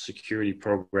build security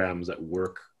programs that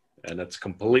work, and that's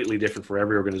completely different for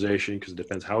every organization because it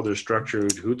depends how they're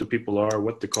structured, who the people are,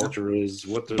 what the culture is,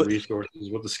 what the resources,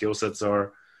 what the skill sets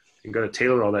are. You got to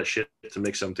tailor all that shit to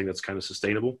make something that's kind of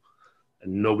sustainable,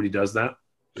 and nobody does that.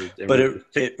 But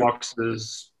it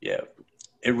boxes. Yeah,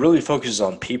 it really focuses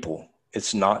on people.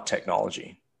 It's not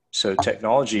technology. So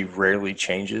technology rarely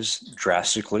changes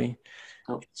drastically.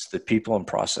 It's the people and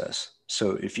process.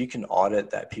 So if you can audit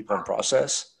that people and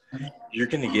process, you're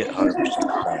going to get 100%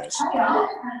 compliance.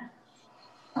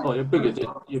 Oh, your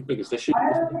biggest issue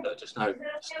just now.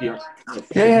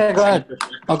 Yeah, go ahead.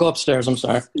 I'll go upstairs. I'm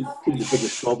sorry. Two of the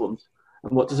biggest problems.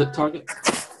 And what does it target?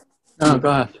 No, go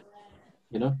ahead.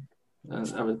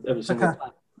 Every single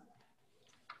time.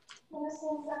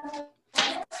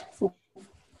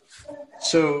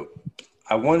 So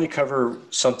I wanted to cover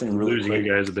something really quick.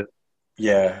 You guys a bit.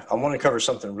 Yeah, I want to cover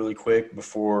something really quick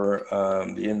before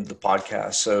the end of the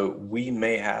podcast. So we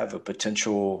may have a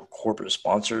potential corporate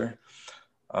sponsor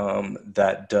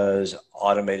that does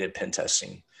automated pen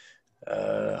testing.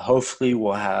 Hopefully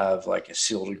we'll have like a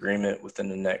sealed agreement within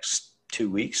the next 2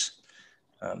 weeks.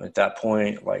 At that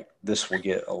point, like this will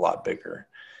get a lot bigger.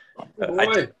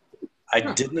 I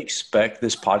didn't expect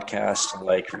this podcast to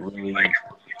like really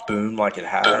boom like it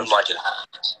has.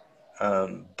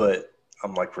 But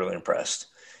I'm like really impressed.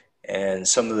 And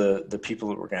some of the people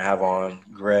that we're going to have on,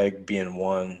 Greg being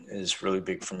one, is really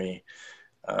big for me.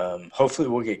 Hopefully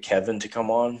we'll get Kevin to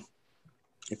come on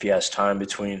if he has time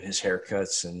between his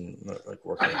haircuts and like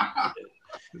working.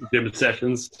 Gym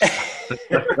sessions.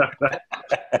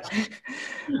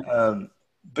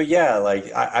 But yeah,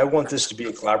 like I want this to be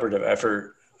a collaborative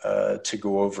effort to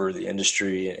go over the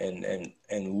industry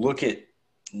and look at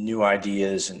new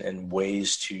ideas and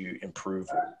ways to improve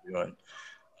what we're doing.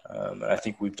 And I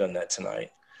think we've done that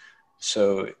tonight.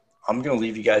 So I'm going to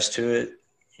leave you guys to it.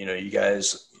 You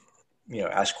guys,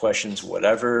 ask questions,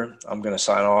 whatever. I'm going to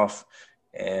sign off,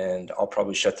 and I'll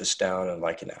probably shut this down in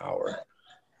like an hour.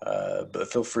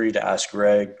 But feel free to ask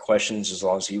Greg questions as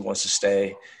long as he wants to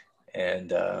stay.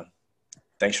 And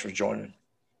thanks for joining.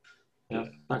 Yeah,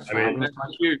 thanks.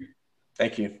 Thank you.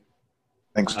 Thank you.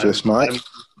 Thanks to us, Mike.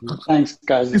 Thanks,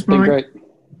 guys. It's Thanks, been Mike. great.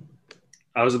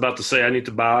 I was about to say I need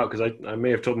to bow out because I may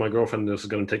have told my girlfriend this is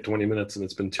going to take 20 minutes and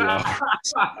it's been 2 hours.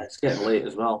 It's getting late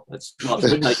as well. It's not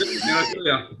midnight.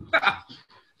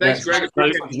 Thanks, Greg.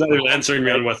 He's not even answering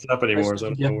me on WhatsApp anymore, so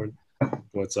I don't know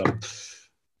what's up.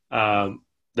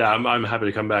 Yeah, I'm happy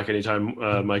to come back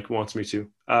anytime Mike wants me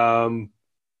to.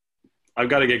 I've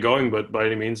got to get going, but by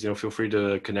any means, feel free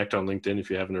to connect on LinkedIn if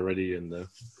you haven't already. And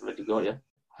Ready to go, yeah.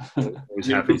 always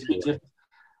happy to.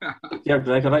 Yeah,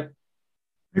 Greg, all right.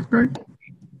 Thanks, Greg.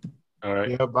 All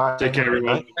right. Yeah, bye. Take care,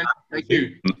 everyone. Thank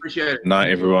you. Appreciate it. Night,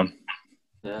 everyone.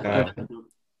 Yeah,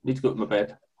 need to go to my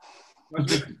bed.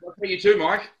 Nice to meet you too,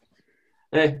 Mike.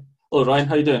 Hey, hello, Ryan.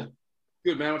 How you doing?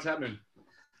 Good, man. What's happening?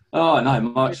 Oh, not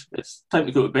much. It's time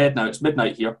to go to bed now. It's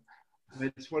midnight here.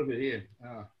 It's what is it here?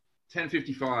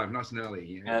 10:55, nice and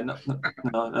early. Yeah, no,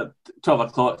 12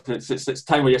 o'clock. It's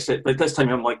time where you sit, but this time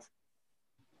I'm like,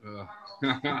 I'm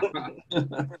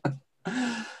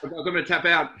going to tap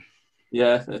out.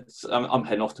 yeah, I'm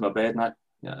heading off to my bed now.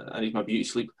 Yeah, I need my beauty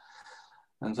sleep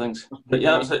and things. But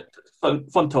yeah, it's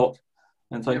fun talk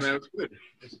and things. Yeah, man, it's good.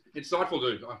 It's insightful,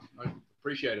 dude. I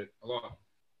appreciate it a lot.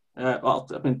 Well,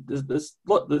 I mean, there's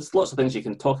lots of things you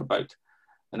can talk about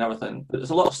and everything, but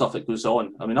there's a lot of stuff that goes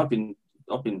on. I mean, I've been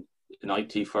in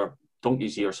IT for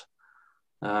donkey's years,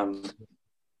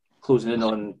 closing in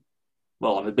on,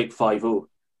 well, I'm a big 5-0.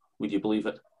 Would you believe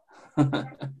it?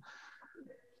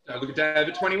 Look at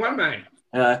David, 21, mate.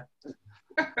 Yeah.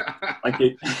 Thank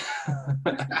you.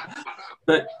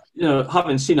 But,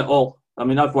 having seen it all, I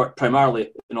mean, I've worked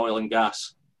primarily in oil and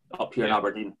gas up here in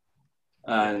Aberdeen.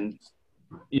 And,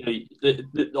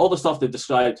 all the stuff they've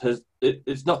described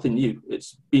it's nothing new.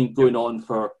 It's been going on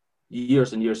for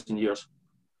years and years and years.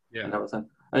 Yeah. And everything.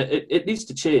 And it needs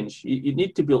to change. You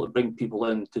need to be able to bring people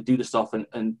in to do the stuff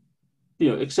and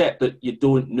accept that you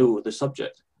don't know the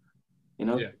subject,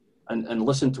 and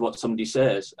listen to what somebody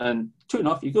says. And true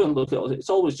enough, you go and look at it, it's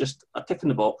always just a tick in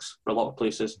the box for a lot of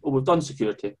places. Oh, we've done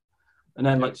security. And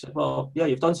then like, well, yeah,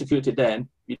 you've done security then,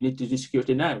 you need to do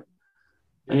security now.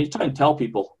 And you try and tell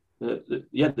people that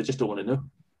they just don't want to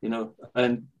know,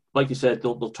 And like you said,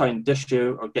 they'll try and dish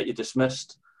you or get you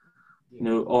dismissed,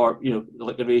 or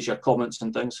like they raise your comments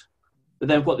and things. But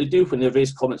then what they do when they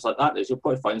raise comments like that is you'll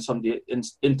probably find somebody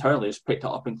internally has picked it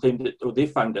up and claimed it, or they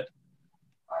found it.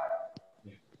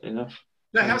 Now,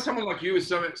 how someone like you with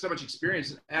so much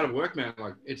experience out of work, man,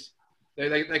 like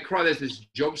they cry there's this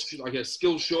job, like a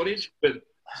skills shortage, but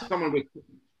someone with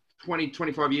 20,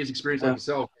 25 years experience like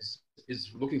yourself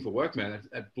is looking for work, man.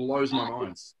 That blows my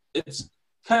mind. It's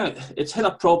hit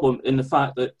a problem in the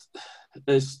fact that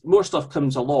as more stuff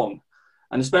comes along,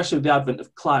 and especially with the advent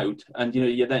of cloud, and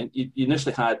you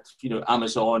initially had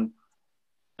Amazon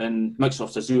and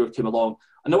Microsoft Azure came along,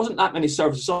 and there wasn't that many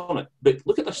services on it. But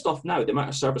look at their stuff now, the amount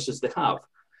of services they have.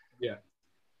 Yeah.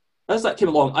 As that came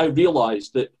along, I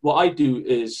realised that what I do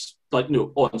is like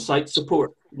on-site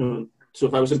support. So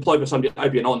if I was employed by somebody,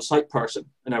 I'd be an on-site person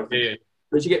and everything. Yeah.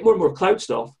 But as you get more and more cloud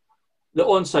stuff, the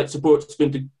on-site support is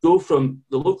going to go from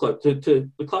the local to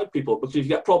the cloud people, because if you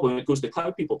get a problem, it goes to the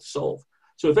cloud people to solve.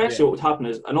 So eventually what would happen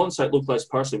is an on-site localized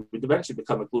person would eventually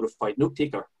become a glorified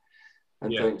note-taker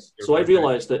and things. So I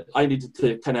realized that I needed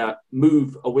to kind of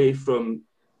move away from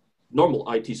normal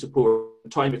IT support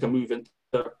and try and make a move into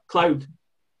cloud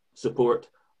support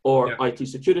or IT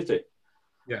security.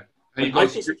 Yeah. And you've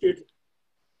IT gone, security.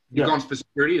 you've gone for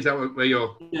security? Is that where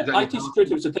you're... Yeah, is that IT your-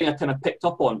 security was the thing I kind of picked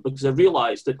up on because I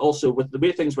realised that also with the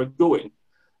way things were going,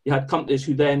 you had companies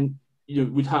who then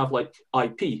would have like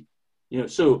IP.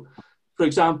 So for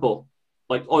example,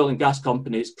 like oil and gas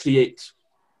companies create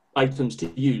items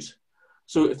to use.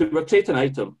 So if they were creating an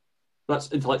item,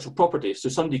 that's intellectual property. So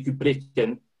somebody could break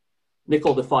in, nick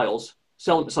all the files,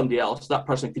 sell them to somebody else. That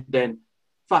person could then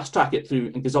fast track it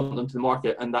through and gazump them to the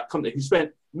market. And that company who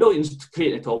spent millions to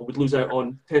create it all would lose out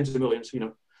on tens of millions,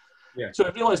 Yeah. So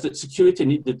I realized that security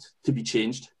needed to be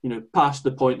changed, past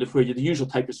the point of where the usual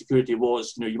type of security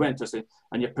was, you went to it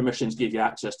and your permissions gave you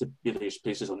access to various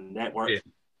places on the network,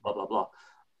 blah, blah, blah.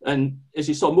 And as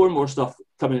you saw more and more stuff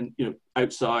coming,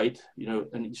 outside,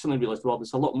 and you suddenly realized, well,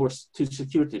 there's a lot more to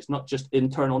security. It's not just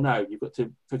internal now. You've got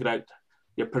to figure out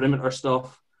your perimeter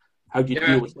stuff. How do you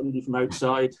deal with somebody from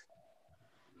outside?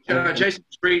 Jason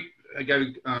Street he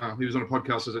was on a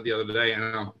podcast the other day,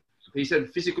 and he said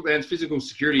physical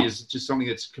security is just something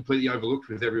that's completely overlooked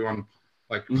with everyone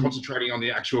concentrating on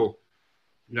the actual,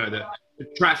 the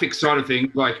traffic side of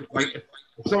things. Like if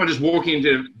someone just walking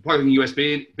into plugging a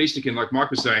USB stick in, like Mike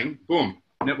was saying, boom,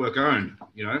 network owned.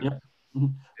 Yeah. Mm-hmm.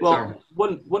 Well,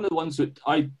 one of the ones that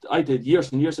I did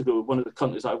years and years ago, one of the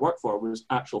companies I worked for was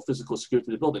actual physical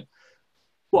security of the building.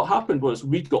 What happened was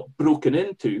we got broken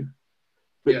into,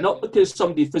 but not because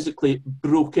somebody physically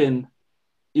broke in,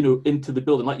 into the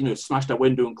building, like, smashed a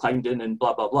window and climbed in and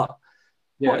blah, blah, blah.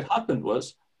 Yeah. What had happened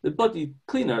was the bloody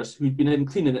cleaners who'd been in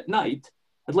cleaning at night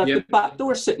had left the back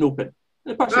door sitting open.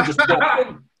 And the person just walked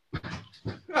in.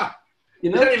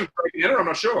 Is that even breaking in? I'm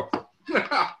not sure.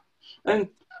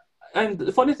 And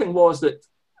the funny thing was that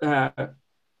I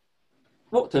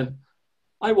walked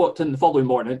in the following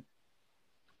morning,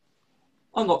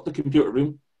 unlocked the computer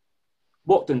room,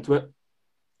 walked into it,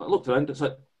 I looked around and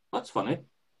said, that's funny. And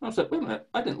I was like, wait a minute,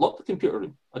 I didn't lock the computer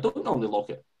room. I don't normally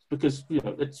lock it because,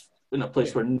 it's in a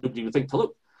place where nobody would think to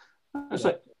look. I was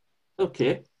like,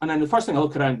 okay. And then the first thing I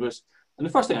looked around was, and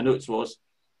the first thing I noticed was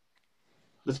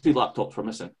the 3 laptops were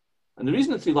missing. And the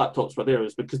reason the 3 laptops were there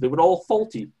is because they were all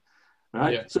faulty,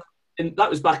 right? Yeah. So, and that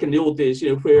was back in the old days,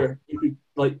 where you could,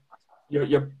 like,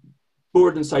 your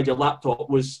board inside your laptop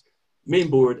was main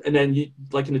board, and then you,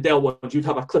 like in the Dell ones, you'd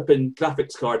have a clip-in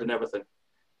graphics card and everything.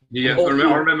 Yeah, I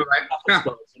remember that.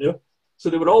 Cards, So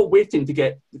they were all waiting to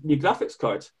get new graphics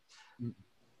cards.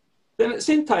 Then at the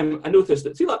same time, I noticed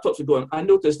that 3 laptops were going. I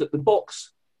noticed that the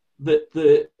box, that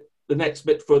the next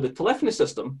bit for the telephony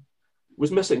system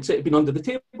was missing, so it had been under the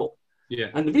table. Yeah.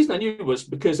 And the reason I knew was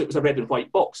because it was a red and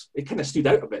white box. It kind of stood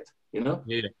out a bit,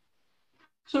 Yeah.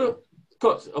 So,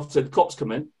 obviously, the cops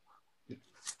come in.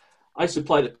 I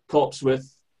supply the cops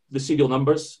with the serial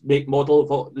numbers, make, model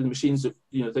of all the machines,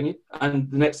 thingy.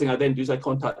 And the next thing I then do is I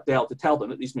contact Dell to tell them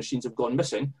that these machines have gone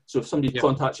missing. So if somebody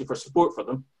contacts you for support for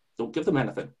them, don't give them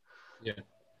anything. Yeah.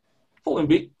 Following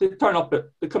week, they turn up,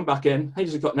 they come back in. I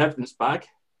usually got an evidence bag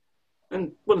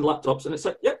and one of the laptops, and it's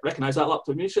like, yep, recognise that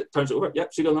laptop. Turns it over,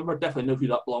 yep, serial number, definitely know who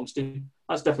that belongs to.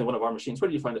 That's definitely one of our machines. Where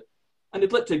did you find it? And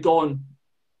they'd literally gone,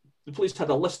 the police had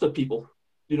a list of people,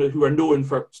 who are known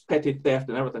for petty theft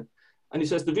and everything. And he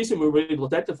says the reason we were able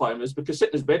to identify him is because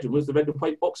sitting in his bedroom was the red and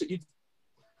white box that you'd.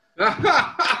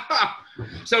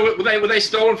 So were they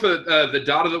stolen for the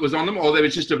data that was on them, or it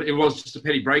was just a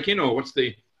petty break-in, or what's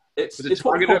the? It's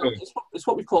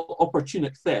what we call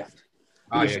opportunic theft.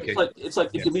 Okay. It's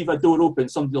like if you leave a door open,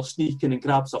 somebody will sneak in and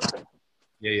grab something.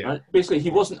 Yeah. Right? Basically, he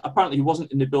wasn't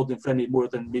in the building for any more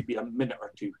than maybe a minute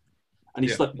or two, and he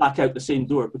slipped back out the same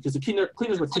door because the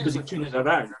cleaners were too busy cleaning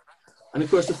around. And of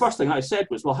course, the first thing I said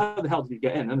was, well, how the hell did you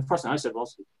get in? And the first thing I said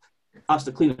was, ask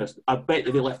the cleaners. I bet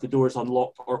you they left the doors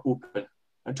unlocked or open.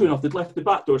 And true enough, they'd left the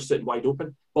back doors sitting wide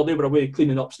open while they were away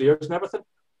cleaning upstairs and everything.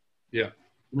 Yeah.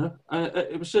 And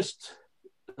it was just,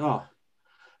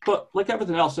 But like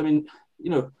everything else, I mean,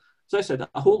 as I said,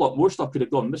 a whole lot more stuff could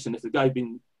have gone missing if the guy had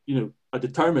been, a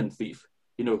determined thief,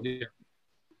 and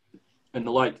the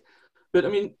like. But I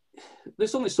mean,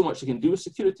 there's only so much you can do with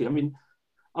security. I mean,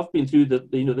 I've been through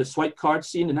the swipe card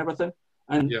scene and everything,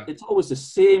 and it's always the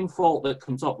same fault that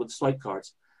comes up with swipe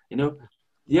cards.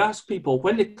 You ask people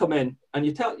when they come in, and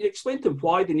you explain to them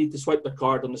why they need to swipe their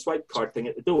card on the swipe card thing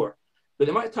at the door. But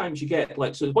the amount of times you get,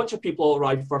 so a bunch of people all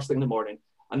arrive first thing in the morning,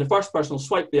 and the first person will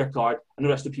swipe their card, and the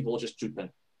rest of the people will just troop in.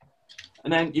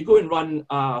 And then you go and run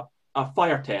a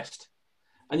fire test,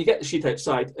 and you get the sheet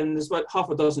outside, and there's about half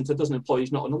a dozen to a dozen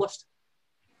employees not on the list.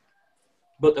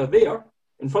 But they're there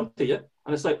in front of you,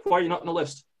 and it's like, why are you not on the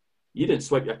list? You didn't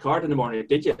swipe your card in the morning,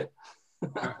 did you?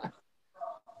 Man,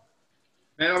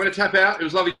 I'm going to tap out. It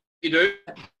was lovely to do.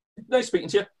 Nice speaking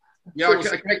to you. Yeah, I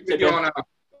connected with you on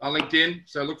on LinkedIn.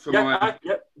 So look for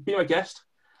be my guest.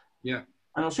 Yeah.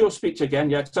 And I'm sure I'll speak to you again.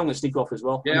 Yeah, because I'm going to sneak off as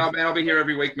well. Yeah, I'll be here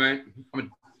every week, mate.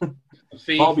 I'm a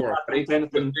fiend I'll be for back it. if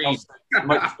anything else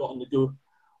might have got on the go.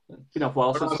 It's been a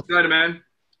while since. Later, man.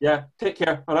 Yeah, take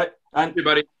care. All right. And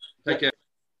everybody, take care.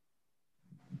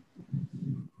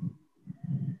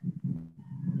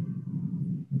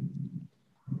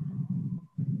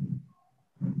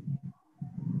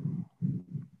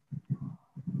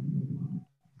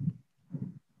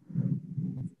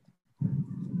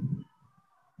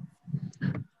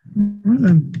 All right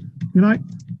then. Good night.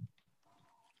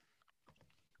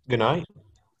 Good night.